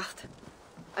my part,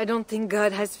 I don't think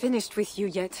God has finished with you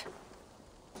yet.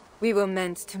 We were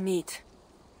meant to meet.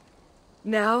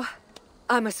 Now,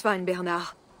 I must find Bernard.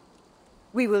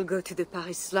 We will go to the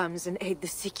Paris slums and aid the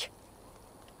sick.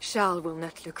 Charles will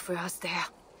not look for us there.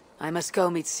 I must go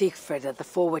meet Siegfried at the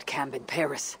forward camp in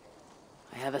Paris.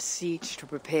 I have a siege to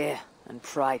prepare and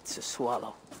pride to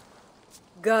swallow.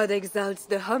 God exalts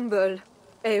the humble,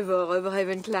 ever of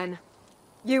Ravenclan.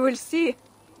 You will see.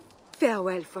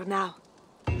 Farewell for now.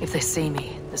 If they see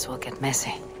me, this will get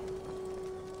messy.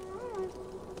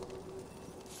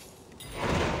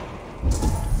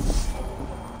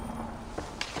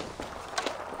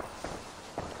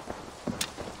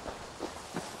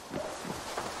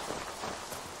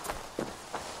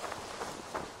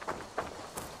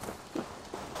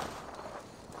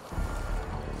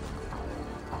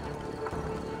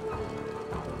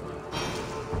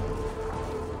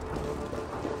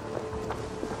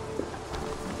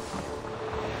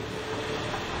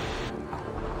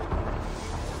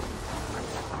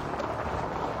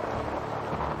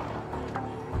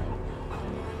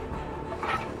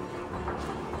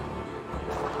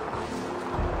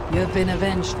 You have been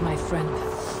avenged, my friend.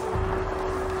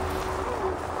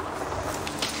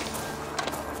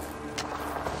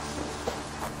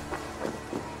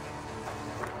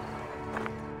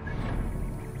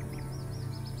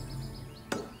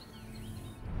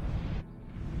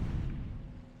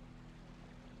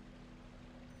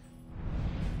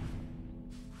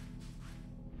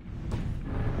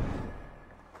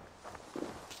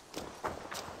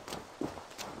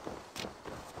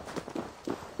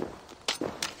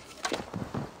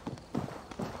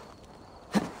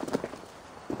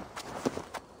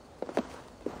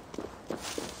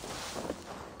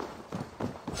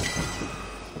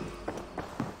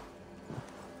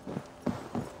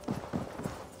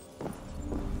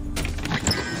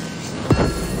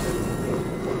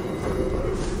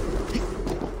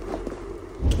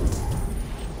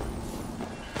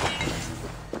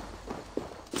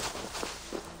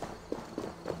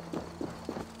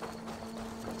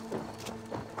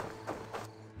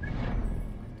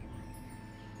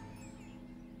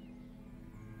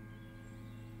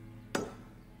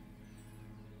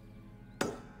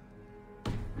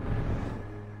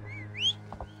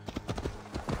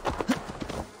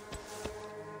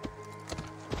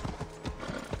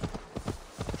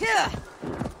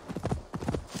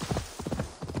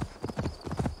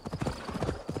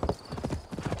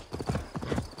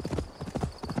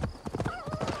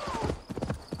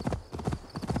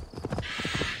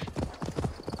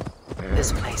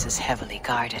 This place is heavily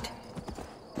guarded.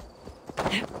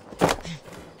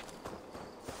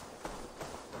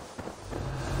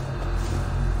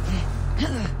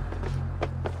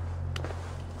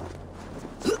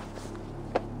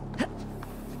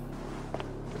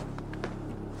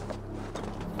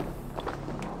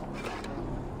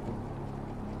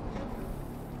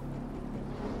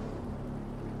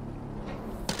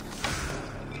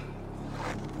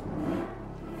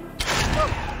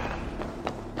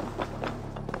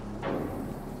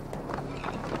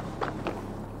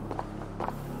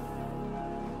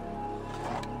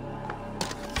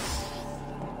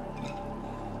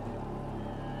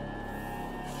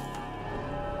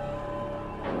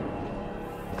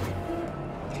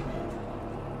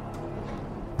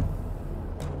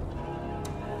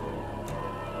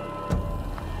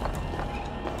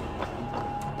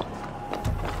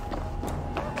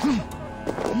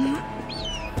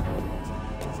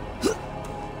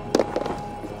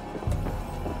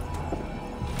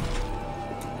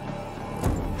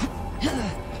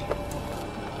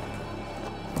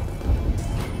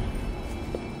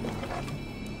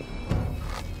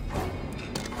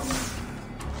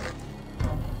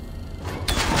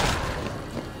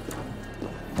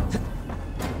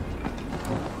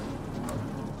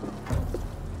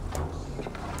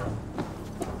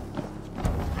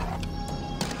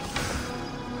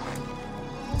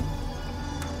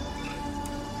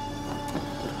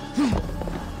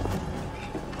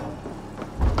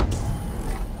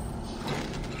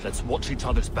 watch each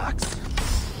other's backs.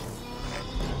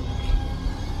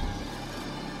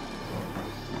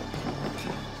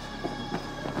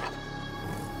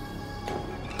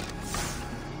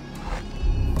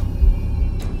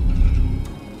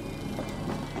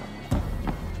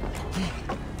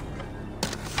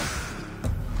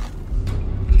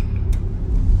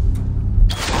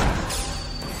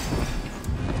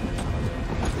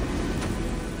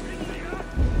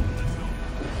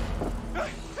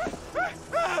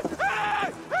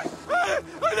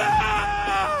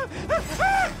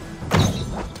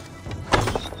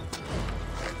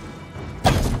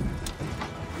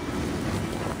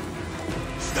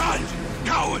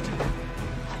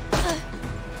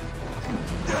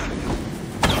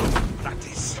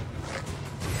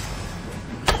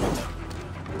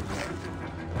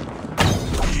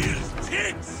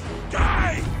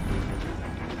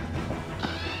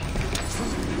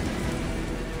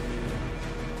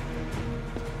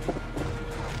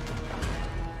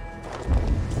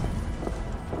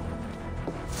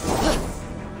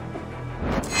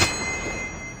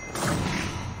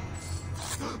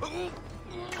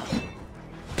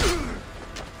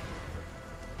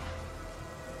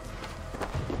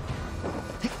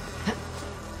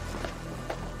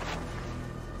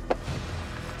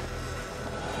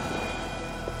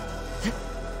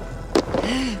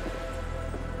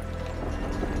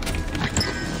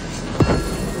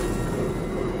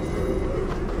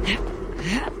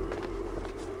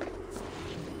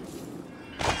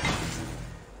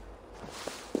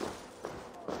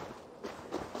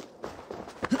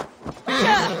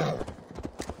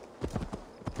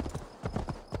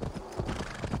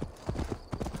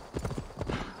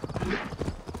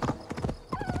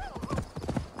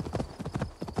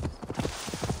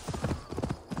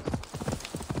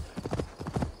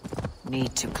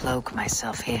 Need to cloak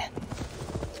myself here.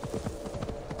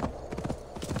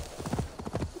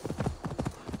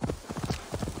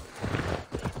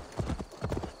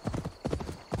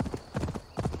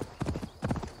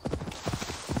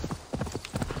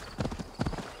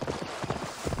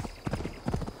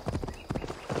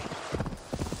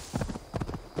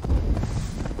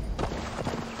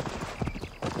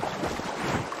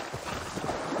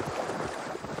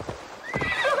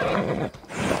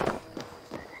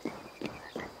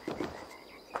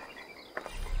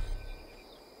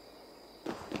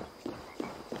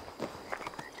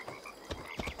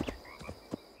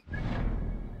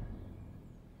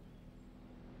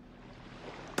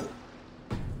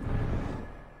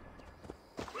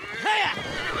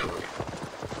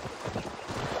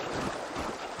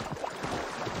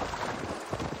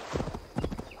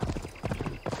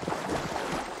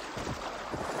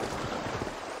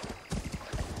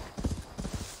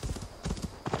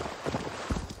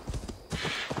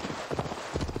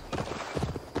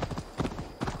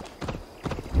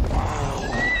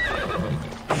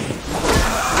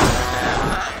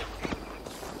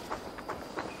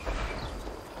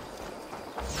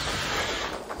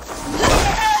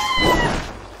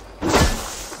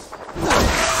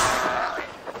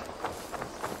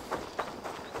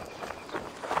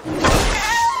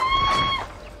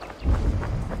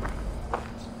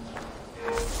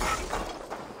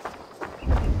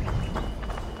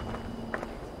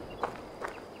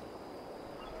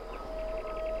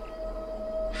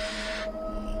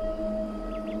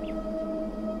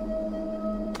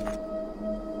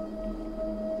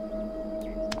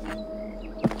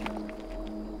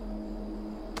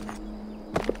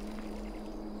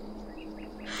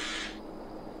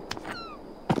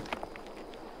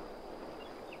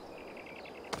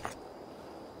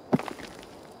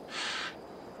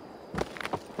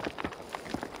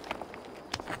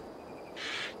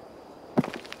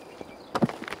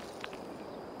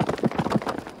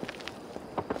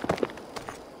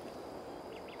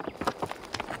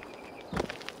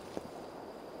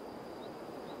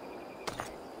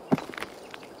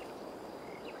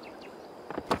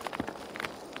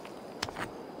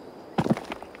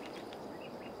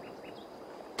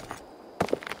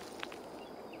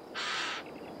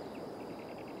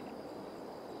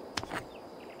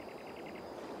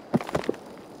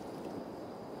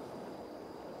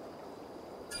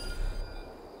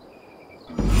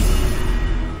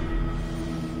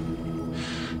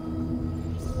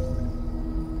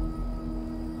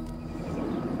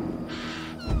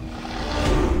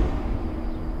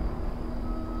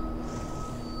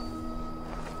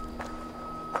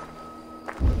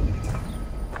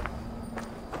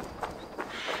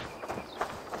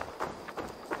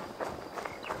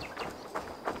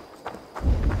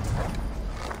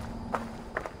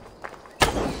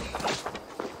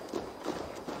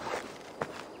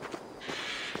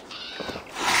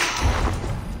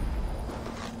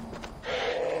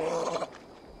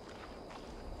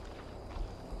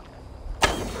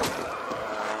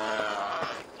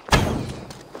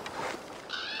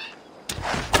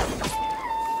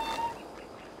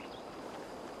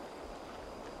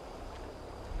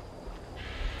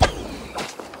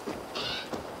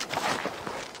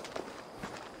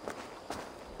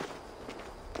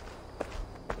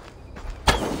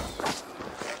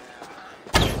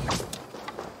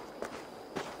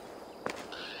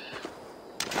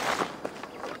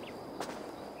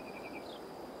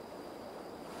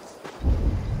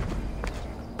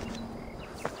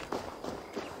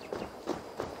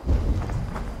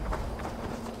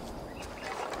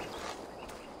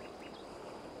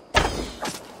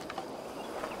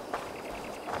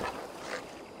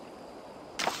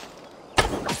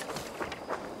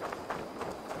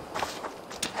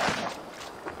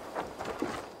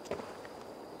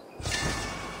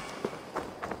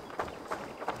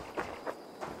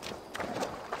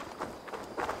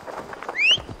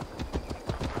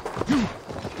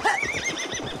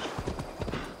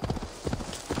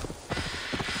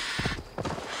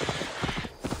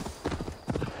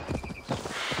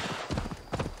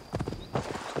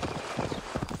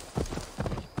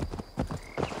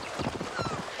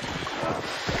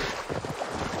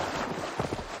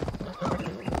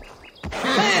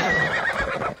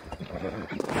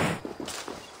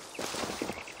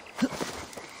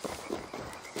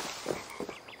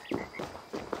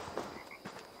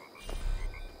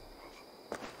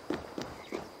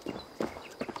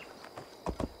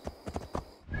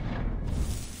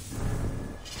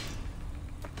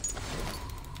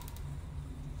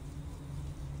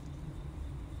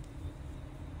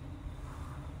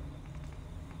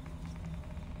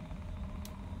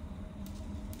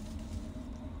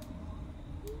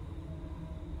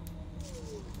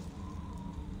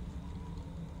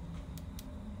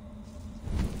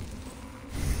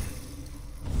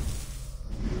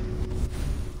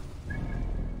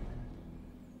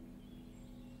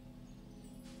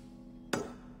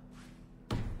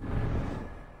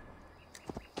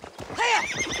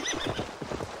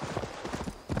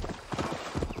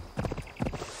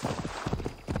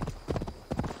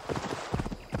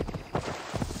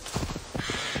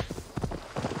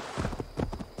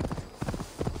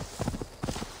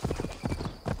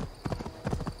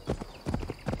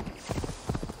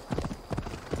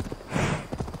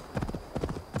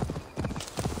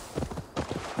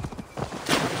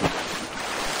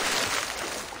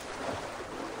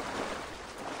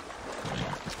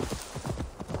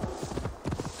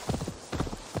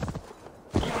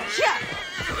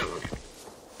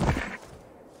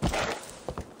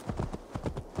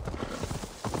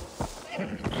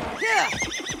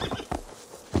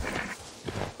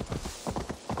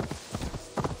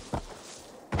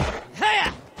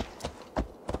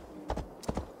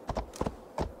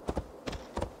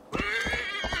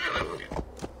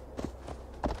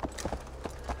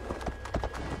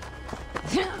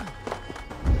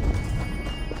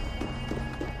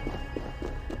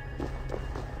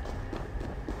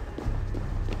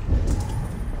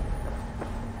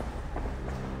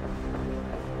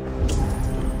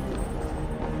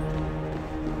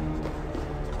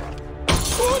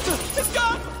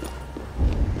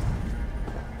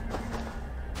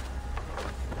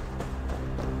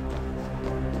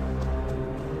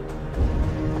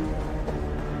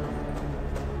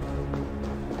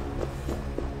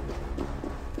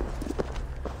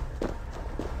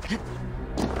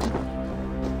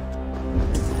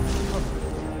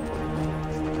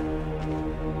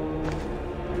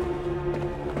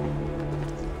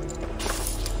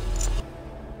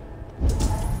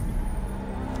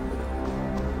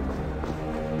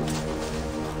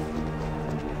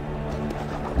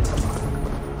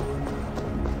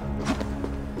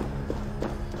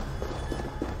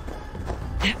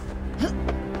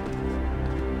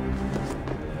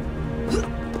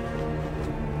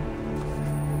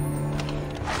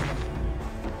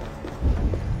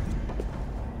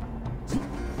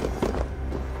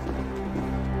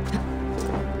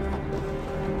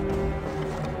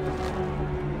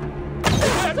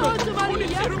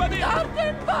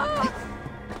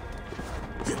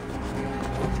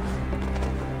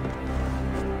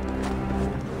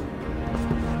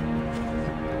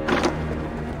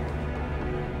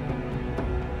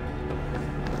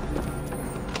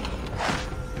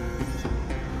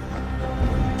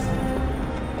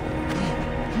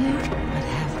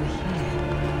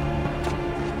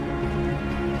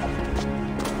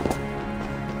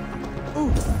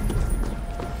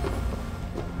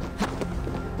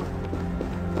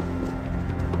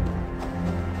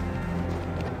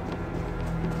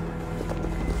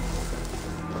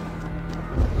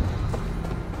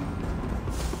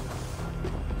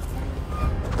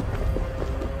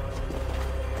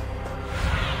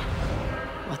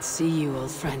 see you, old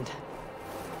friend.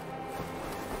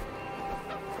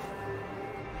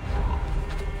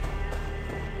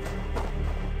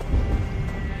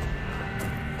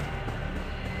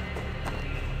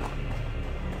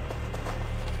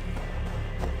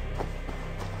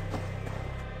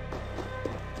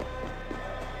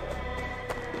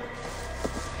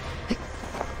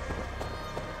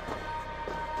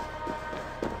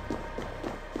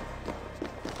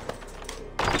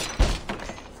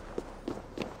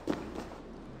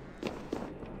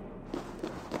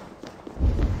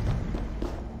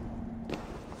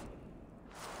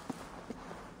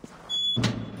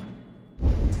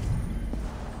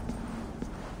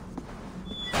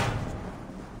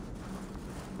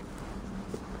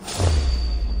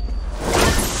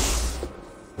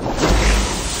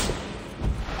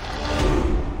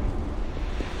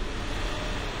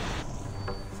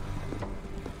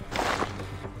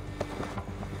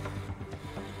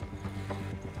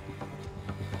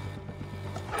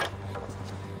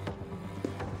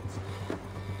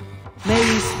 May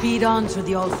we speed on to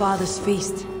the Old Father's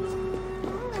feast.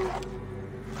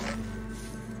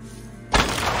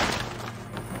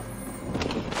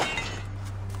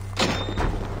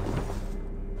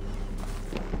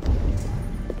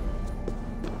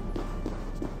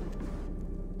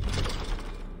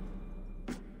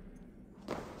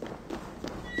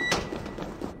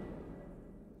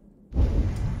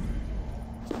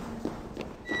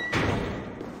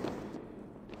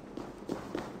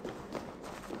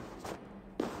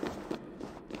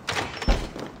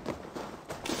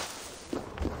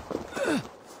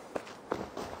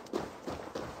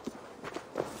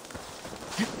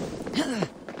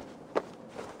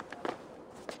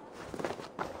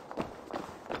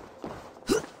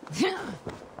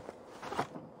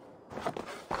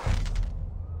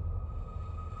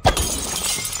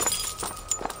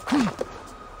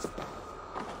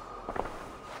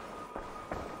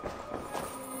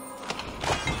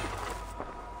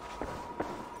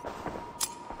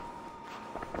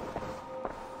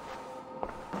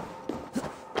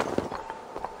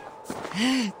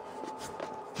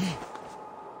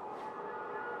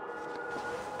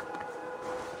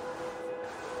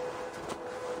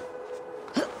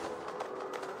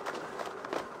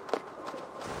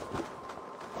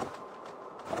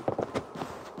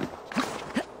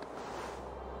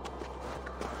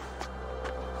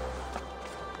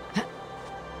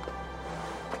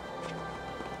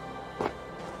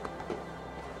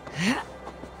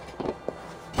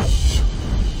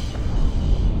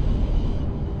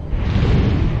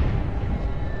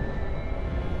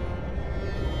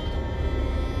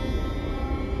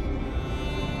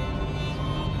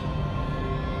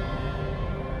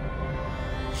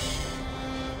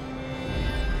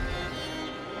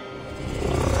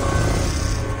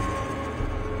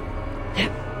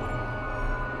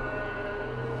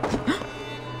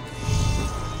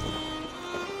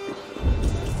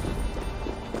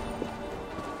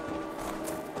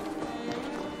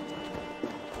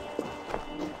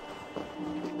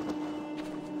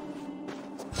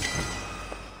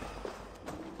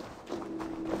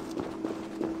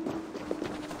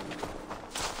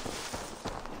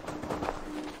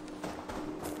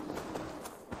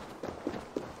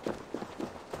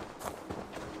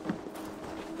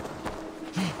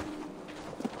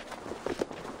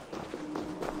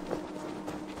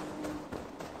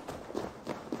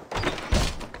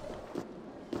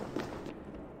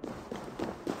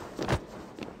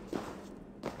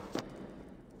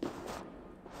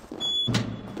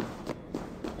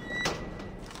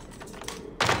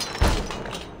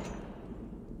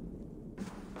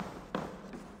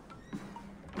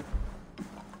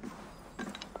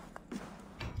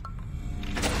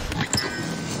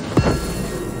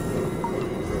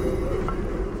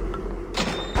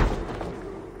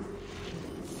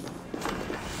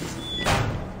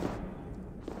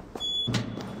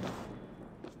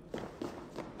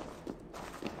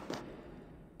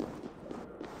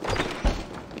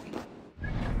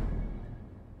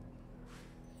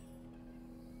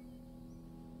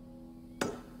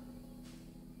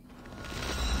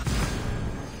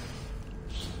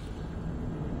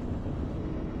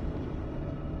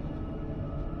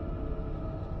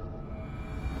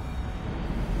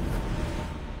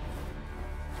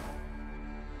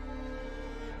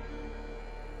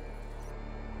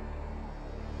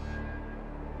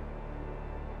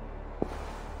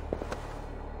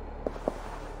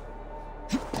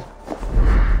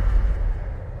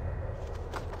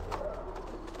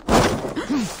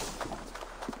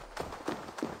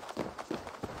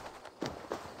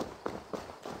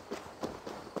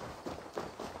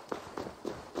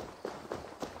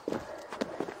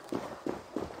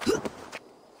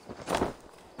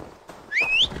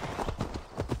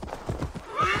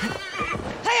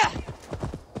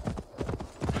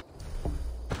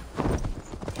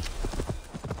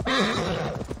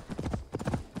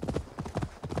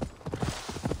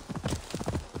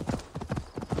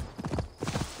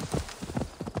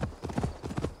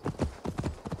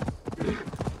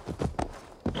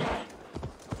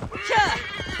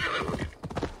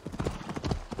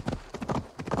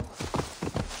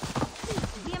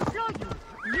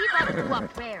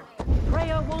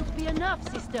 not be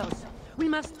enough, sisters. We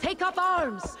must take up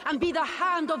arms and be the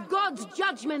hand of God's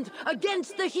judgment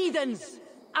against the heathens.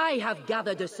 I have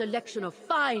gathered a selection of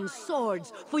fine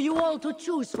swords for you all to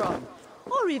choose from.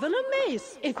 Or even a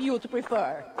mace, if you'd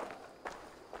prefer.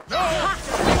 No!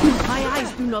 My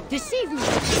eyes do not deceive me.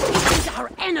 It is our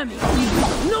enemy.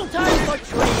 No time for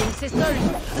training, sisters.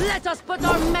 Let us put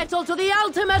our metal to the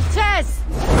ultimate test!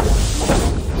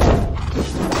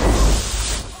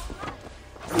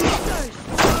 Sisters,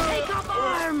 take up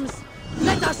arms!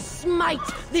 Let us smite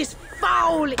this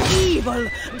foul evil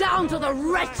down to the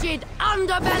wretched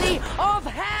underbelly of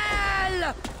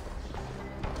hell!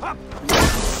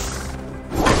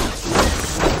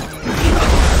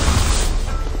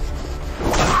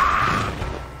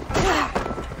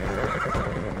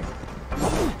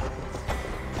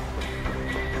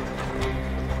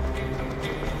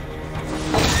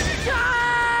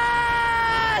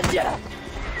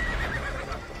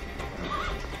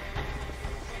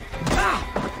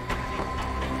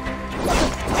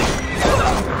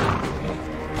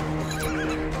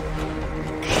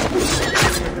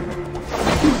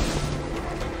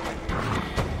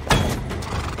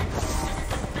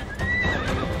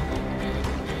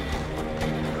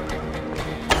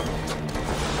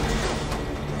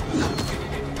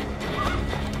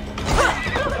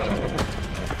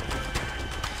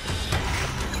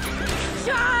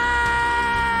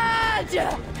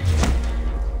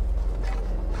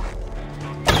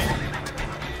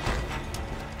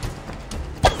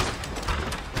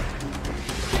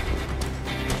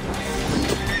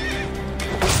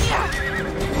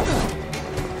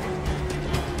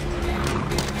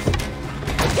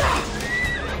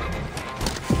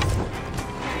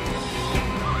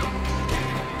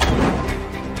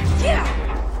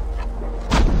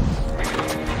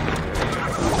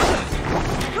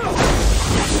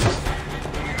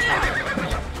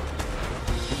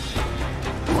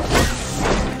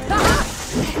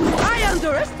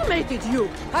 You.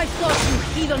 I thought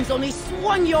you heathens only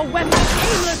swung your weapons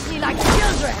aimlessly like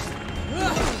children!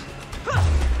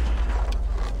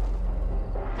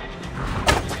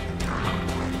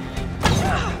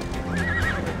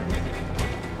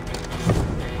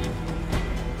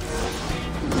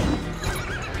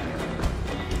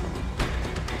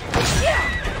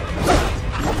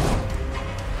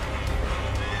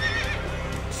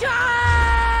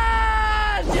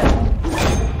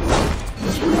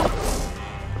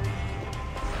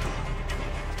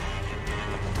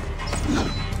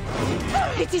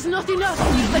 It is not enough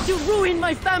that you ruined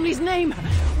my family's name,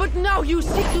 but now you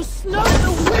seek to snub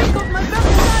the wick of my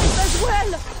very life as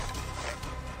well!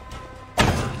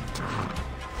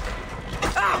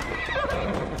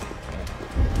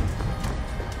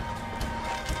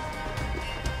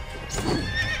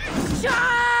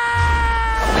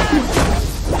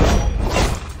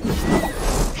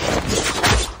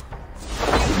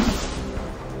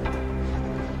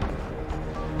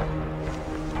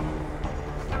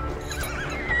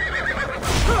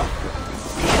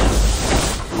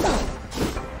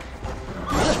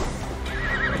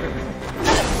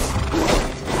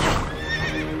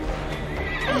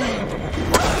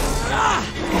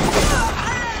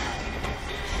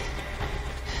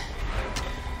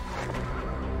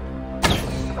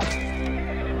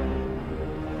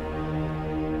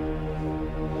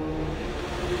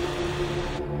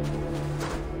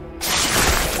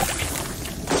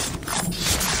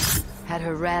 Had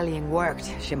her rallying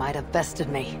worked, she might have bested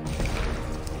me.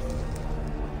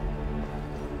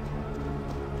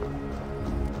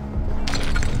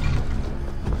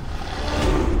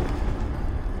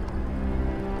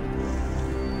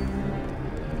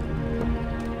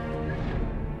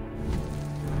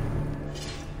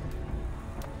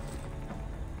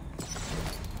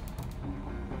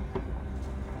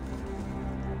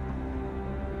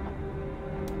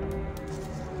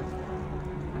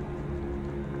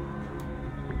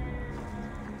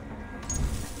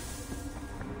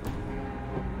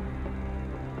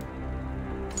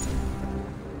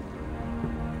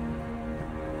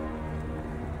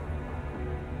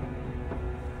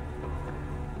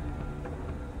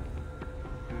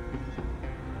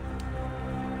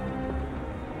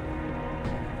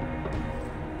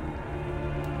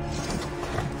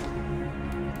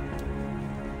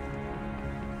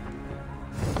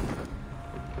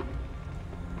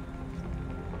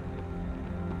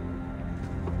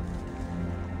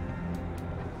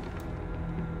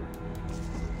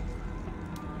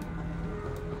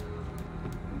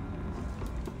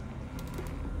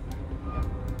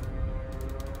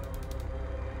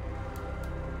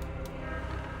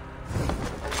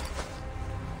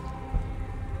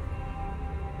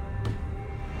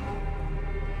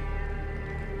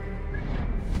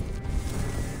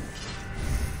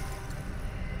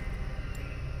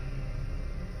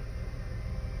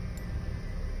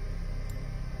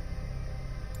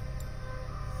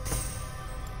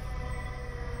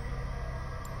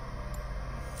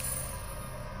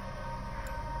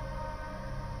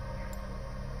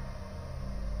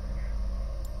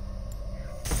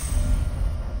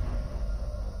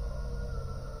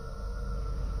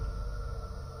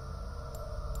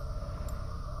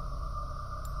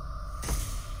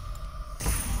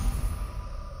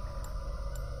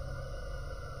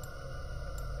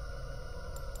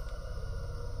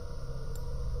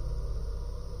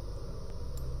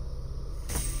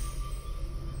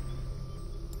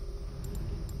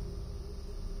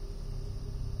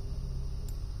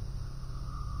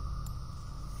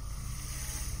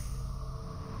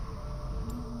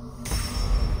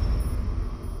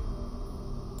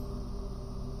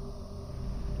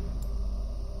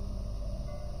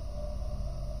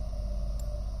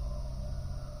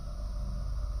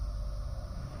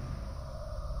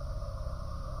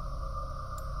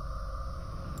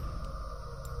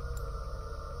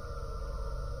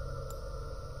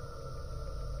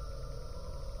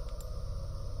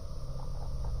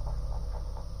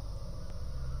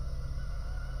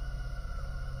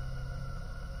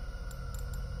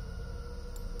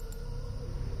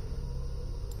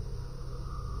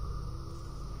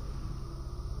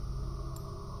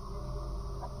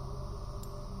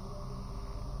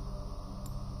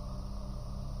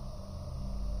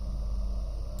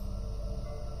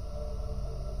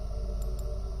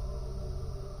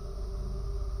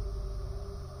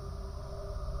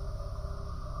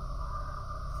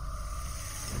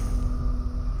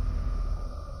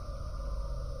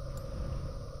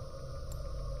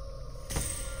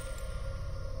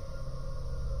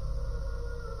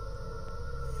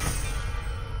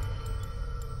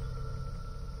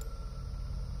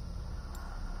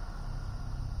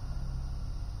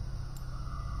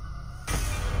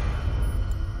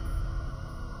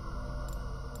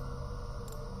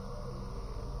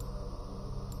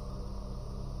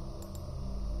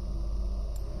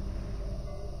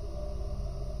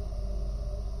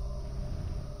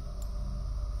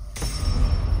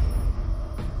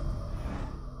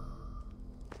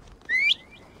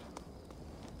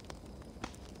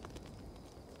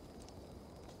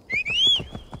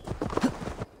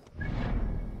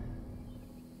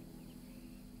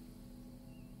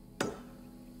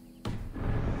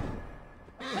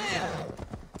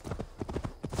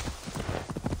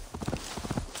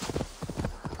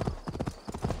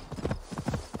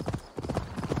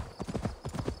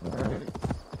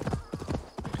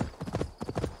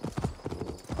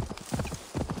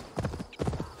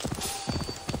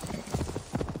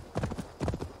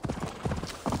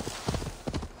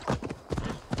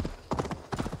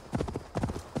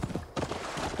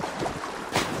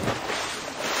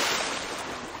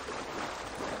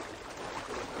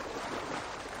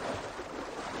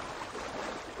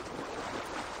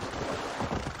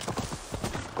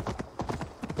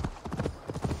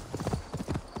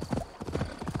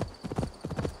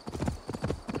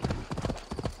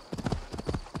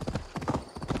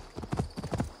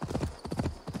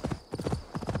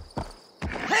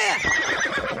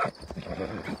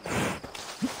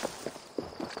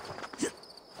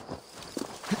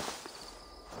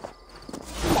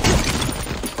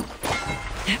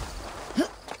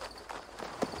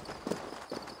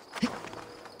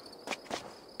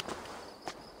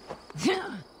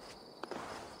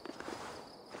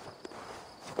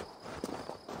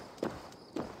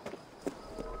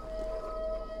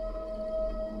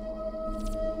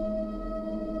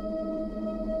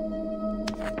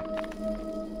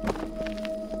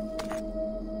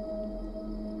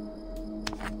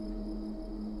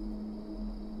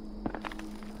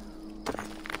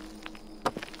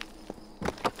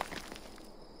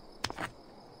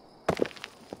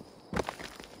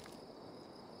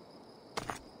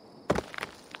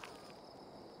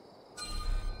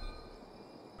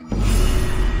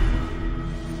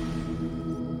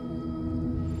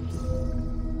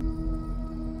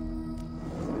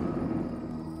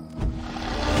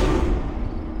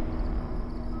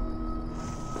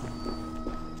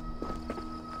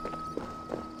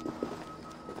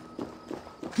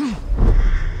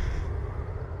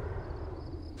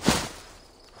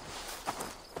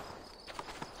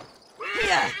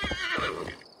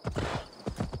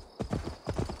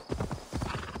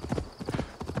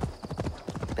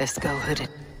 Best go hooded.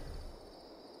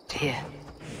 Here.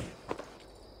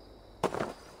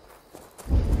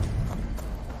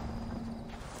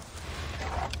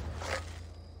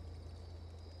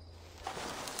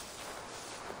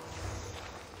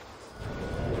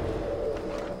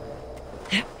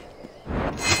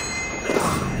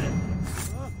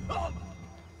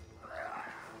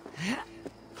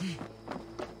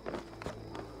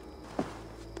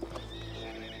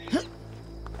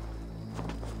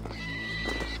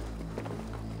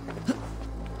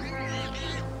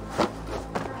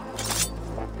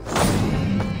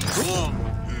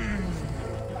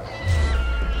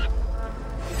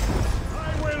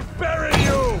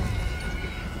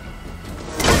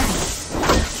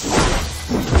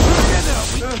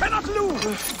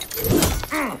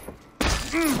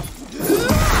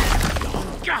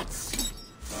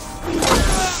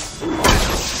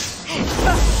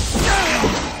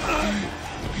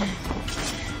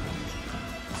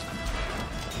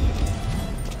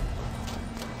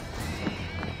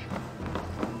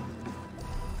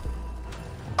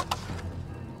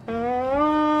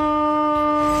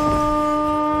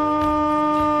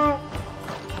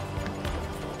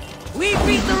 We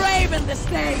beat the Raven this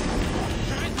day!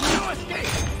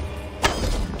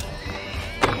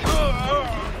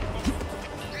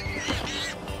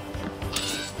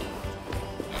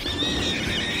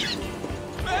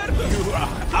 You are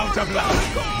out of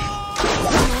luck!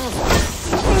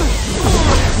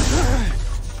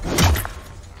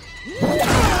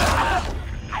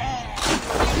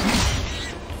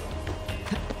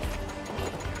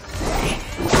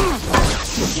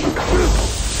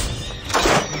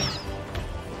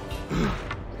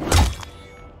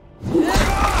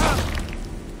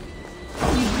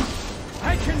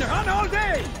 I can run all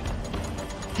day!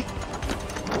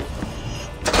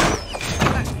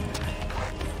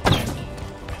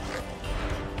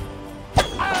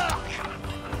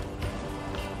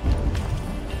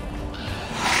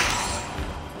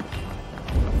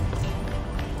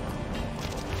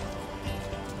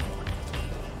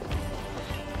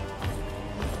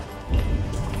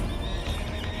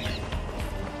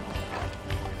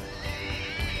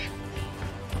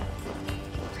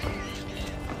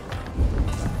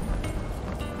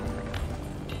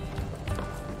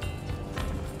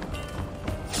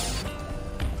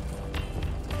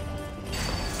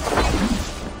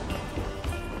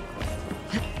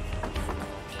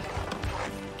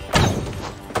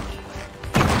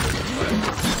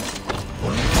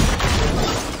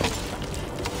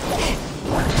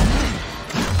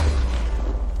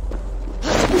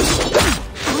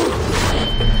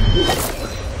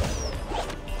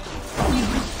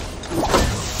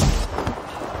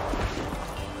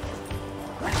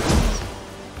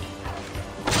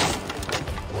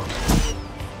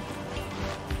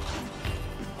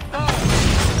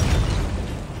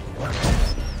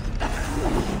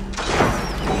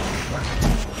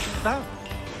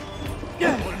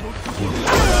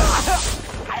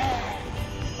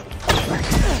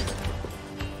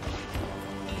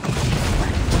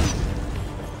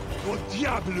 Au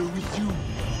diable with you!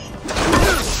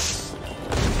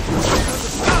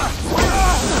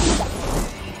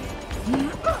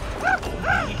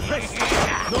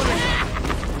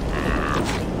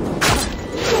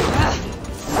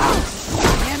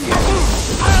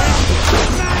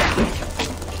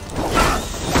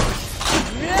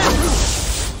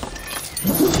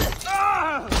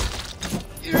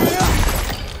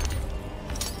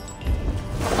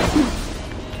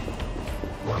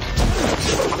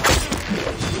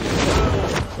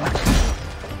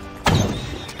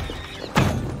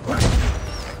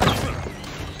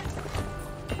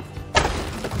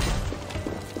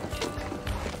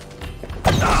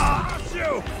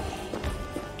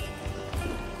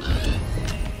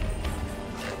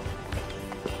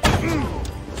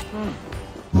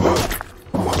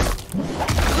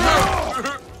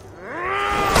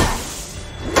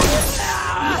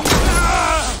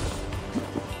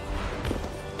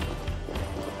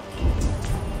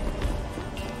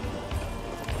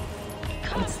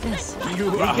 What's this? You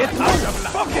are get out of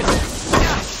pocket!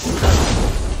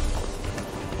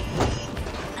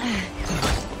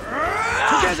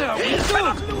 Together we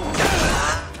cannot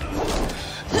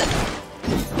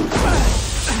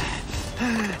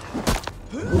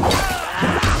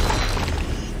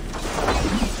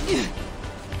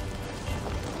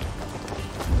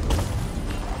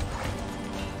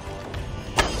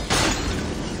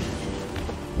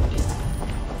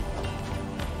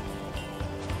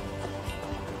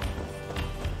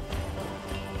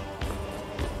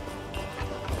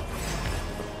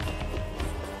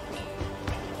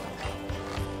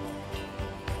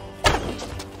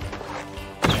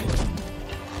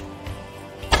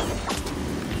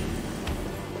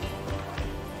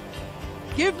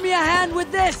Give me a hand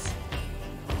with this!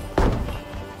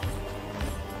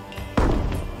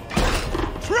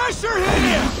 Pressure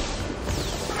here!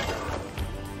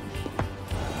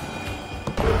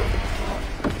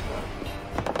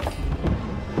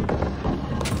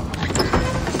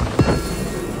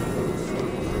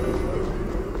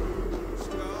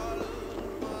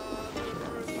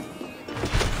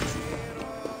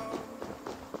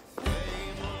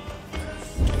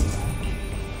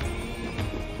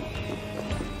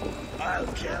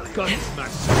 God is my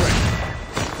strength.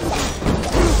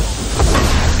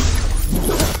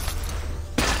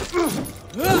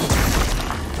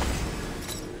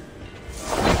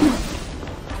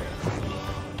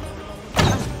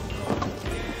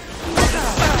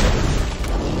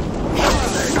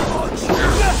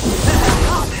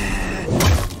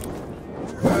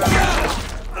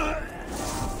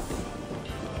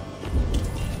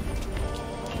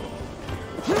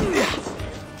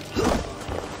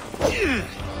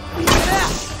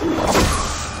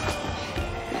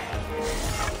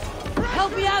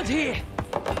 Help me out here!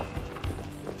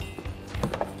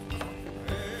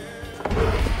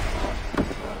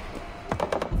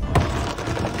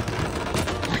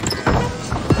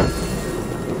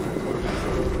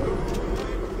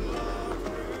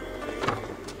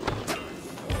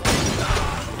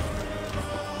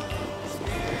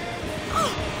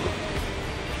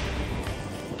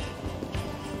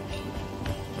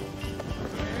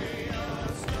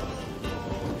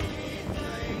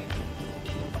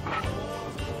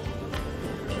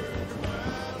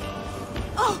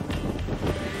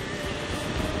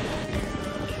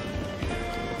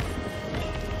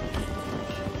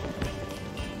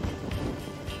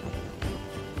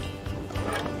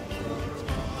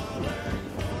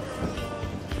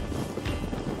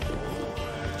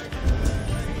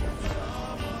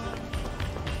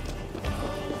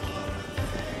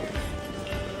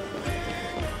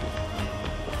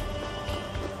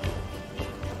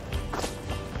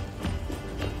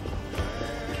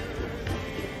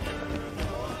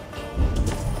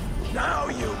 Now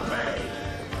you pay!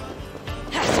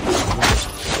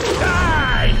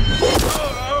 Die!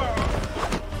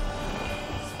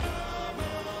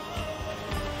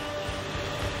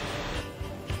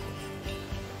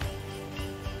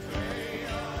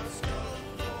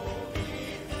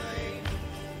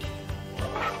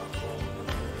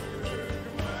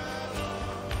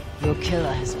 Your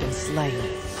killer has been slain.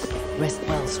 Rest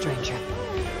well, stranger.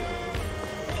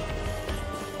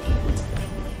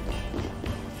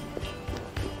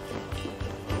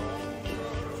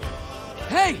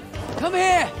 Hey! Come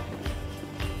here!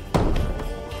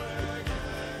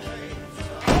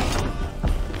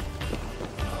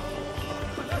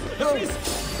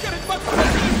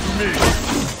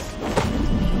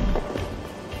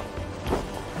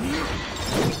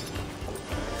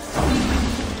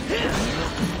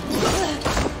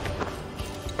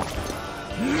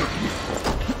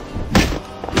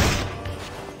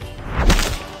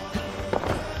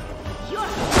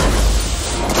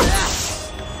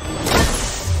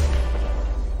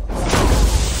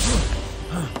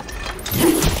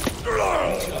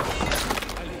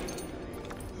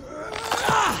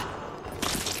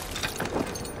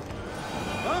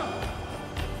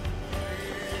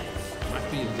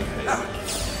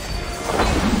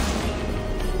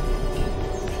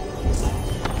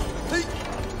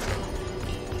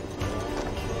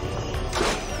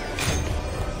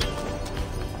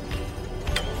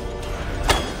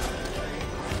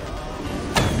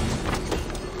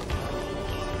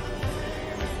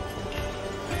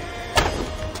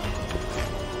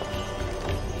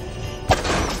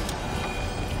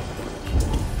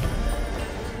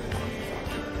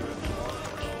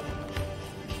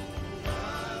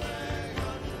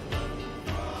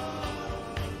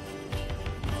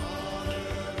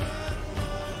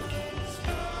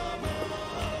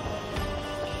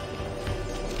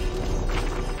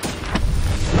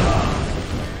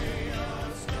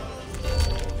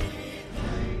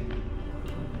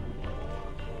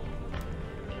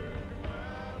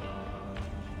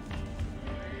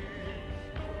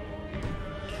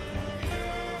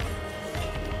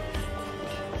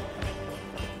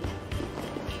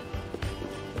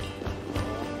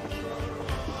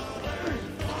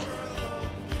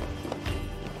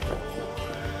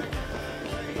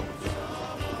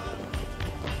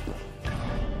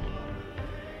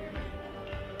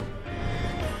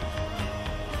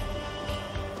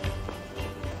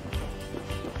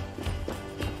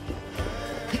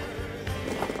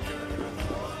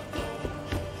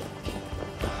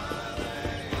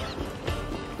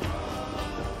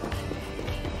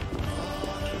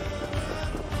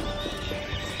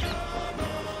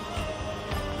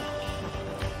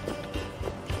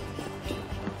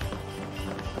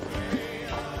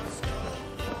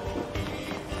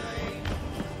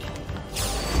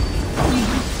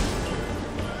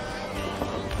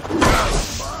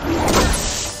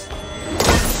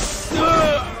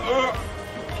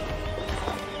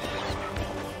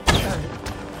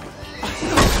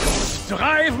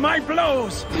 my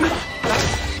blows!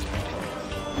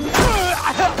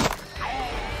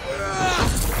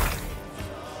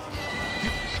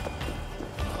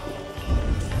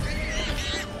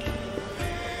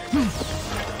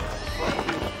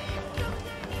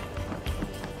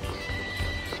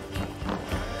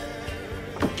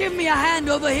 Give me a hand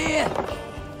over here!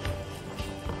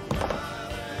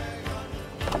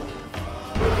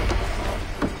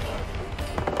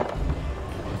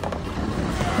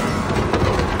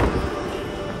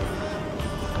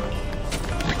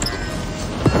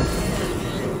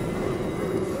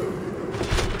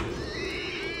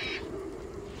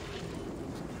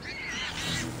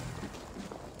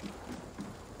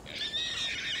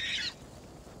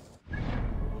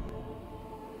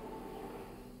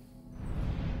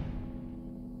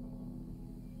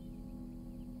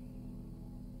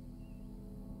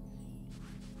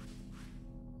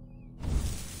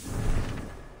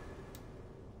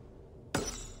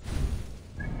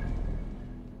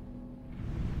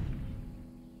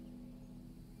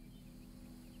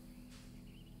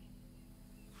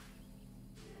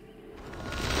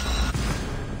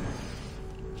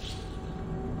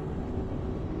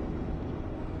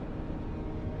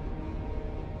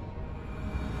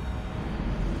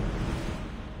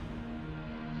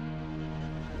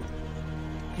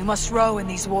 You must row in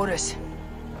these waters.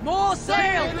 More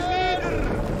sail!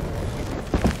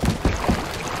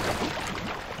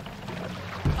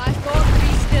 I thought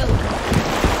be still.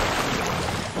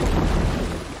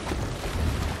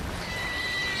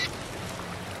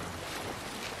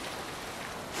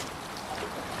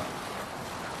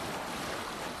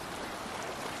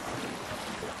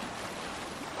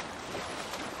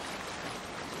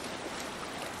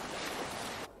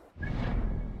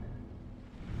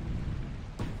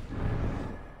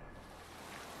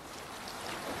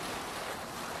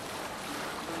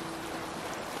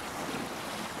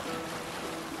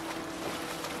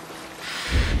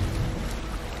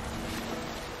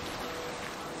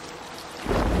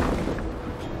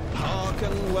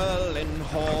 Well in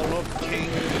Hall of Kings.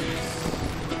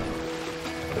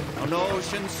 On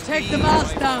ocean's Take the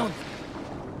mast down.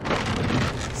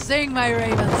 Sing, my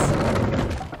ravens.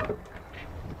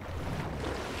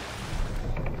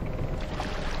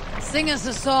 Sing us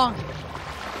a song.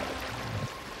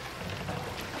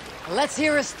 Let's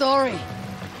hear a story.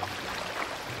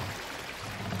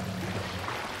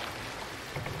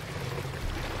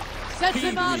 Set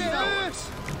the mast down.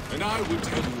 And I will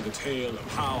tell you the tale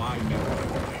of how I met my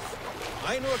wife.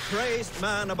 I know a crazed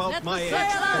man about Let my the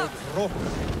ex sail out. called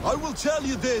Rook. I will tell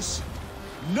you this.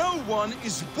 No one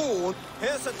is born...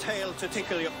 Here's a tale to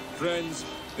tickle you. Friends,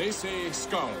 they say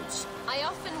scalds. I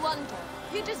often wonder,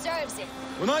 who deserves it?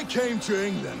 When I came to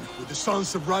England with the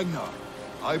Sons of Ragnar,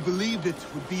 I believed it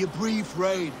would be a brief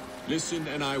raid. Listen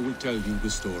and I will tell you the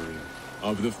story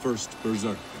of the first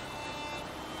berserker.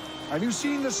 Have you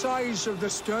seen the size of the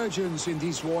sturgeons in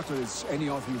these waters, any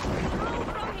of you?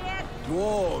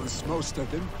 Dwarves, most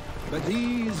of them. But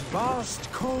these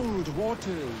vast, cold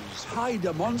waters hide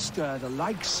a monster the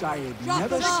likes I had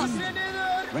never seen.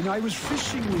 When I was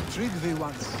fishing with Tryggvi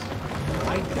once,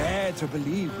 I dared to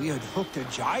believe we had hooked a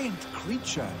giant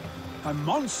creature. A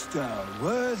monster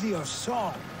worthy of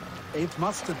song. It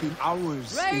must have been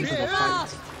hours into the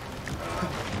fight.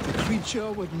 The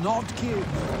creature would not give.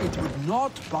 It would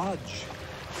not budge.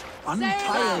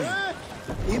 Untiring,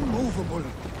 immovable,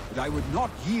 but I would not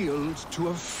yield to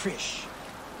a fish.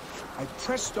 I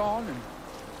pressed on, and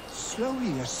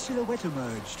slowly a silhouette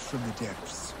emerged from the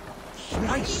depths.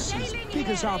 Thrice as big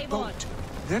as our boat.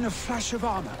 Then a flash of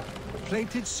armor,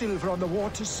 plated silver on the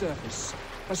water's surface.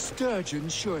 A sturgeon,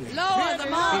 surely. Lower the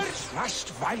mast! It thrashed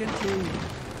violently,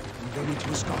 and then it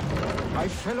was gone. I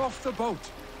fell off the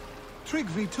boat.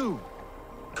 Tryggvi too.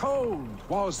 Cold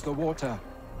was the water,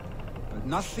 but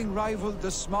nothing rivaled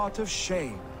the smart of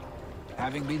shame,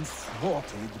 having been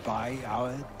thwarted by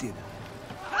our dinner.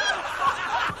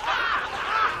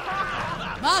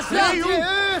 Master! I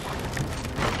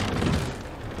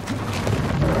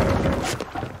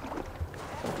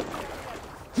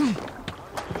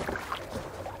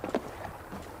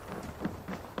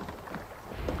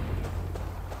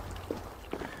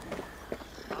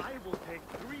will take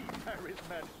 3 Paris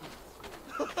mansions.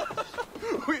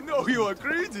 We know you are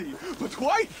greedy, but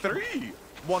why 3?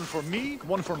 1 for me,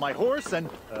 1 for my horse, and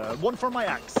 1 for my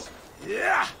axe.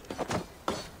 Yeah!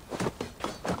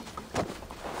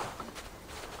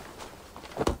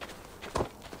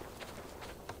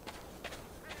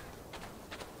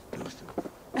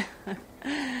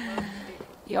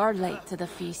 You're late to the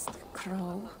feast,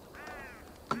 Crow.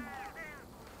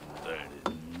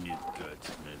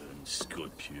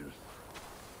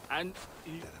 And...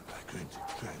 Kan een vagrant,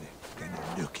 kleine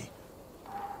nukie.